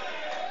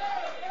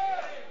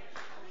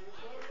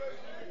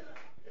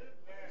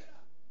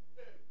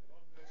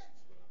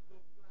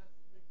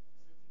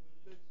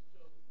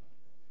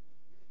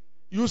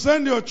 You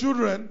send your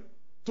children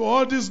to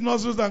all these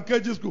nurseries and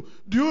KG school.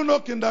 Do you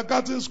know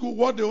kindergarten school,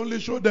 what they only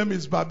show them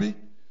is Barbie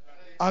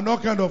and all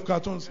kind of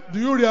cartoons? Do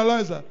you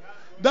realize that?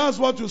 That's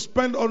what you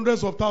spend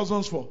hundreds of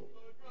thousands for.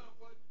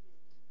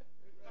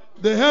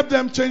 They help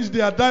them change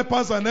their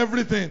diapers and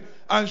everything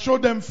and show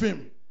them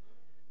film.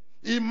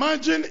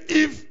 Imagine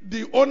if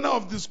the owner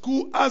of the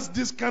school has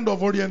this kind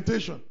of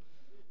orientation.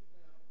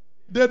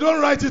 They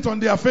don't write it on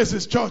their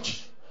faces,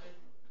 church.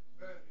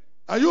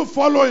 Are you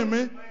following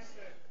me?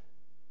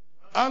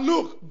 And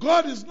look,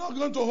 God is not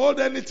going to hold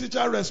any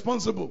teacher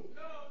responsible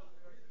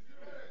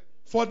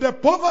for the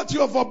poverty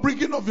of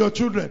upbringing of your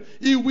children.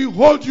 He will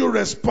hold you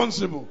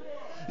responsible.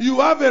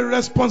 You have a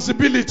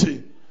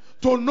responsibility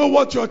to know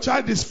what your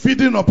child is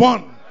feeding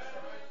upon.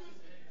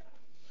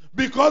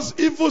 Because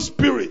evil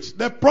spirits,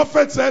 the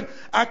prophet said,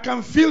 I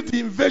can feel the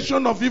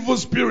invasion of evil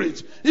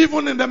spirits,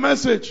 even in the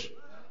message.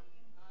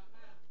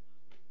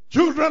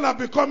 Children are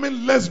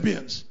becoming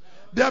lesbians.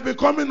 They are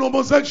becoming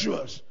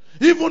homosexuals.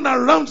 Even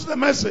around the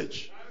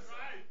message.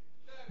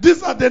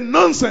 These are the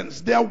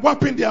nonsense they are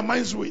wrapping their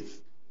minds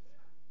with.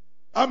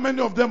 How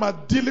many of them are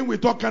dealing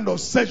with all kinds of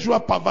sexual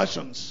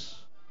perversions?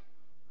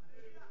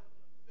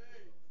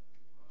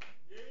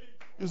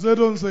 You say,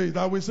 don't say it.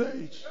 I will say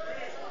it.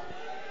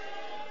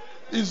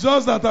 It's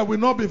just that I will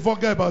not be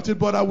vulgar about it,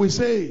 but I will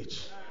say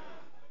it.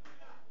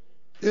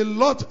 A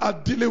lot are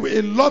dealing with,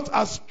 a lot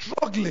are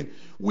struggling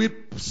with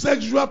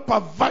sexual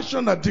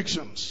perversion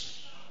addictions.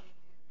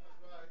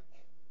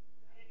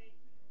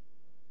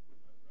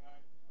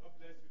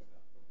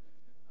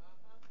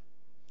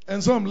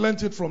 And some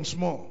learnt it from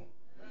small.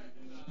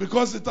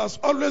 Because it has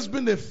always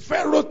been a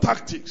Pharaoh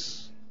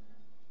tactics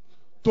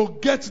to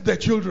get the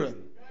children.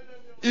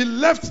 He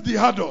left the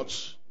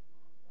adults.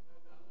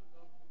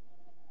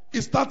 He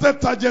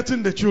started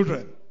targeting the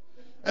children.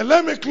 And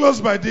let me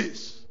close by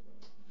this.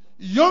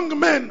 Young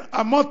men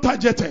are more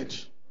targeted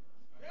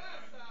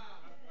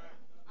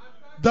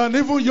than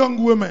even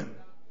young women.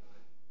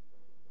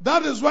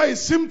 That is why it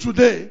seems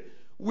today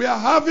we are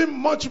having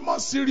much more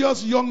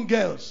serious young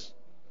girls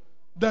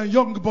than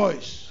young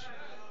boys.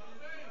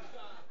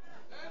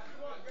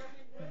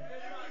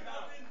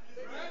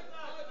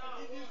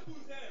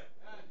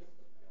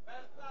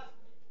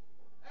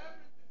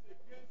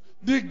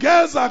 The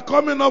girls are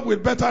coming up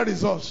with better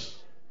results.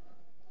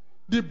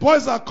 The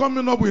boys are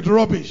coming up with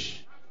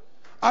rubbish.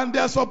 And they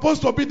are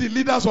supposed to be the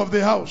leaders of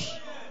the house.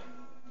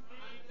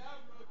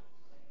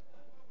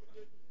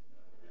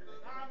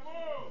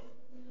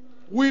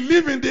 We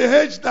live in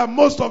the age that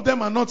most of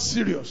them are not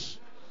serious.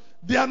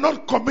 They are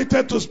not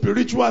committed to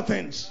spiritual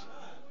things.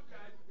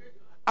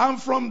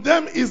 And from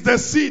them is the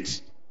seed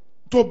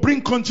to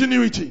bring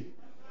continuity.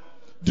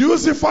 Do you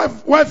see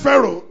why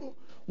Pharaoh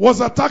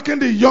was attacking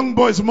the young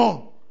boys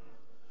more?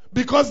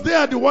 Because they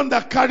are the one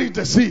that carried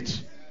the seed.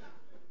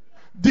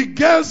 The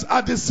girls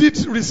are the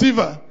seed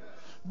receiver,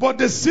 but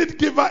the seed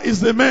giver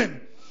is the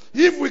man.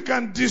 If we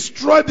can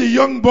destroy the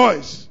young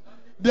boys,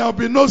 there will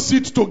be no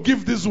seed to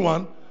give this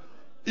one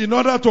in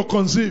order to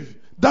conceive.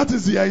 That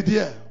is the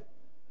idea.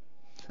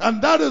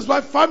 And that is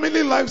why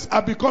family lives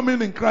are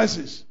becoming in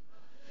crisis.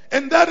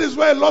 And that is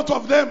why a lot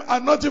of them are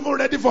not even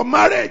ready for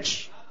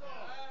marriage.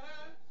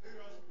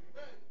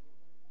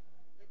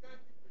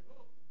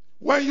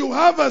 When you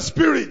have a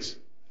spirit,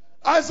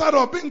 outside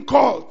of being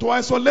called to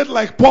isolate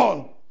like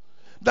Paul,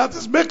 that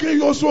is making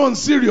you so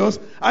unserious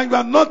and you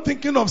are not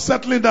thinking of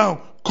settling down,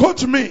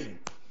 quote me,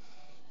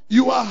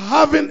 you are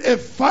having a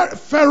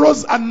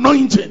Pharaoh's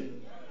anointing.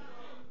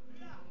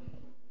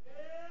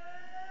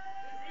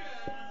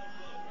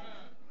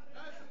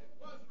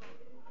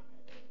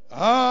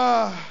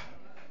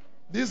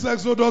 This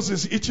Exodus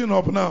is itching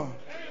up now.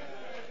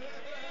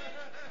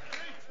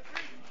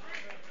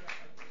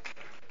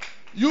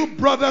 You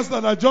brothers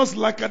that are just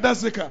like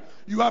Adasika,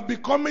 you are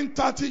becoming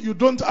 30, you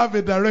don't have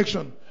a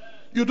direction.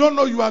 You don't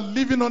know you are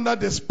living under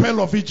the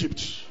spell of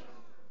Egypt.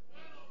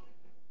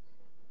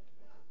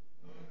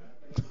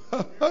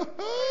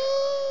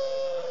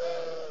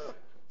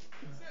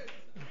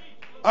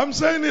 I'm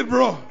saying it,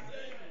 bro.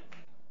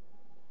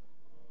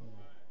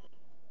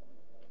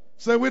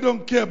 Say, we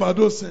don't care about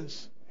those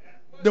things.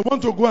 They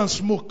want to go and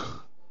smoke.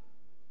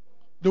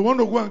 They want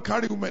to go and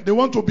carry women. They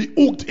want to be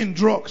hooked in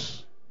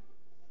drugs.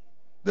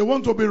 They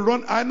want to be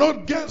run. I know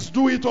girls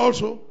do it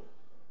also.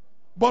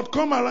 But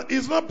come around.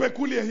 It's not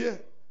peculiar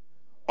here.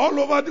 All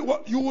over the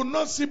world, you will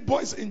not see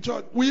boys in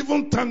church. We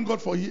even thank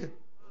God for here.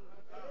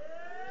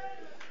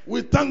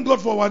 We thank God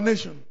for our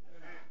nation.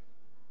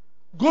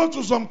 Go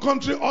to some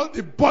country, all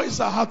the boys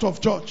are out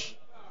of church.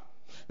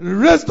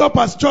 Raised up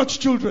as church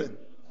children.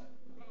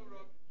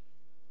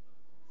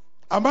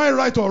 Am I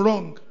right or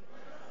wrong?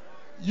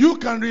 You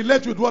can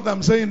relate with what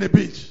I'm saying a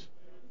bit.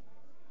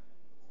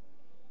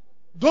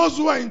 Those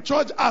who are in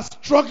church are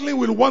struggling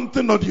with one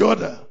thing or the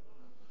other.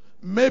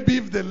 Maybe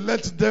if they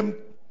let them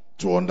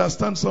to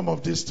understand some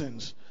of these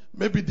things,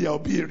 maybe there will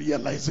be a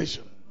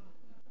realization.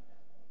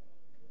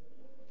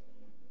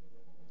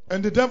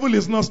 And the devil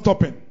is not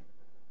stopping.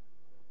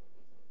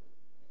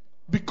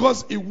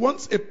 Because he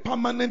wants a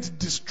permanent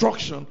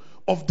destruction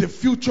of the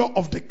future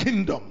of the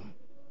kingdom.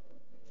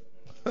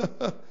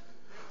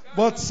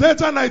 But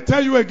Satan, I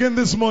tell you again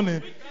this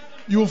morning,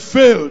 you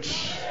failed.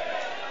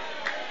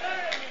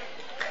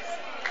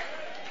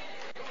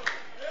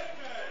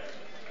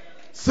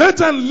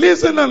 Satan,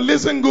 listen and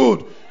listen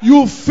good.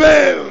 You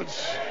failed.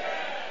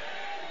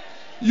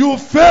 You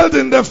failed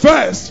in the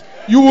first.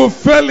 You will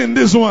fail in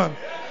this one.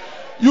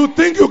 You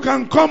think you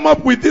can come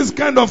up with this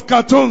kind of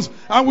cartoons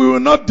and we will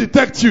not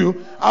detect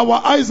you.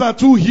 Our eyes are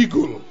too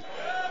eagle.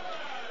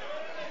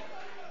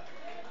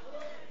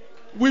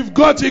 We've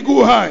got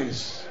eagle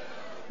eyes.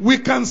 We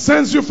can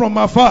sense you from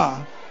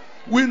afar.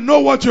 We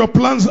know what your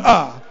plans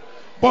are.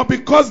 But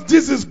because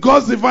this is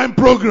God's divine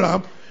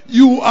program,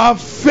 you have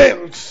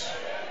failed.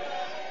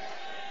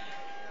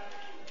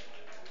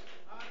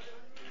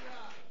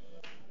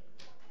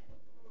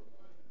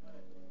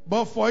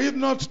 But for it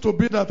not to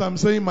be that I'm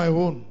saying my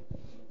own,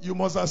 you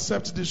must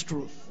accept this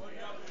truth.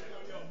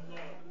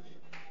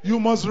 You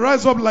must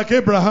rise up like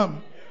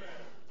Abraham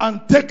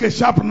and take a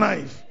sharp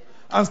knife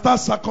and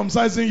start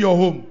circumcising your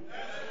home.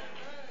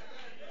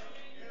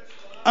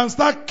 And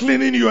start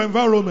cleaning your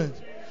environment.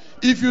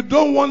 If you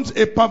don't want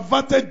a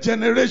perverted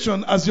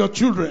generation as your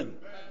children,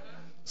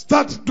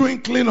 start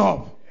doing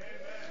cleanup.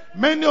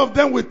 Many of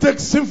them will take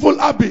sinful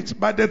habits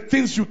by the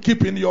things you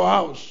keep in your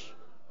house.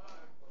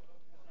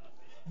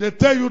 They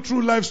tell you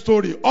true life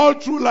story. All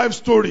true life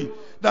story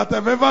that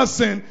I've ever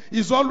seen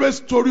is always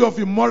story of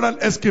immoral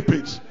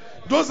escapades.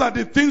 Those are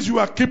the things you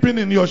are keeping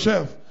in your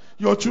shelf.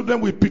 Your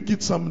children will pick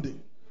it someday.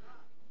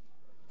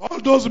 All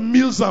those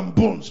meals and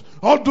bones.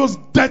 All those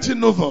dirty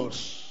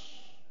novels.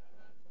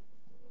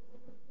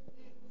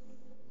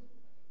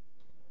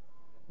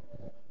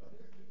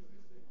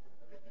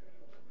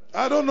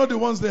 I don't know the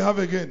ones they have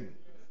again.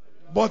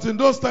 But in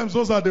those times,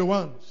 those are the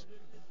ones.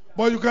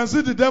 But you can see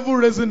the devil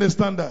raising the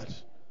standard.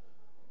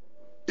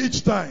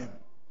 Each time.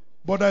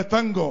 But I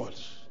thank God.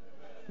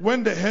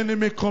 When the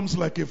enemy comes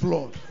like a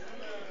flood.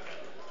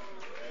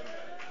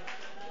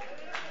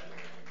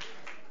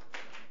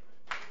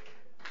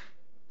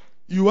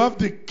 You have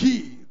the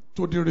key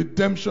to the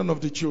redemption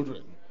of the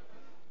children.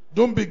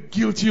 Don't be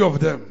guilty of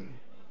them.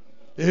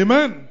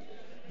 Amen.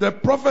 The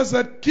prophet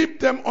said, keep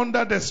them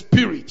under the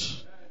Spirit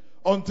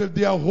until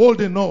they are old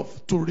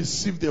enough to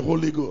receive the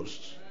Holy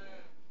Ghost.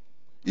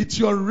 It's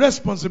your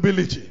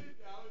responsibility.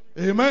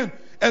 Amen.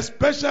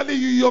 Especially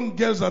you young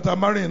girls that are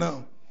married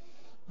now.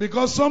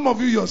 Because some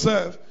of you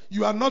yourself,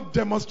 you are not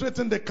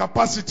demonstrating the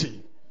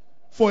capacity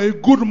for a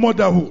good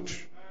motherhood.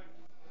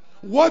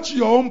 Watch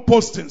your own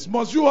postings.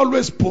 Must you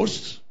always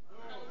post?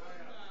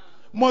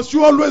 Must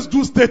you always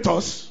do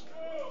status?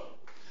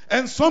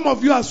 And some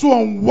of you are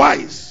so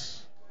unwise.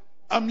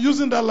 I'm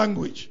using that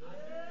language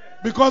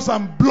because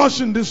I'm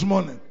blushing this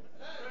morning.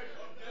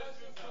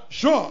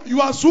 Sure,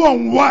 you are so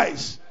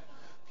unwise.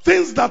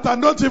 Things that are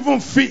not even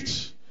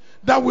fit,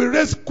 that will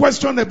raise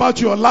question about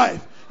your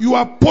life, you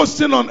are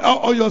posting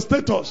on your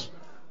status.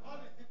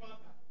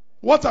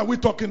 What are we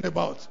talking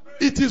about?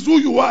 It is who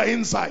you are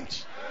inside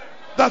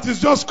that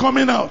is just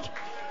coming out.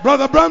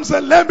 Brother Bram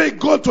said, let me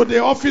go to the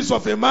office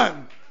of a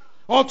man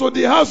or to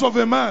the house of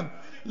a man.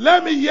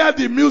 Let me hear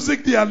the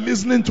music they are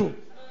listening to.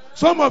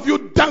 Some of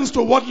you dance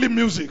to worldly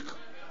music.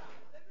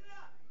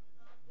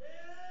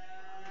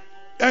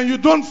 And you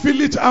don't feel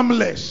it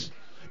harmless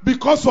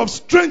because of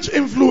strange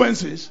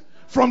influences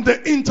from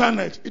the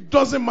internet. It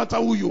doesn't matter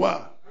who you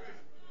are.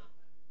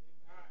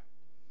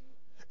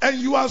 And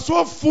you are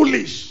so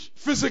foolish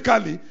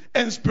physically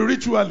and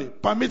spiritually.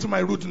 Permit my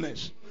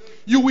rudeness.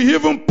 You will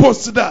even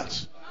post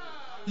that.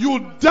 You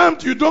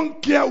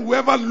don't care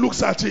whoever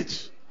looks at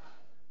it.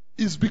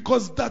 It's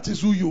because that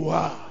is who you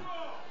are.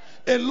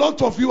 A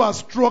lot of you are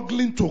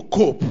struggling to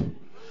cope.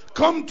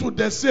 Come to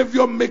the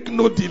Savior, make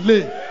no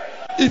delay.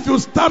 If you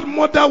start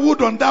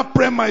motherhood on that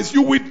premise,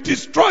 you will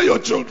destroy your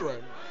children.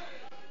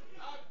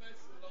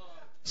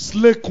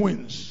 Slay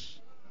queens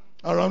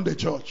around the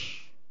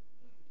church.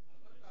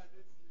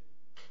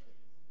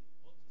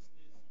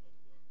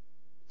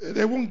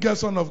 They won't get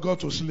Son of God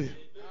to slay.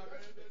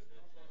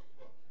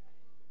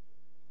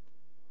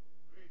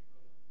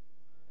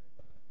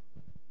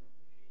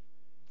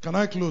 Can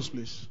I close,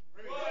 please?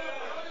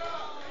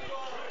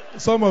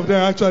 Some of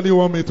them actually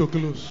want me to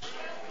close.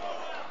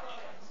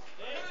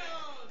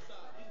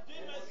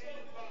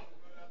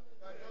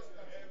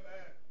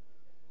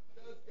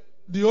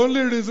 The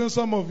only reason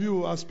some of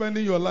you are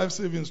spending your life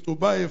savings to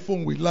buy a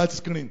phone with large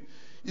screen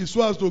is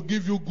so as to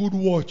give you good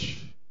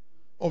watch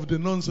of the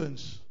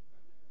nonsense.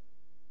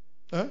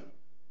 Eh?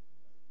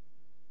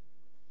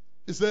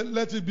 He said,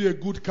 let it be a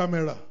good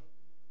camera.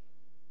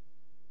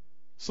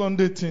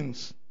 Sunday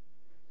things.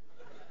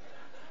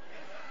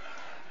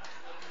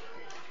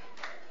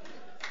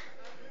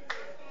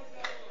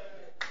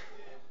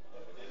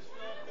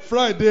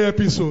 Friday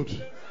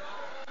episode.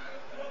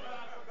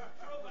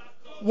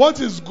 What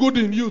is good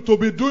in you to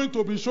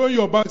be showing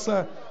your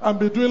backside and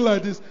be doing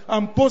like this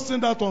and posting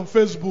that on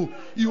Facebook?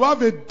 You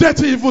have a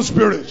dirty evil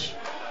spirit.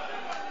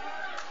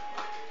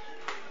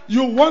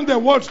 You want the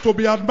world to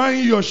be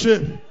admiring your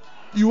shape.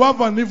 You have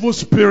an evil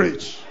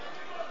spirit.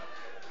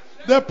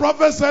 The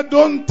prophet said,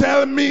 don't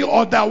tell me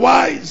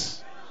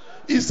otherwise.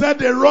 He said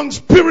the wrong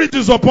spirit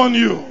is upon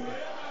you.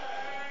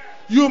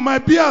 You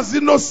might be as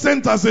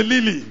innocent as a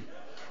lily,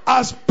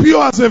 as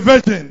pure as a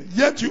virgin,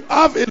 yet you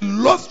have a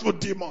lustful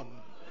demon.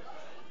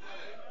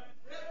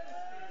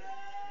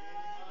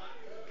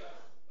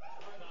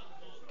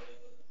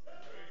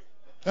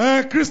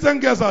 Christian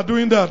girls are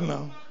doing that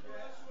now.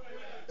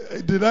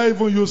 Did I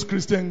even use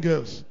Christian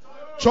girls?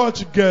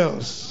 Church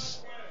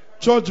girls.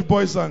 Church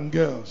boys and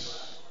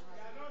girls.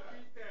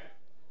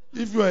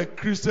 If you are a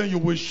Christian, you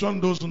will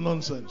shun those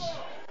nonsense.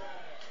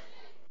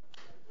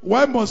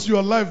 Why must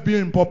your life be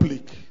in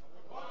public?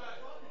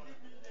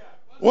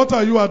 What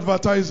are you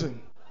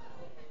advertising?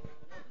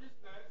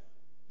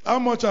 How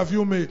much have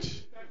you made?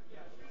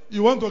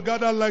 You want to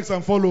gather likes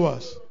and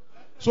followers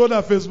so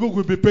that Facebook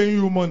will be paying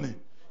you money.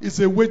 It's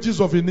a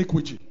wages of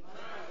iniquity.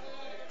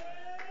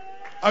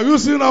 Are you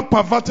seeing how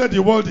perverted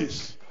the world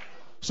is?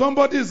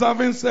 Somebody is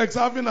having sex,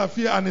 having an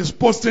affair, and is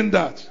posting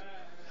that.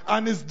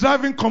 And is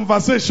driving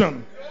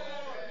conversation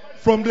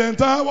from the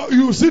entire world.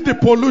 You see the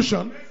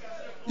pollution.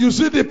 You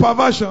see the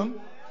perversion.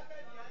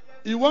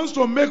 He wants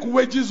to make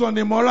wages on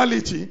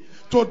immorality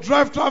to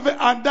drive traffic,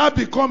 and that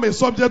become a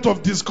subject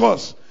of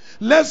discourse.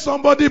 Let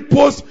somebody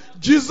post,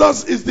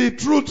 Jesus is the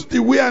truth,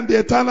 the way, and the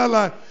eternal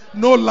life.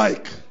 No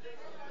like.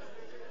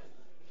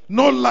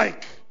 No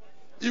like.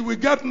 He will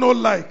get no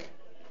like.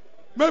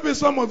 Maybe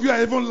some of you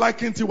are even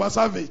liking Tiwa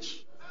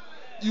Savage.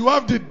 You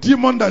have the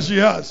demon that she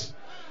has.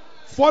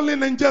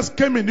 Fallen angels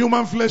came in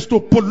human flesh to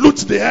pollute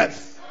the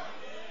earth.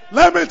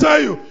 Let me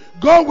tell you,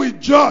 God will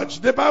judge.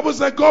 The Bible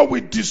says God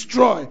will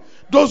destroy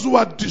those who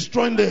are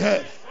destroying the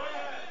earth.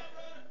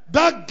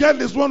 That girl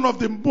is one of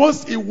the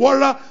most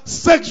immoral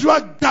sexual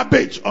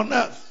garbage on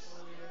earth.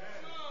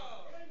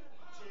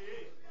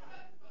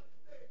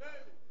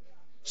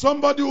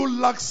 Somebody who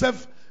lacks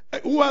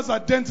who has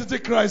identity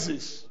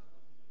crisis.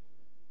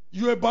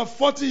 You're about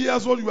 40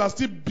 years old, you are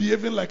still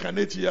behaving like an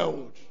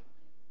 8-year-old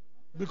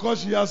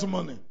because she has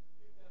money.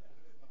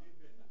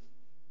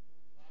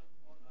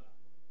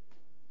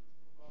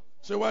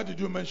 So why did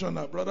you mention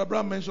that? Brother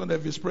Brown mentioned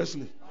Elvis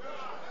Presley.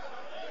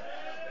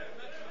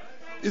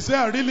 He said,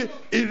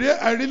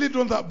 I really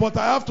don't, but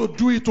I have to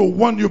do it to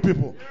warn you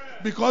people.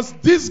 Because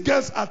these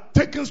girls are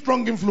taking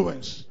strong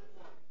influence.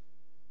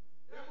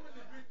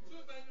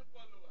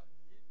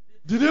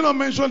 Did he not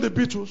mention the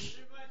Beatles?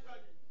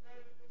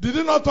 Did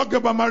he not talk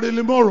about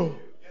Marilyn Monroe?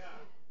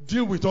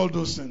 Deal with all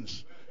those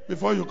things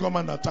before you come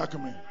and attack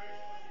me.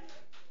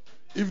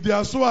 If they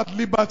are so at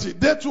liberty,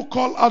 they too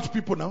call out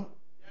people now.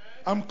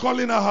 I'm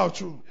calling her out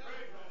too.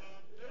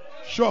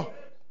 Sure.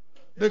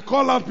 They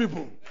call out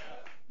people.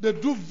 They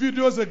do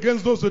videos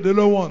against those that they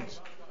don't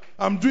want.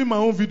 I'm doing my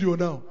own video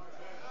now.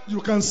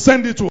 You can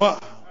send it to her.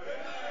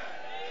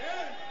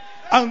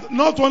 And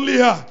not only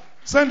her,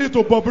 send it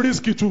to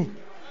Bobrisky too.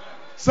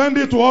 Send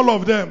it to all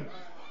of them.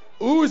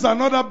 Who is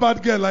another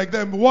bad girl like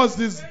them? What's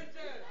this?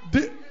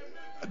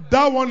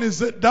 That one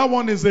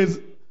is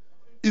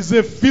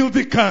a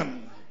filthy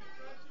can.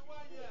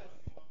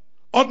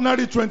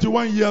 Ordinary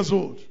 21 years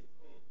old.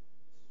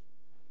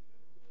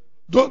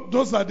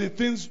 Those are the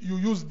things you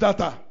use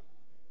data.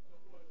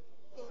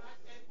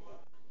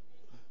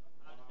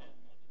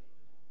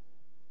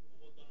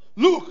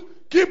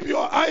 Look, keep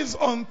your eyes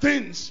on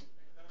things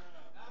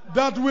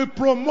that will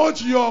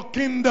promote your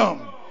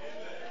kingdom,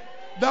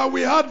 that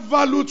will add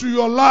value to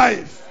your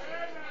life.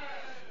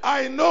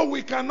 I know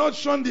we cannot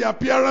shun the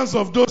appearance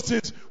of those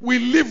things. We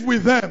live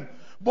with them.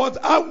 But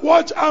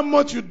watch how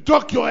much you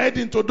duck your head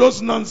into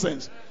those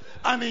nonsense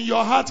and in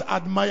your heart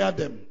admire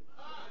them.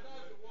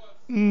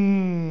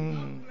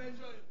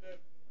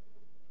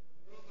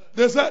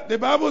 The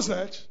Bible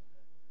said,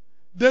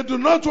 they do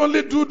not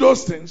only do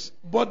those things,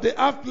 but they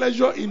have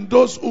pleasure in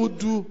those who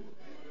do.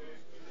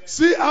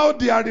 See how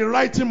they are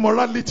rewriting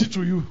morality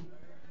to you.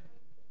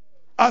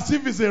 As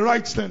if it's a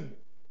right thing.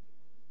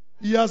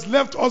 He has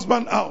left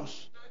husband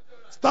house.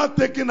 Start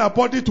taking her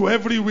body to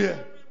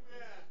everywhere.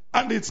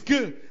 And it's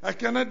killed. I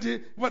cannot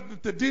do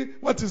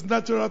what is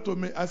natural to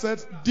me. I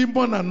said,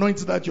 demon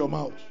anoint that your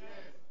mouth.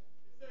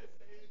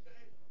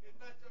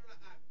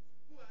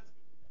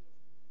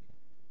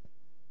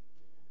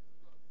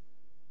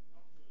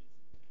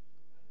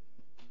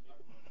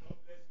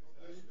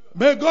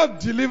 May God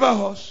deliver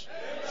us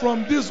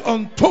from this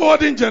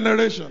untoward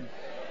generation.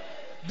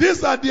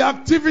 These are the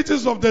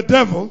activities of the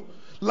devil,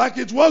 like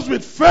it was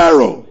with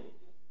Pharaoh.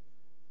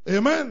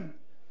 Amen.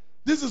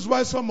 This is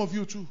why some of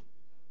you too,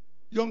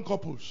 young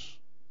couples,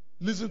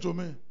 listen to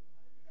me.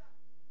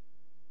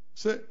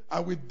 Say, I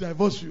will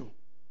divorce you.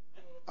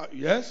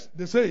 Yes,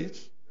 they say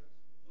it.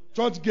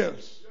 Church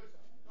girls.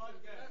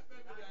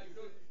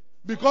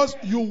 Because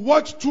you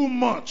watch too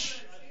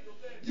much.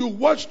 You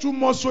watch too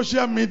much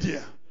social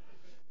media.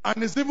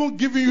 And it's even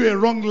giving you a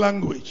wrong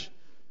language.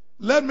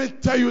 Let me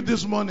tell you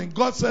this morning,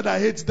 God said, I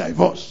hate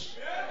divorce.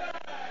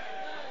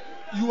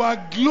 You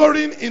are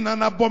glorying in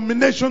an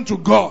abomination to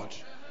God.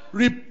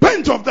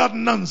 Repent of that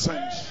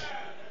nonsense.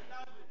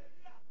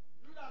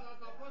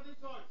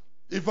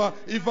 If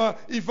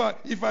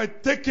I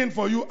take in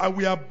for you, I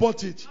will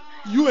abort it.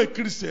 You a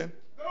Christian,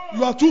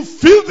 you are too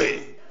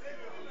filthy.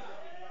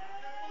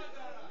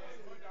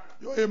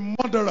 You're a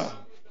murderer.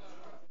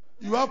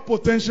 You have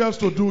potentials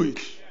to do it.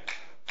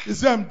 You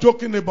say I'm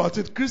joking about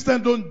it.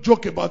 Christians don't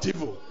joke about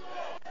evil.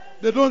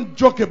 They don't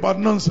joke about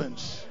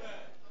nonsense.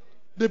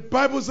 The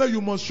Bible says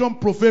you must shun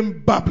profane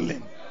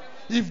babbling.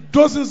 If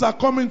dozens are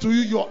coming to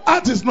you, your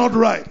heart is not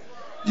right.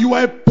 You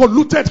are a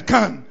polluted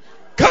can.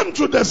 Come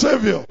to the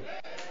Savior.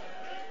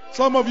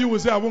 Some of you will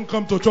say, I won't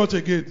come to church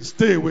again.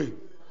 Stay away.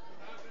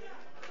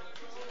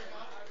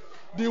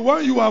 The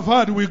one you have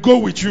had will go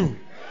with you.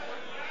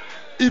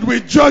 It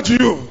will judge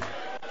you.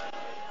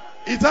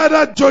 It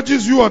either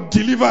judges you or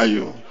deliver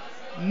you.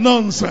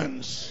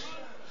 Nonsense.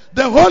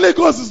 The Holy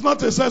Ghost is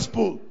not a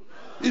cesspool.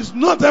 It's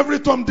not every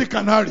Tom, Dick,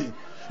 and Harry.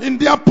 In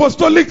the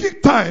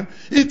apostolic time,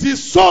 it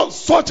is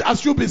such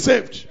as you be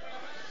saved.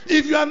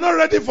 If you are not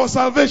ready for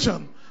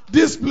salvation,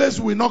 this place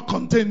will not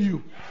contain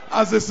you.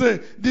 As they say,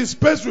 this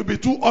space will be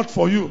too hot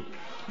for you.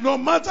 No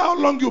matter how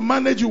long you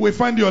manage, you will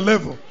find your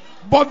level.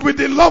 But with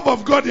the love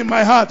of God in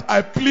my heart,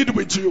 I plead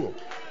with you.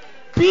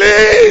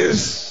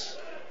 Please,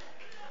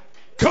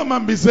 come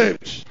and be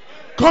saved.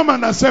 Come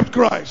and accept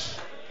Christ.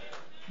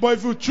 But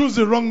if you choose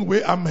the wrong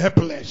way, I'm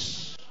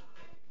helpless.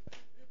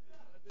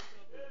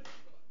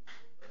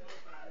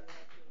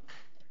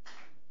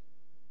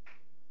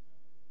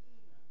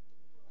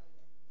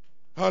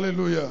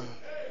 Hallelujah.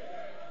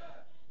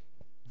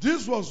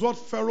 This was what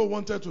Pharaoh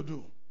wanted to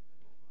do.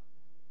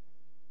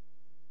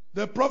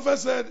 The prophet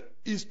said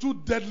he's too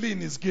deadly in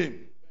his game.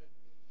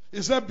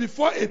 He said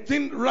before a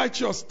thing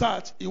righteous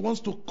starts, he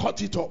wants to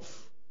cut it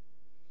off.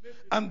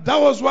 And that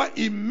was why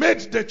he made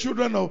the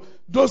children of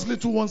those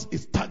little ones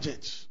his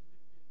target.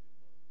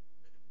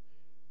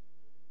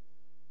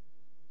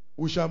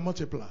 We shall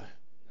multiply.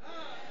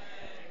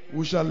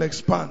 We shall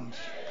expand.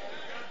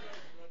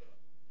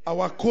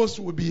 Our coast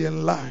will be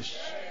enlarged.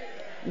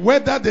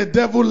 Whether the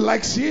devil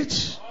likes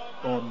it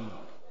or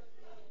not.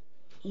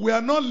 We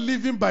are not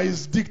living by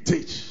his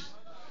dictate.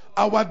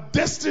 Our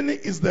destiny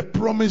is the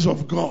promise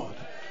of God.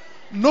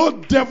 No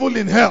devil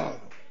in hell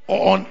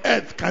or on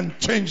earth can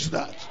change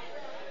that.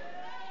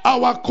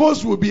 Our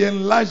course will be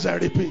enlarged, I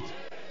repeat.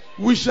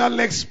 We shall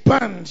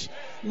expand.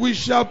 We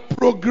shall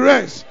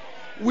progress.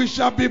 We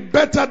shall be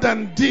better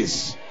than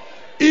this.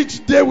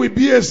 Each day will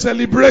be a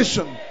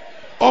celebration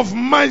of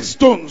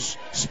milestones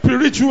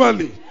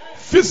spiritually,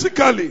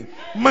 physically,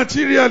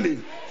 materially,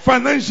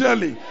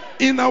 financially,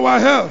 in our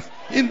health,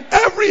 in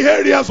every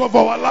areas of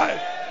our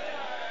life.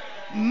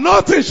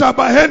 Nothing shall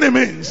by any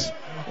means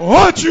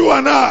hurt you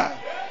and I,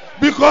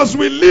 because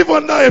we live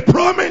under a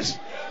promise.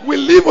 We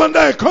live under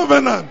a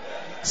covenant.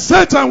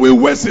 Satan will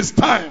waste his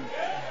time.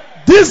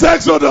 This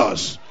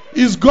Exodus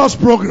is God's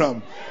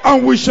program,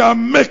 and we shall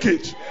make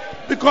it,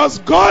 because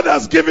God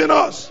has given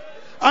us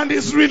and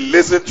is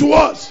releasing to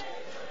us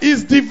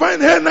his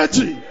divine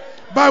energy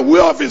by way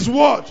of his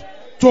word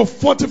to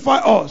fortify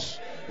us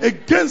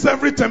against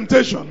every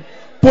temptation,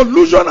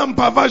 pollution, and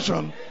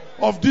perversion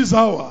of this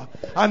hour.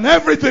 And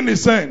everything he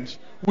sent,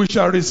 we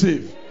shall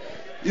receive.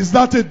 Is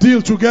that a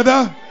deal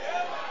together?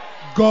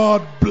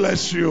 God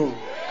bless you.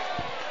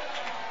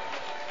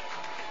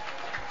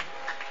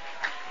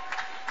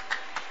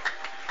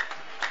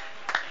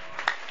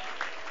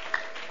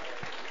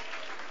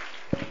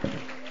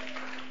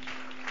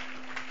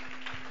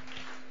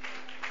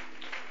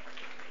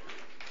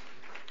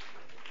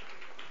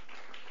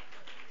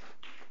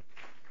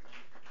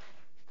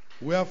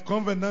 We have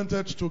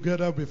covenanted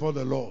together before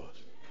the Lord,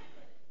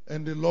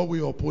 and the Lord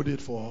will uphold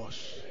it for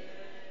us.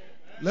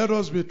 Let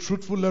us be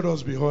truthful. Let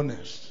us be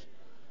honest.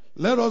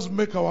 Let us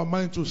make our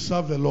mind to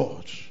serve the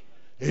Lord.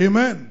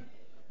 Amen.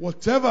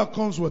 Whatever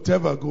comes,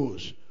 whatever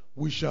goes,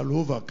 we shall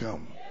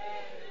overcome,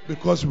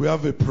 because we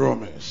have a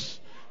promise.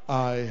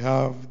 I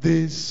have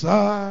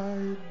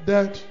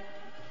decided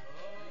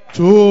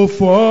to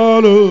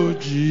follow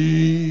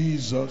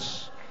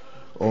Jesus.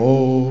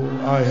 Oh,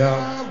 I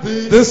have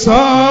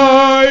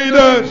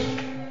decided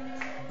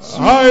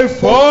I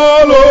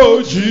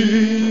follow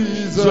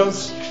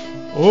Jesus.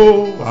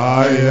 Oh,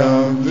 I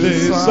have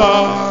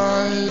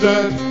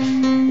decided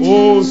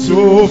Oh,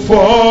 to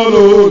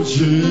follow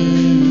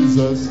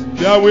Jesus.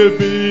 There will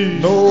be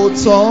no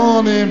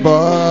turning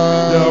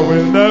back. There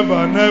will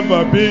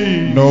never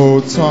be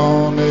no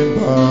turning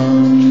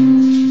back.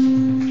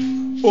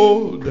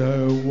 Oh,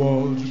 the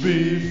world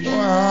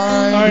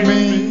behind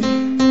me.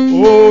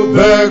 Oh,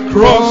 the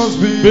cross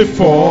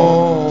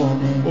before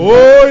me.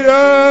 Oh,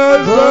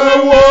 yes,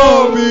 the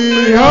world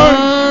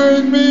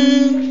behind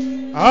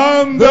me.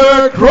 And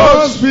the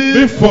cross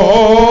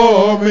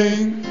before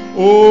me.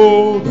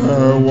 Oh,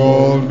 the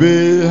world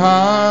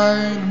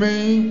behind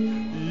me.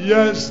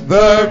 Yes,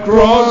 the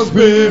cross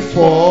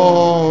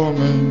before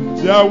me.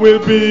 There will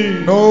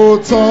be no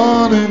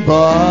turning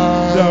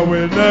back. There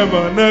will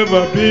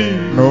never be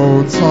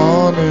no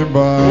turning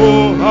back.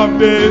 Oh, I've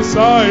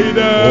decided.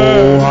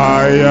 Oh,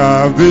 I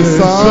have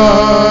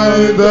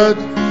decided.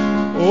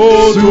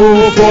 Oh,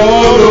 to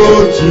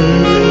follow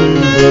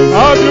Jesus.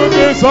 Have you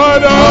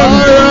decided? I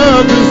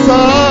have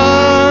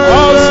decided.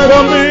 As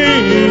for me,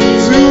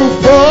 to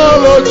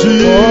follow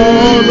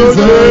Jesus.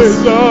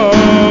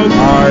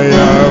 I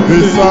have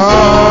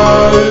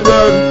decided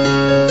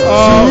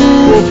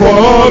to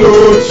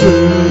follow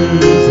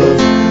Jesus.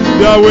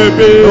 There will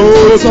be no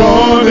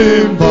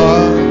turning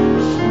back.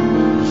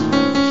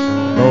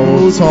 No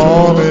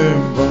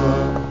turning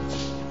back.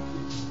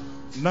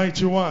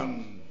 91.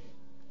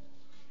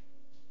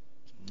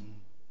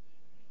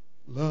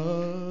 La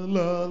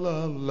la la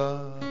la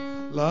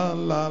la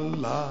la la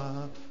la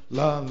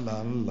la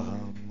la la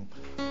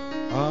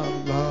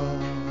la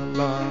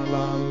la la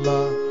la la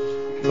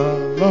la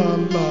la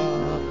la.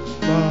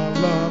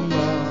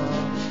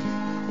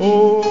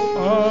 Oh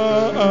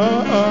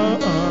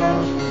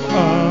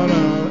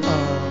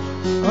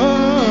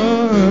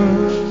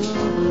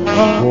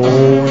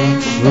going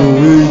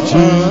through it.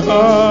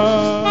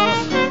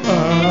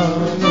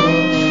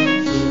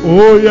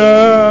 Oh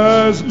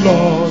yes,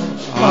 Lord,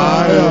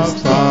 I have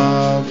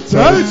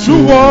started to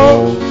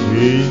walk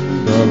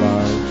in the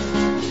light.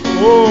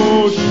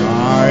 Oh,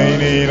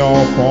 shining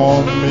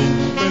upon me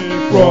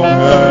from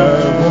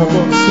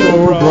heaven so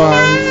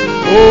bright.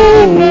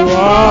 Oh,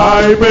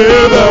 I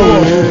bear the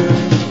way.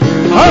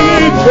 And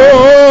it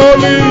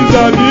only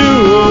that you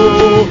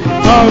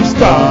have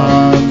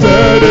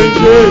started in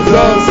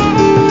Jesus.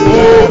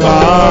 Oh,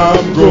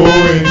 I'm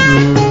going to.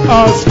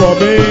 As for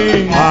me,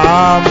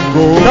 I'm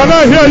going. Can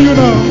I hear you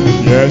now?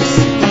 Yes,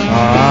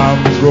 I'm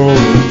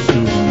going to.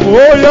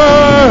 Oh,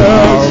 yes.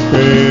 I'll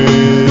pay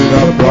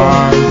the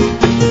price.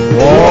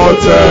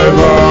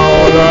 Whatever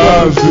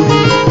others do.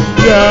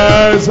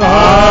 Yes,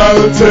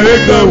 I'll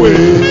take the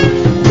way.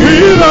 We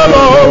the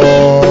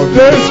Lord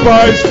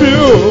despise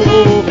few.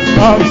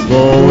 I'm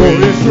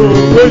going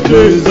through with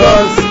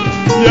Jesus.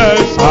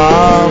 Yes,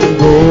 I'm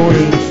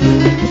going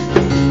through.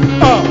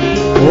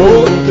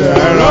 Oh,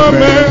 there are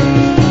men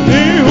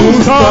who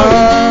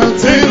stand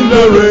in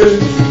the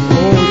race.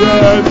 Oh,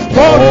 yes,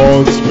 but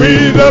we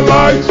the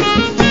light.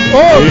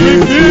 Oh,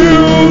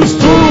 refuse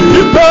to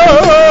keep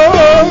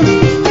us.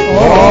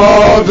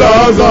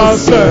 Others are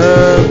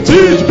sent.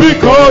 Teach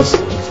because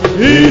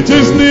it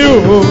is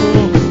new.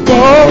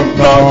 But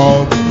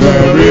not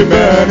very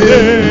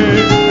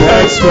many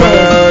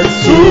expect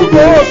to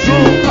go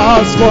through.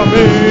 As for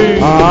me,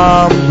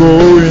 I'm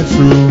going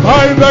through.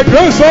 By the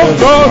grace of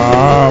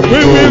God, we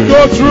will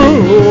go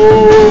through.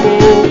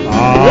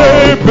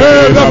 They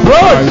pay the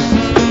price.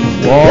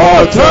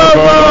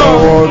 Whatever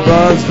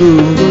others do,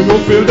 we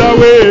will feel that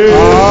way.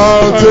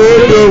 I'll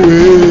take the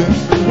way.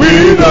 We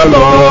the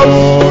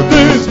Lord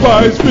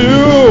despise you.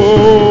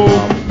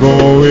 I'm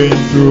going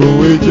through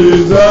with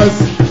Jesus.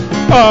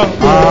 I'm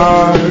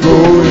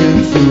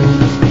going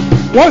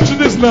through. Watch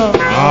this now.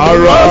 I'd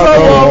rather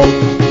walk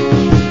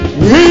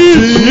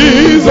with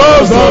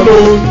Jesus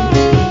alone.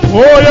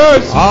 Oh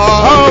yes,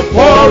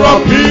 for a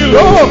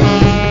pillow,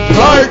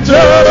 like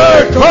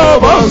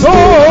Jacob and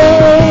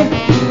son,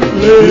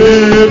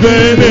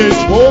 living his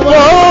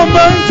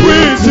moment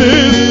with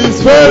his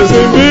face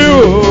in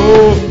view,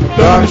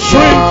 than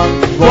shrink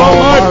from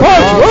my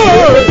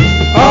pathway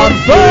and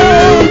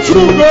fail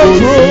to go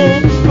through.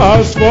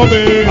 As for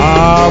me,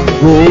 I'm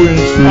going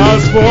through.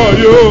 As for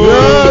you,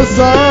 yes,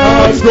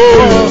 I'm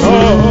going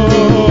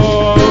through.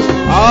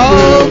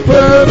 I'll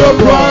pay the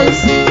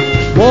price.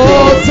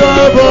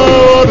 Whatever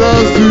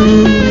others do,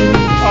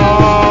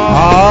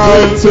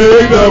 I'll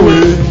take the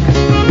way.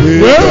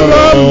 When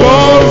the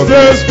Lord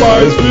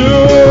despise you,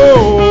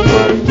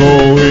 I'm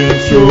going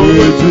through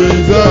with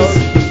Jesus.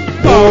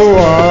 Oh,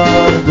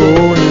 I'm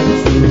going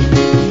through.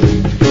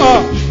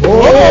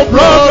 Oh,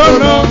 brother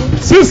now,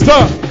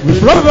 sister,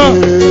 brother,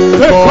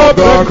 take up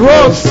the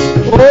cross.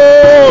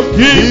 Oh,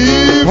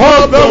 give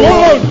up the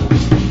world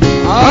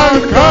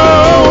and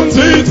count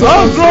it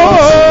as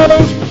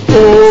dross.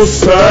 Oh,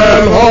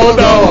 sell all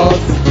thou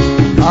hast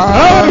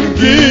and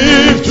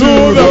give to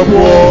the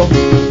poor.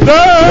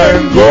 Then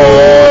go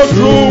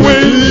through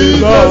with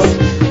Jesus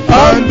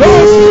and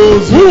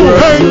those who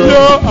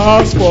endure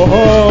as for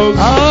us.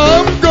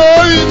 I'm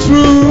going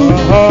through.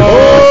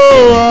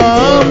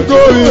 I'm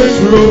going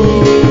through.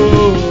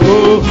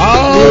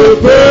 I'll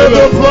pay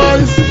the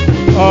price.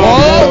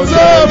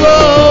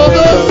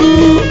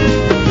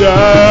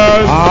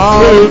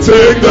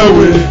 take the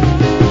way.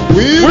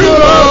 We will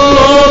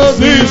lost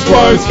this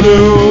voice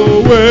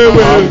through.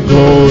 I'm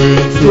going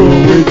through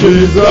with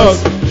Jesus.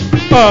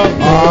 I'm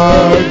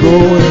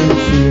going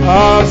through.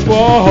 As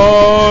for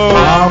her,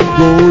 I'm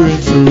going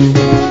through.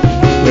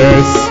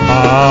 Yes,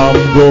 I'm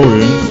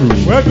going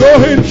through. we're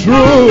going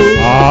through.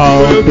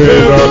 I'll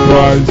pay the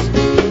price.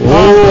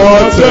 Oh,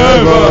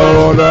 whatever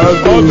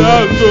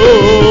others do.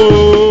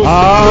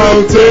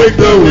 I'll take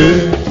the way.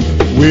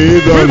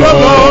 With the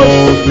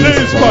Lord,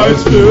 this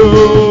Christ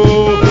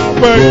too.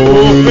 We're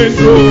going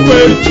through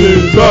with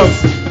Jesus.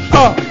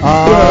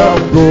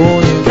 I'm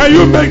going. Can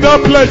you make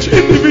that pledge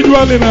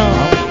individually now?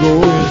 I'm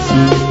going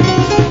through.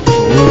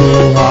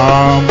 Oh,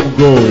 I'm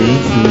going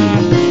through.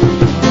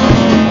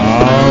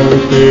 I'll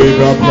pay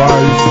the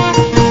price.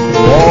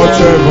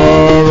 Whatever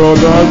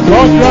others do.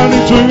 God grant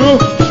it to you.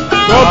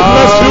 God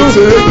bless you.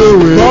 Take the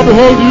way. God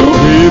hold you.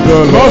 With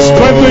the God Lord,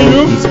 strengthen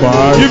you. this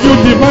Christ Give you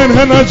divine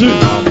energy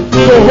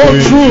to hold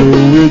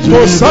true,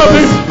 to serve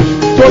Him,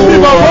 to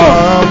live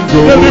above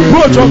the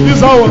reproach of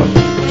this hour,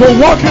 to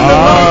walk in the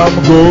light,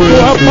 to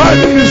abide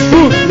in His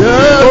truth,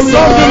 to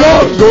love the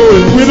Lord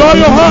with all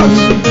your heart,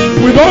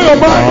 with all your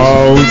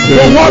mind,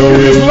 to walk in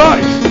His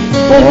light,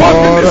 to walk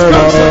in His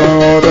counsel,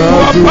 to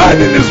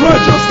abide in His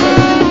righteousness.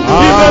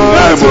 In the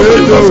name of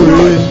Jesus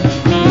Christ,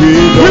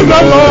 with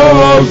the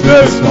Lord,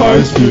 this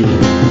my spirit,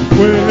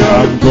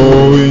 I'm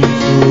going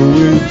through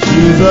with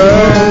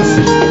Jesus.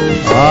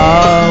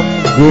 I'm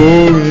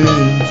going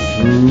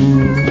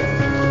through.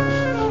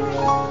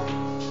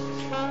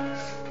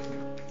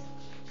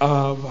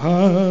 I've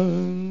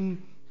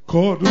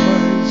anchored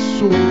my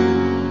soul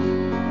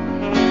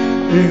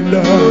in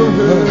the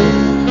heaven.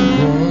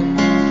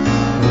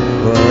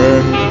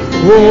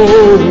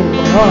 Oh,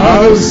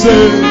 I'll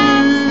say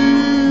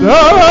the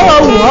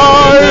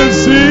wild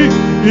sea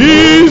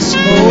is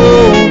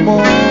no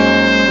more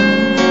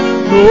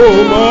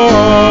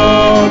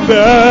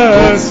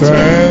that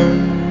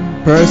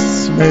Tempest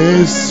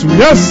may sweep.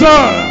 Yes,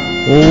 sir.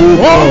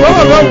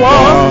 Over the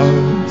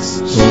ones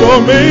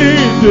stormy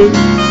day.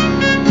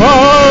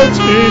 But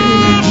in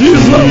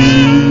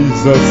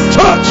Jesus'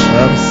 church,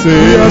 we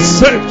are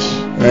saved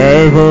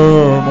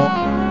evermore.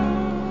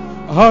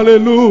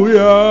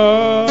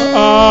 Hallelujah.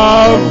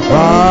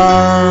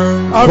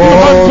 Have you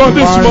anchored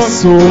this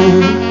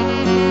morning?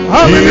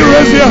 How many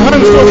raise your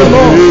hands to the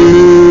Lord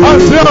and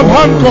say, I'm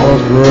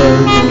anchored?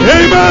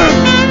 Amen.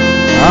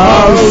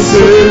 I'll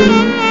say,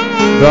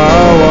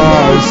 thou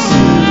art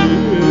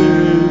seen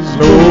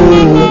no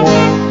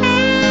more.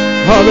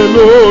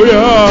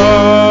 Hallelujah.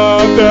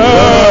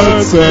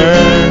 That's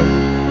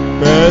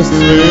best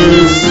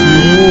is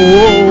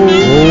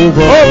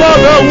over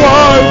the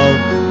world,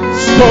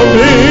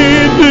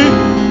 stormy,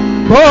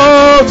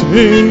 but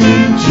in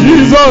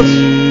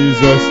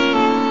Jesus,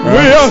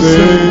 we are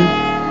saved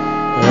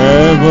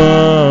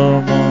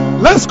evermore.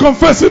 Let's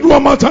confess it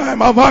one more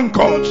time. I've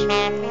anchored.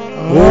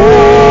 Oh,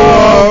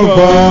 I've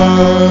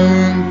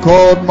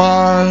anchored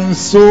my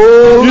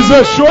soul. He's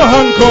a sure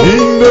anchor.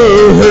 In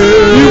the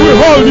heaven. He will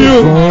hold you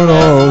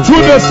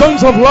through the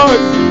songs of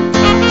life,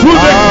 through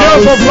the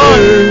cares of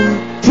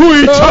life, through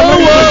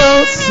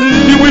eternity.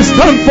 He will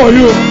stand for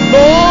you.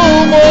 No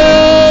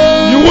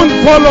more. You won't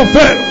fall or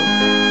fail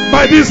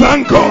by this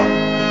anchor.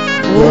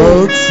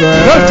 The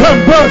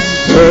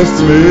tempest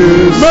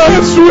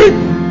may sweep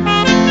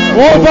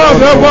over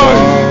the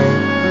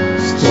world,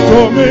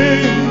 stormy.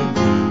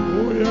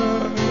 Oh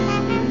yeah.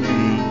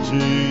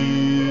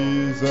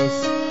 Jesus,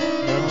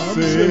 I'm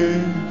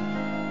saved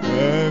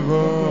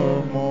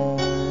evermore.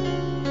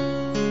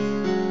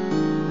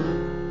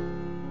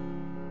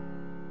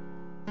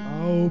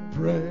 How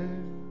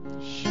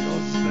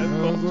precious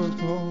the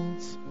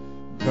thoughts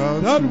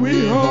that we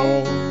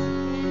all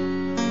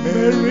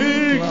may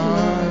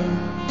recline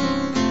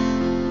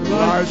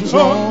like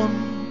John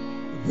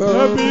the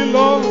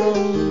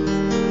beloved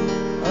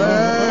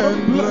and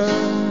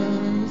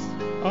blessed.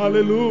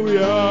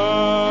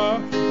 Hallelujah.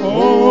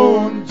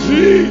 On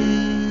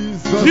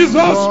Jesus'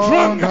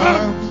 strong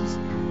hands,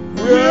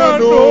 where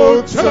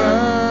no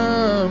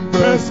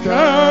tempest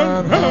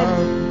can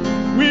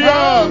harm. We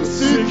are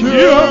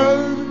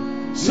secure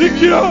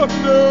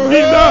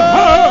in the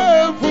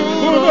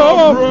heaven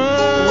of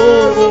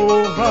praise.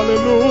 Oh,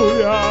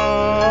 hallelujah.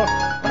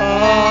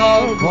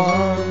 I've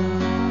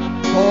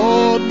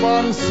anchored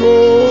my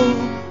soul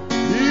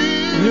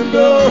in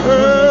the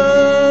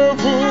heaven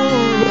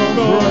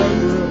of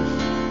praise.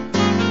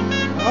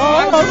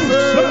 I'll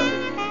say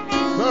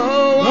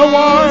the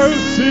wild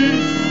sea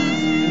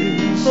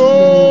is no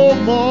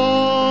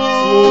more.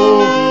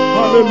 Oh,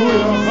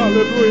 hallelujah,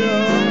 hallelujah.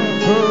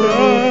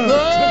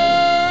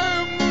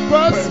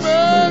 Tempest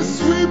may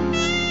sweep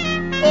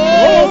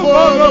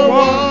over the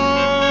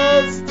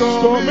world,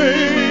 stormy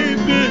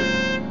deep.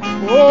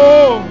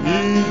 Oh,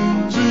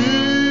 in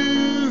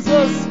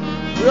Jesus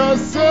we are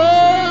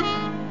saved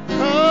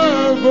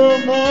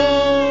evermore.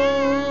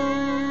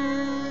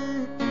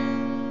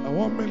 I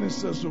want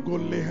ministers to go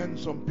lay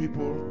hands on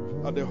people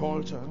at the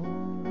altar.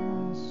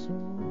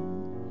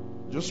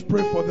 Just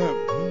pray for them.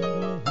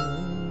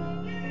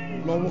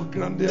 Lord, will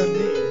grant their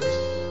needs.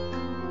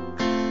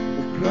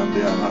 Will grant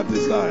their heart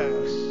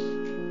desires.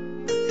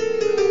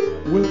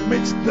 Will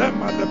meet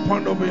them at the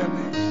point of their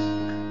needs.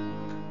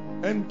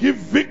 And give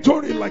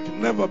victory like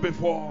never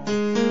before.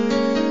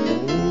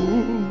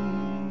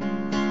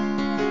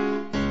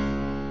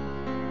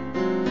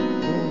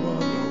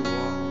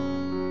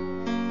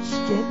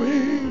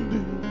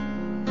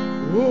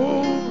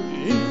 Oh,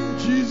 in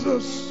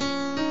Jesus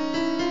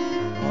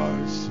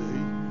I say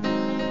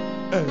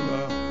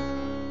ever.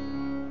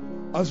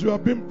 As you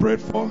have been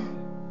prayed for,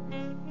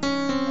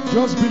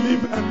 just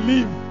believe and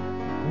live.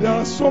 There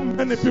are so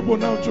many people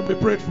now to be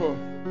prayed for.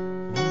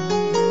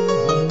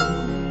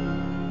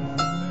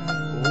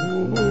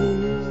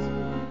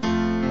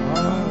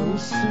 I'll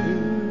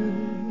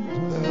sing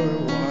the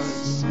white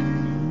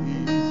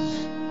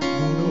seas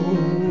no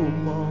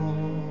more.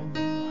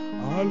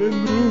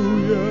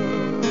 Hallelujah.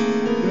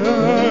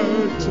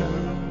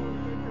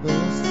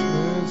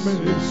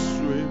 May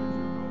sweep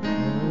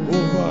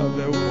over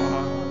the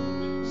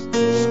wild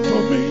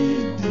stormy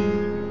deep.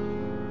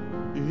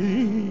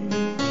 In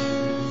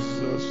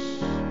Jesus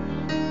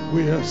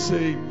we are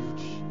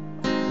saved.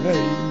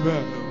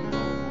 Amen.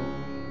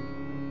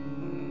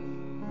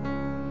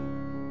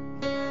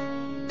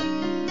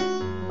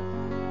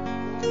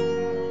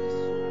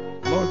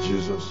 Lord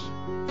Jesus,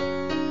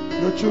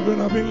 your children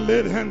have been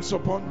laid hands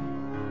upon.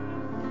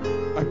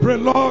 I pray,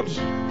 Lord,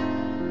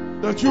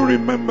 that you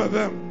remember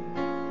them.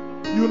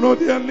 You know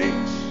their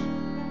needs.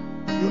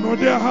 You know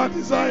their heart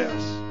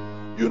desires.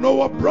 You know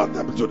what brought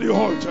them to the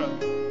altar.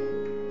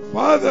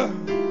 Father,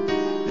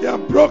 they are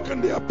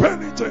broken. They are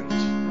penitent.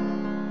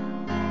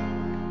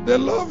 They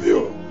love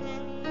you.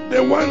 They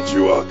want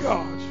you, oh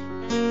God.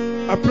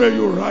 I pray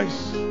you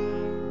rise.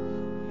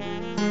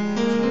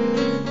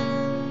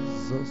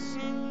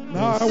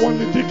 Now I want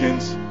the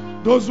deacons,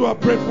 those who are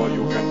prayed for,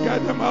 you can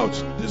guide them out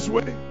this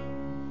way.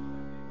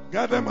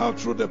 Guide them out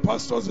through the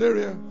pastor's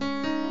area,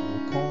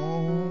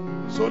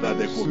 so that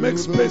they could make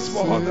space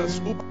for others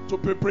who to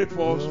be prayed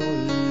for also.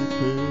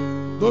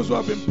 Those who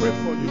have been prayed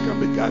for, you can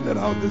be guided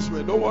out this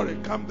way. Don't worry,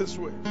 come this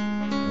way.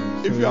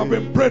 If you have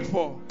been prayed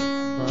for,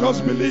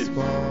 just believe.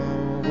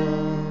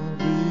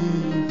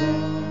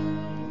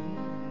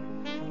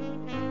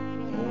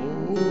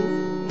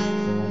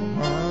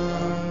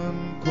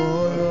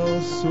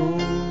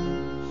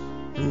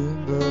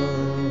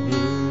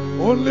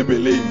 Only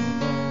believe.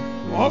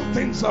 All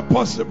things are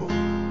possible.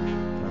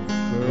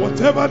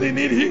 Whatever the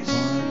need is,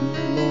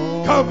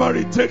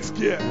 Calvary takes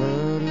care.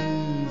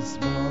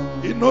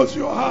 He knows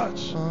your heart.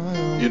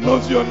 He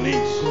knows your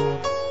needs.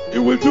 He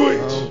will do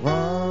it.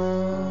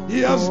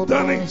 He has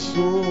done it.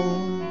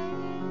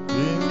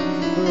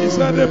 He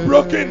said a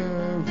broken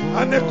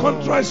and a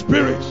contrite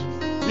spirit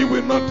He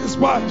will not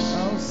despise.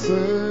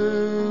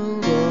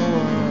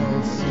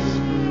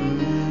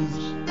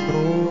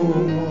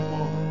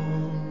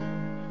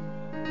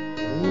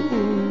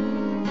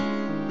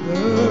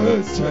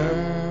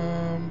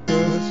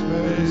 Tempest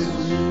may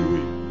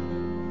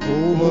sweep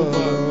over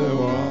the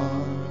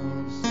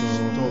wild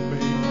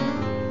stormy.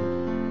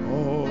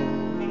 Oh,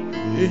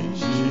 in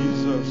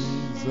Jesus,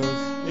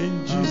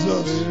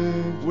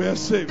 we are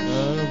saved.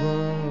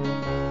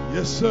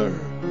 Yes, sir.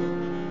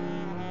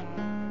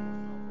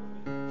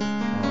 I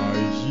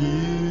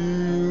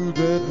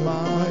yielded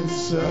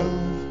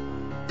myself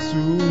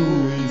to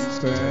His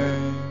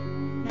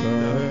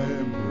tender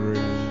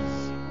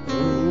embrace,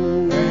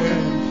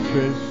 and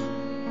faith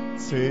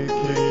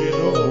taking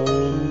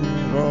hold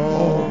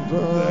of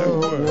the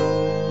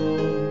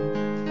world.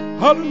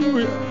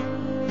 Hallelujah.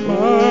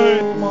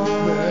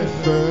 My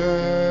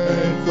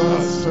faith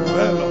has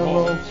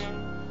developed,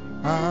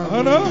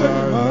 and I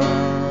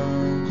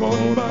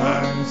come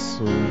my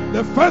soul.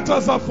 The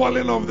fetters are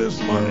falling off this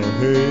morning.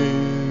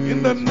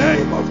 In the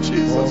name of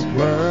Jesus.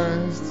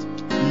 Blessed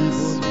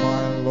is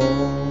my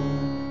Lord.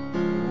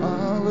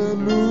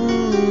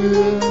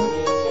 Hallelujah.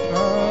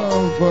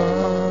 I've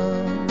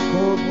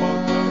got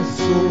my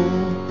soul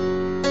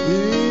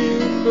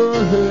in the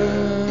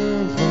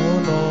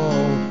heaven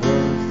of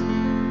earth.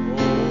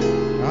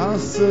 I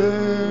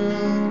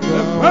said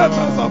the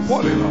fetters are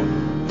falling off.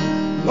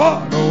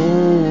 Lord,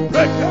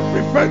 break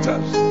every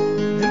fetters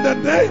in the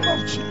name of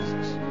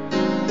Jesus.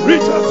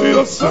 Reach out to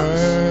your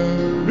sons.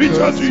 Reach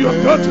out to your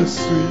daughters.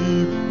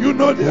 You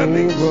know their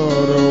needs.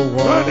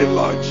 Grant it,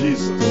 Lord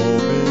Jesus.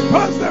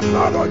 Pass them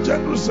out, our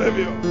gentle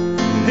Savior.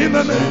 In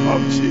the name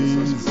of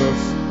Jesus.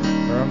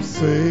 I'm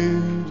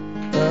saved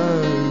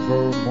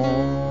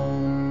evermore.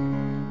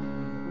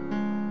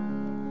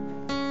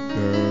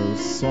 The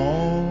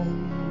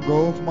song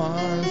of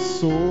my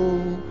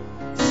soul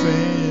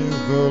sings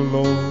the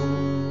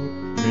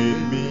Lord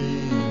made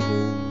me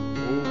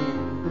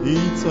whole.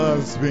 It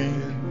has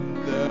been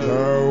the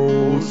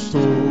whole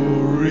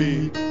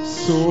story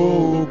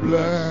so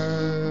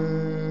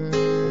blessed.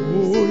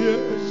 Oh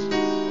yes.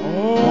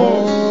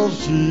 Of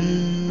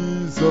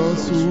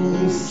Jesus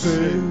who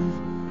saved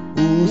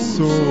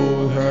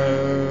whosoever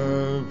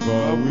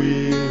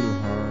will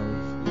have.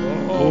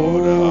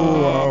 Oh,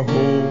 our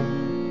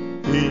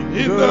home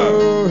in the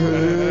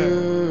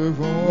heaven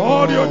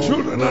your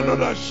children are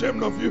not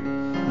ashamed of you.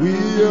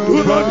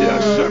 Do not be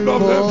ashamed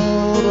of them.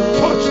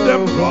 Touch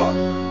them, Lord.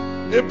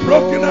 A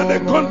broken and a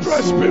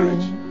contrite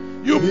spirit.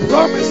 You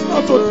promise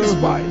not to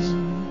despise.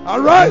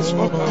 Arise,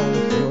 O God,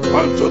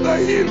 unto the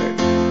healing.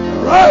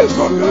 Arise,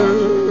 O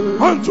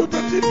God, unto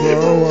the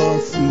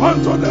deliverance,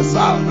 unto the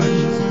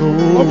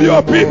salvation of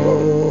your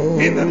people.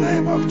 In the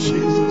name of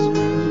Jesus.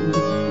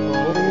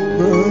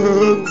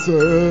 The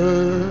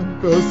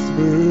tempest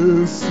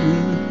may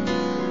sweep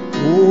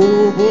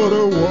over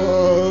the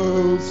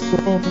wild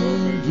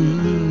stormy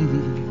deep.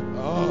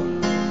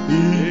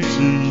 In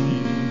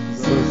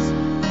Jesus,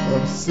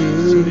 I'm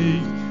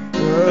saved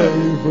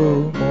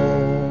evermore.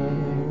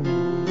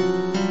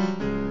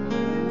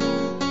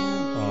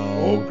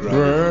 How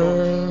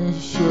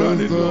precious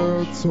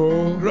the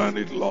toll. Grant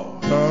it,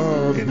 Lord.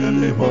 In the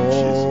name of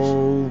Jesus.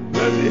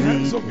 Let the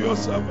hands of your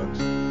servants,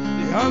 the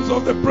hands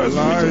of the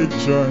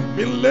presbyter,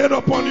 be laid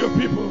upon your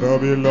people.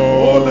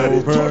 Oh, let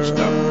it touch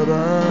them.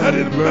 Let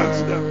it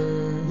bless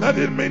them. Let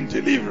it mean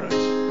deliverance.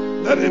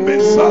 Let it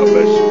mean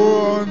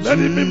salvation. Let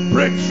it mean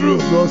breakthrough.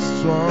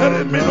 Let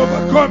it mean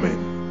overcoming.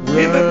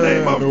 In the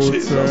name of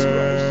Jesus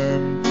Christ.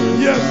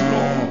 Yes,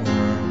 Lord.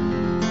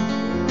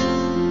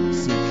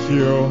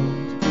 Secure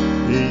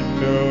in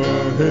the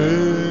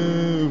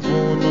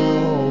heaven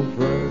of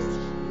rest,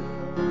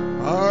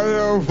 I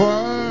have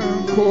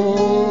anchored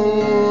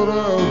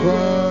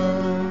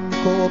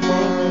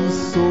my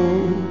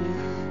soul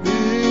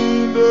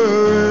in the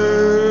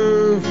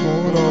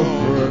heaven of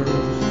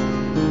rest.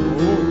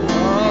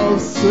 I'll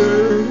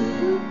say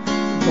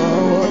thou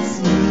hast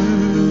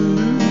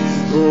needs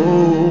no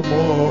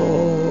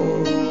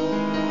more.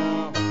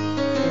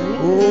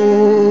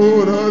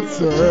 Oh, the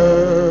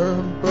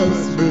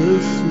tempest may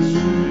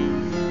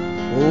sweep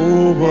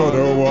over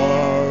the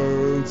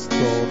wild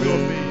stormy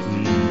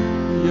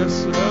deep. Yes,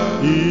 Lord.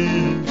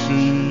 In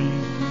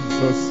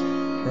Jesus,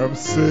 I'm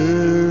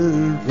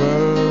saved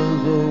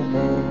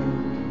evermore.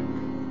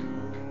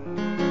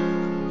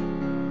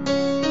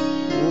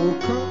 Oh,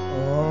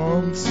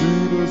 come to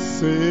the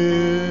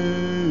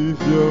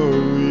Savior,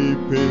 we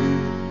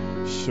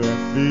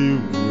patiently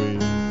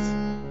wait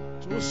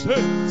To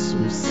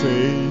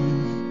save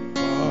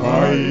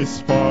by His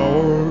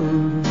power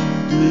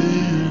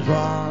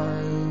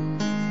divine.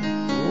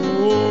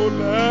 oh,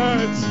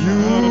 let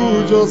You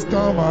just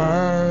come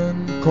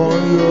and call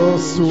your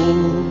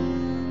soul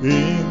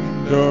in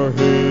the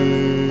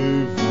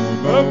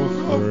heaven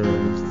of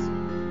rest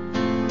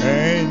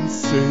and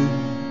say,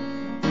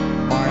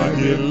 my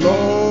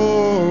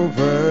beloved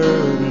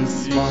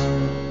is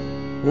mine.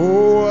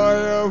 Oh, I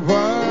have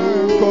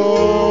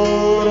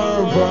anchored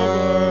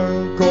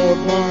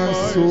my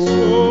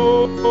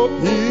soul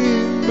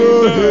in the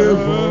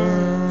heaven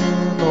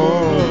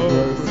of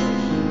rest.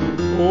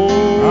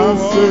 I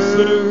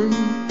say,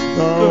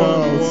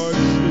 thou hast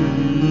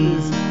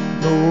ceased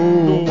no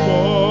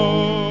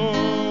more.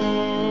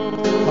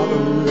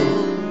 Hallelujah.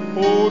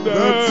 Oh, The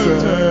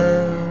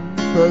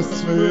tempest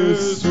may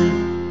sweep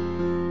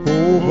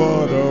over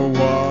the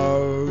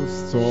wild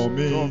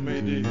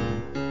stormy deep.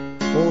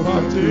 Oh,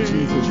 thank you,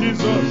 Jesus.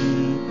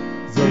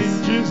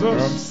 In Jesus.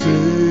 I'm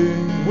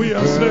saved We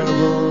are saved.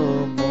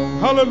 evermore.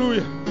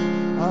 Hallelujah.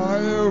 I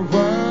have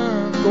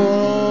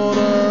anchored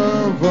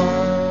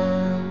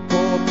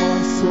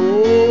my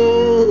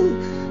soul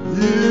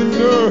in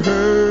the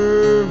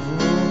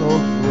heaven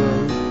of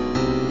rest.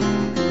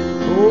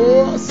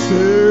 Oh, I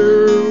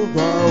sail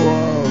thou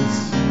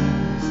hast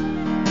ceased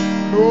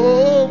no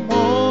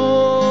more.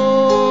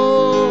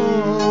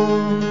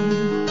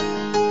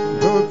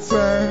 The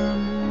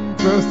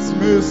tempest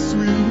may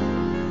sweep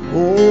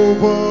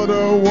over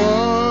the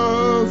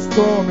wild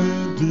stormy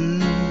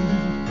deep.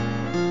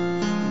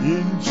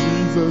 In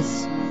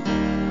Jesus,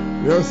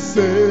 you're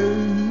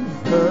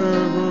safe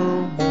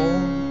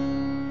evermore.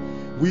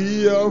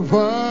 We have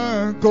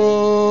anchored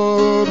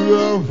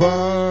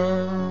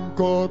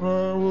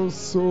our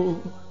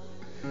soul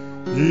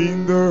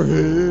in the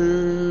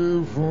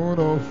heaven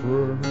of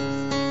rest.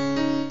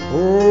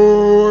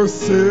 Oh,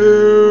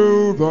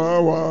 sail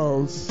thou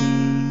hast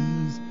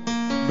ceased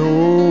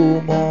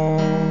no more.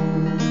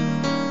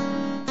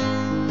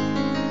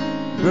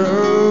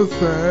 The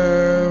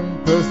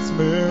tempest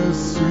may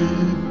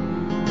sweep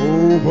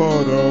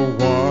over the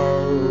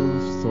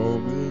wild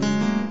stormy.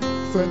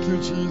 Thank you,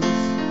 Jesus.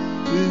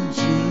 In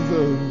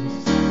Jesus,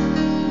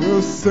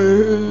 you're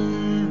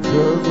saved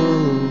ever.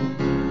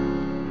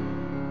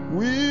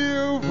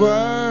 We've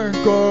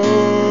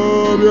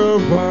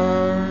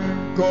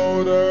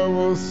anchored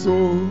our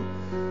soul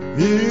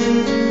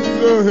in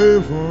the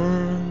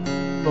heaven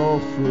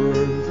of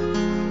rest.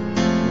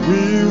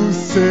 We'll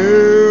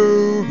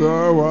sail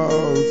the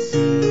wild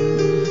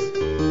seas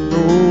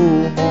no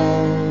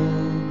more.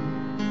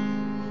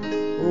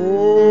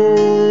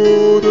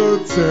 Oh, the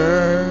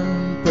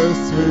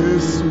tempest may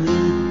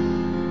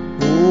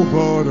sweep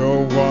over the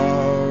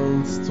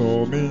wild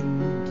storming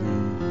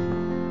deep.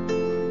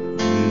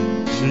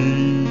 In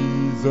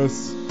Jesus,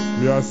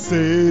 we are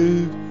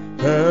saved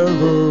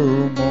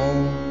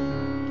evermore.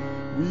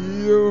 We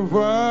have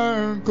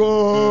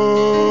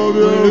vanquished,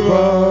 we've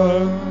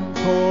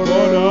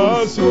vanquished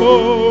our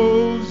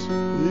souls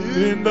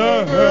in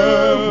the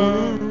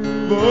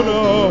heaven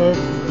of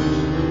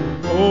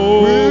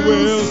oh,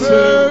 we'll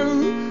say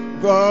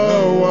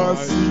thou art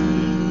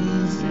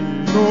ceased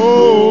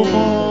no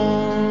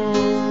more,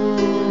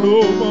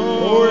 no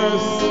more. Oh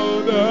yes,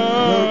 the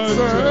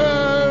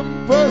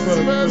tempest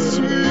may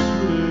sweep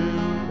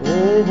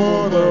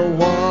over the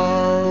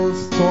wild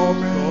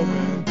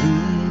storming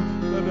deep.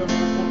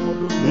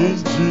 In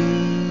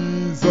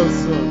Jesus,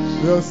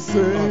 the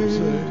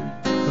same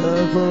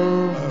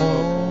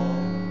evermore.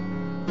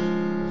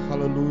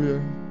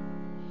 Hallelujah.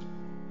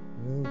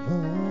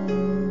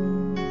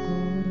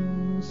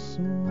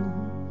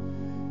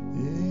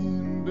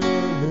 In the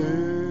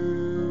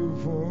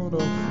heaven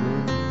of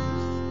rest,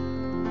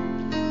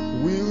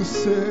 we'll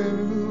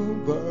sail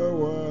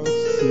thou art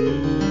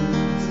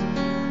ceased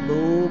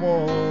no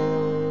more.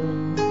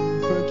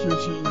 Thank you,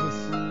 Jesus.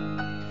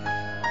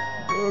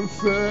 The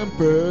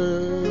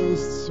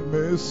tempest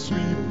may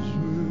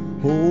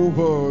sweep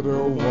over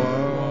the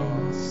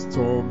wild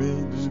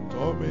storming.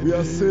 We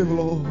are saved,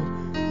 Lord.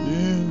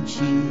 In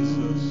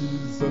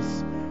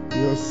Jesus, we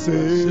are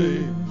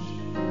saved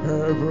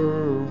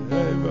evermore.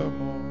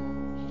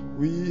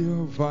 We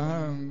are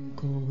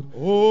vanquished.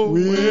 Oh,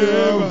 we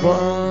are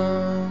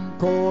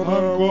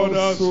vanquished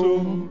our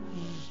soul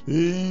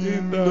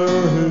in the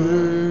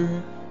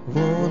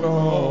heaven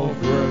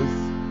of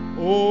rest.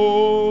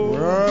 Oh,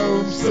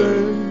 I'm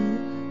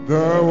saying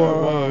thou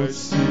art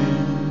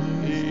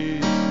seen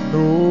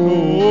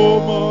no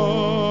more.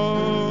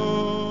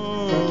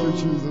 Thank you,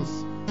 Jesus.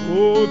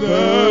 Oh,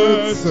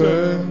 that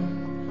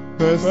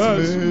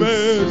tempest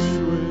may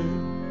swing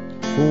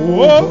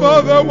over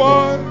the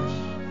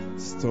wild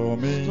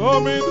stormy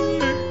day.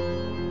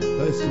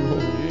 That's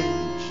Lord.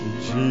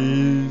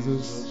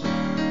 Jesus,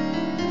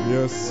 we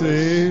are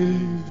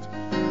saved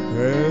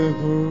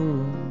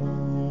evermore.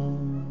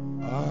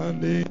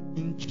 And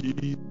in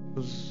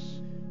Jesus,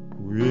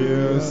 we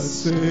are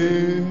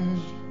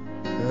saved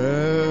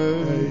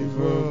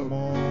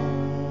evermore.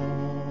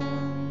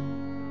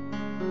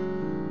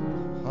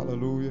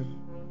 Hallelujah.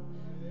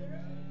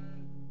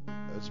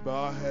 Let's bow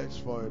our heads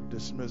for a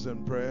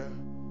dismissing prayer.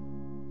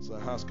 So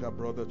I ask our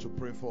brother to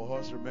pray for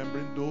us,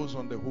 remembering those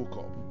on the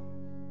hookup.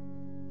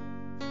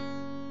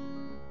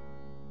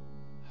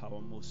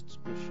 Our most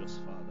gracious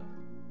Father,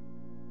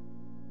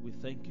 we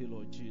thank you,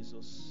 Lord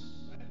Jesus,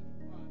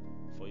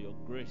 for your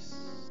grace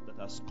that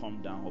has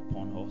come down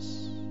upon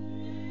us.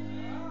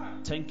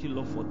 Thank you,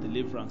 Lord, for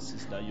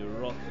deliverances that you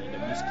wrought in the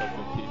midst of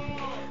your people.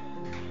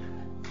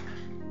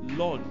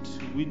 Lord,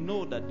 we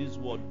know that this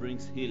word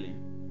brings healing.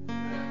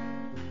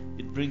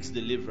 It brings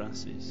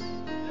deliverances.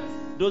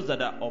 Those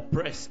that are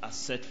oppressed are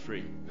set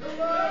free.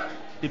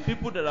 The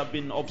people that have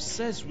been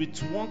obsessed with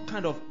one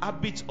kind of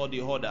habit or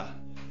the other,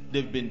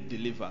 they've been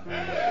delivered.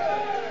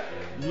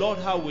 Lord,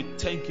 how we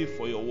thank you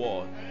for your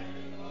word.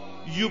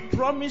 You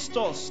promised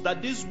us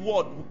that this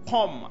word will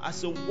come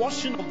as a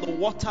washing of the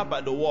water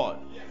by the word,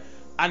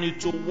 and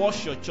it will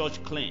wash your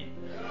church clean.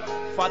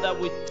 Father,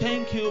 we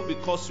thank you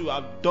because you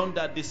have done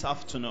that this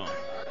afternoon.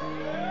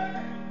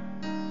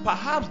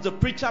 Perhaps the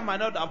preacher might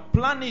not have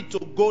planned it to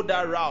go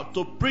that route,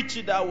 to preach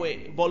it that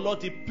way. But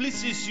Lord, it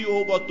pleases you,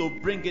 oh God, to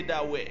bring it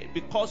that way,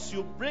 because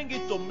you bring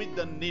it to meet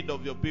the need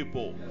of your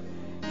people.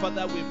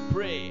 Father, we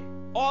pray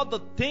all the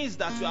things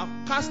that you have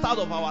cast out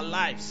of our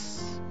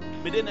lives,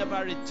 may they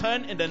never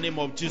return in the name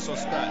of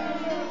Jesus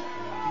Christ.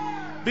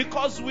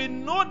 Because we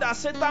know that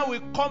Satan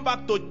will come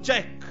back to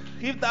check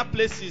if that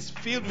place is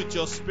filled with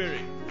your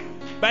spirit.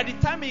 By the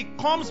time he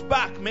comes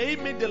back, may he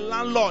meet the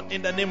landlord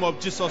in the name of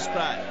Jesus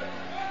Christ.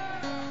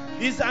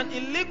 He's an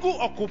illegal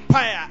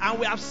occupier and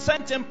we have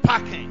sent him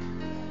packing.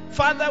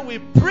 Father, we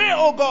pray,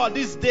 oh God,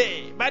 this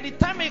day, by the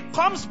time he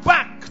comes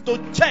back to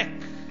check,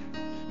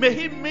 may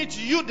he meet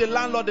you, the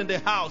landlord, in the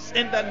house,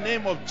 in the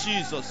name of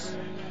Jesus.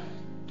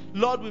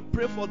 Lord, we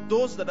pray for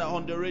those that are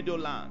on the radio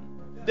land.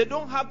 They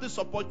don't have this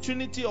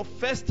opportunity of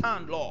first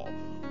hand, Lord.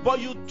 But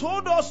you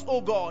told us,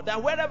 oh God,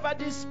 that wherever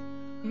this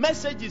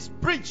message is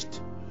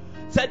preached,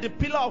 said the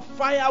pillar of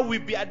fire will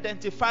be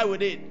identified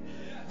with it.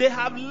 They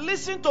have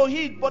listened to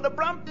it, but the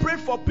brand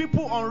prayed for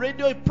people on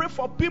radio, he prayed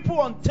for people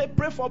on tape,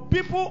 prayed for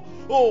people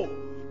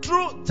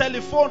through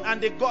telephone, and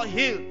they got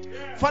healed.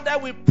 Father,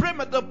 we pray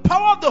with the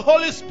power of the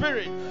Holy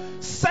Spirit,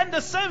 send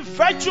the same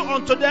virtue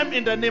unto them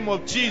in the name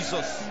of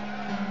Jesus.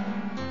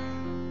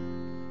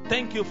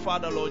 Thank you,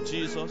 Father, Lord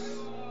Jesus.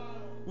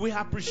 We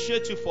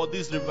appreciate you for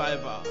this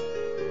revival.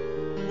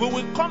 We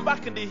will come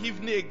back in the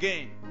evening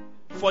again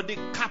for the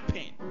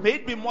capping. May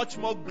it be much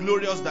more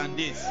glorious than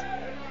this.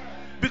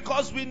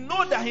 Because we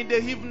know that in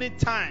the evening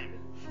time,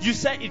 you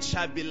say it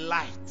shall be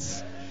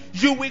light.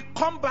 You will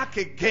come back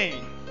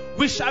again.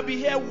 We shall be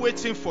here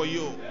waiting for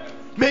you.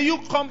 May you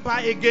come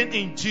by again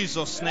in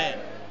Jesus' name.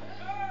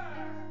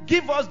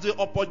 Give us the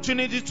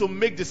opportunity to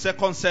make the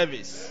second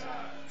service.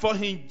 For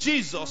in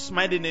Jesus'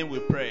 mighty name we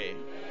pray.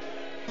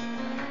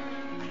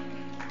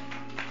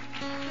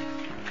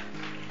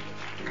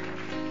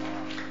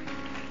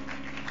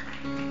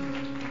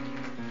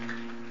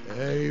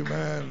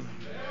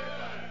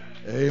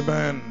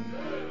 Amen.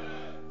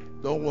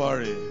 Don't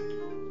worry.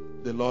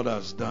 The Lord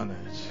has done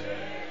it.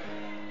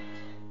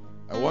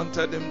 I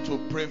wanted him to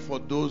pray for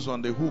those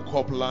on the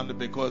hookup land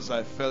because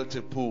I felt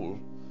a pull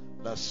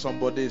that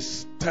somebody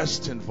is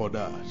testing for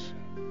that.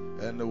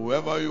 And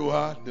whoever you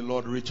are, the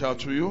Lord reach out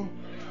to you.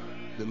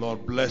 The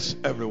Lord bless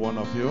every one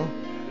of you.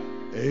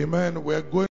 Amen. We're going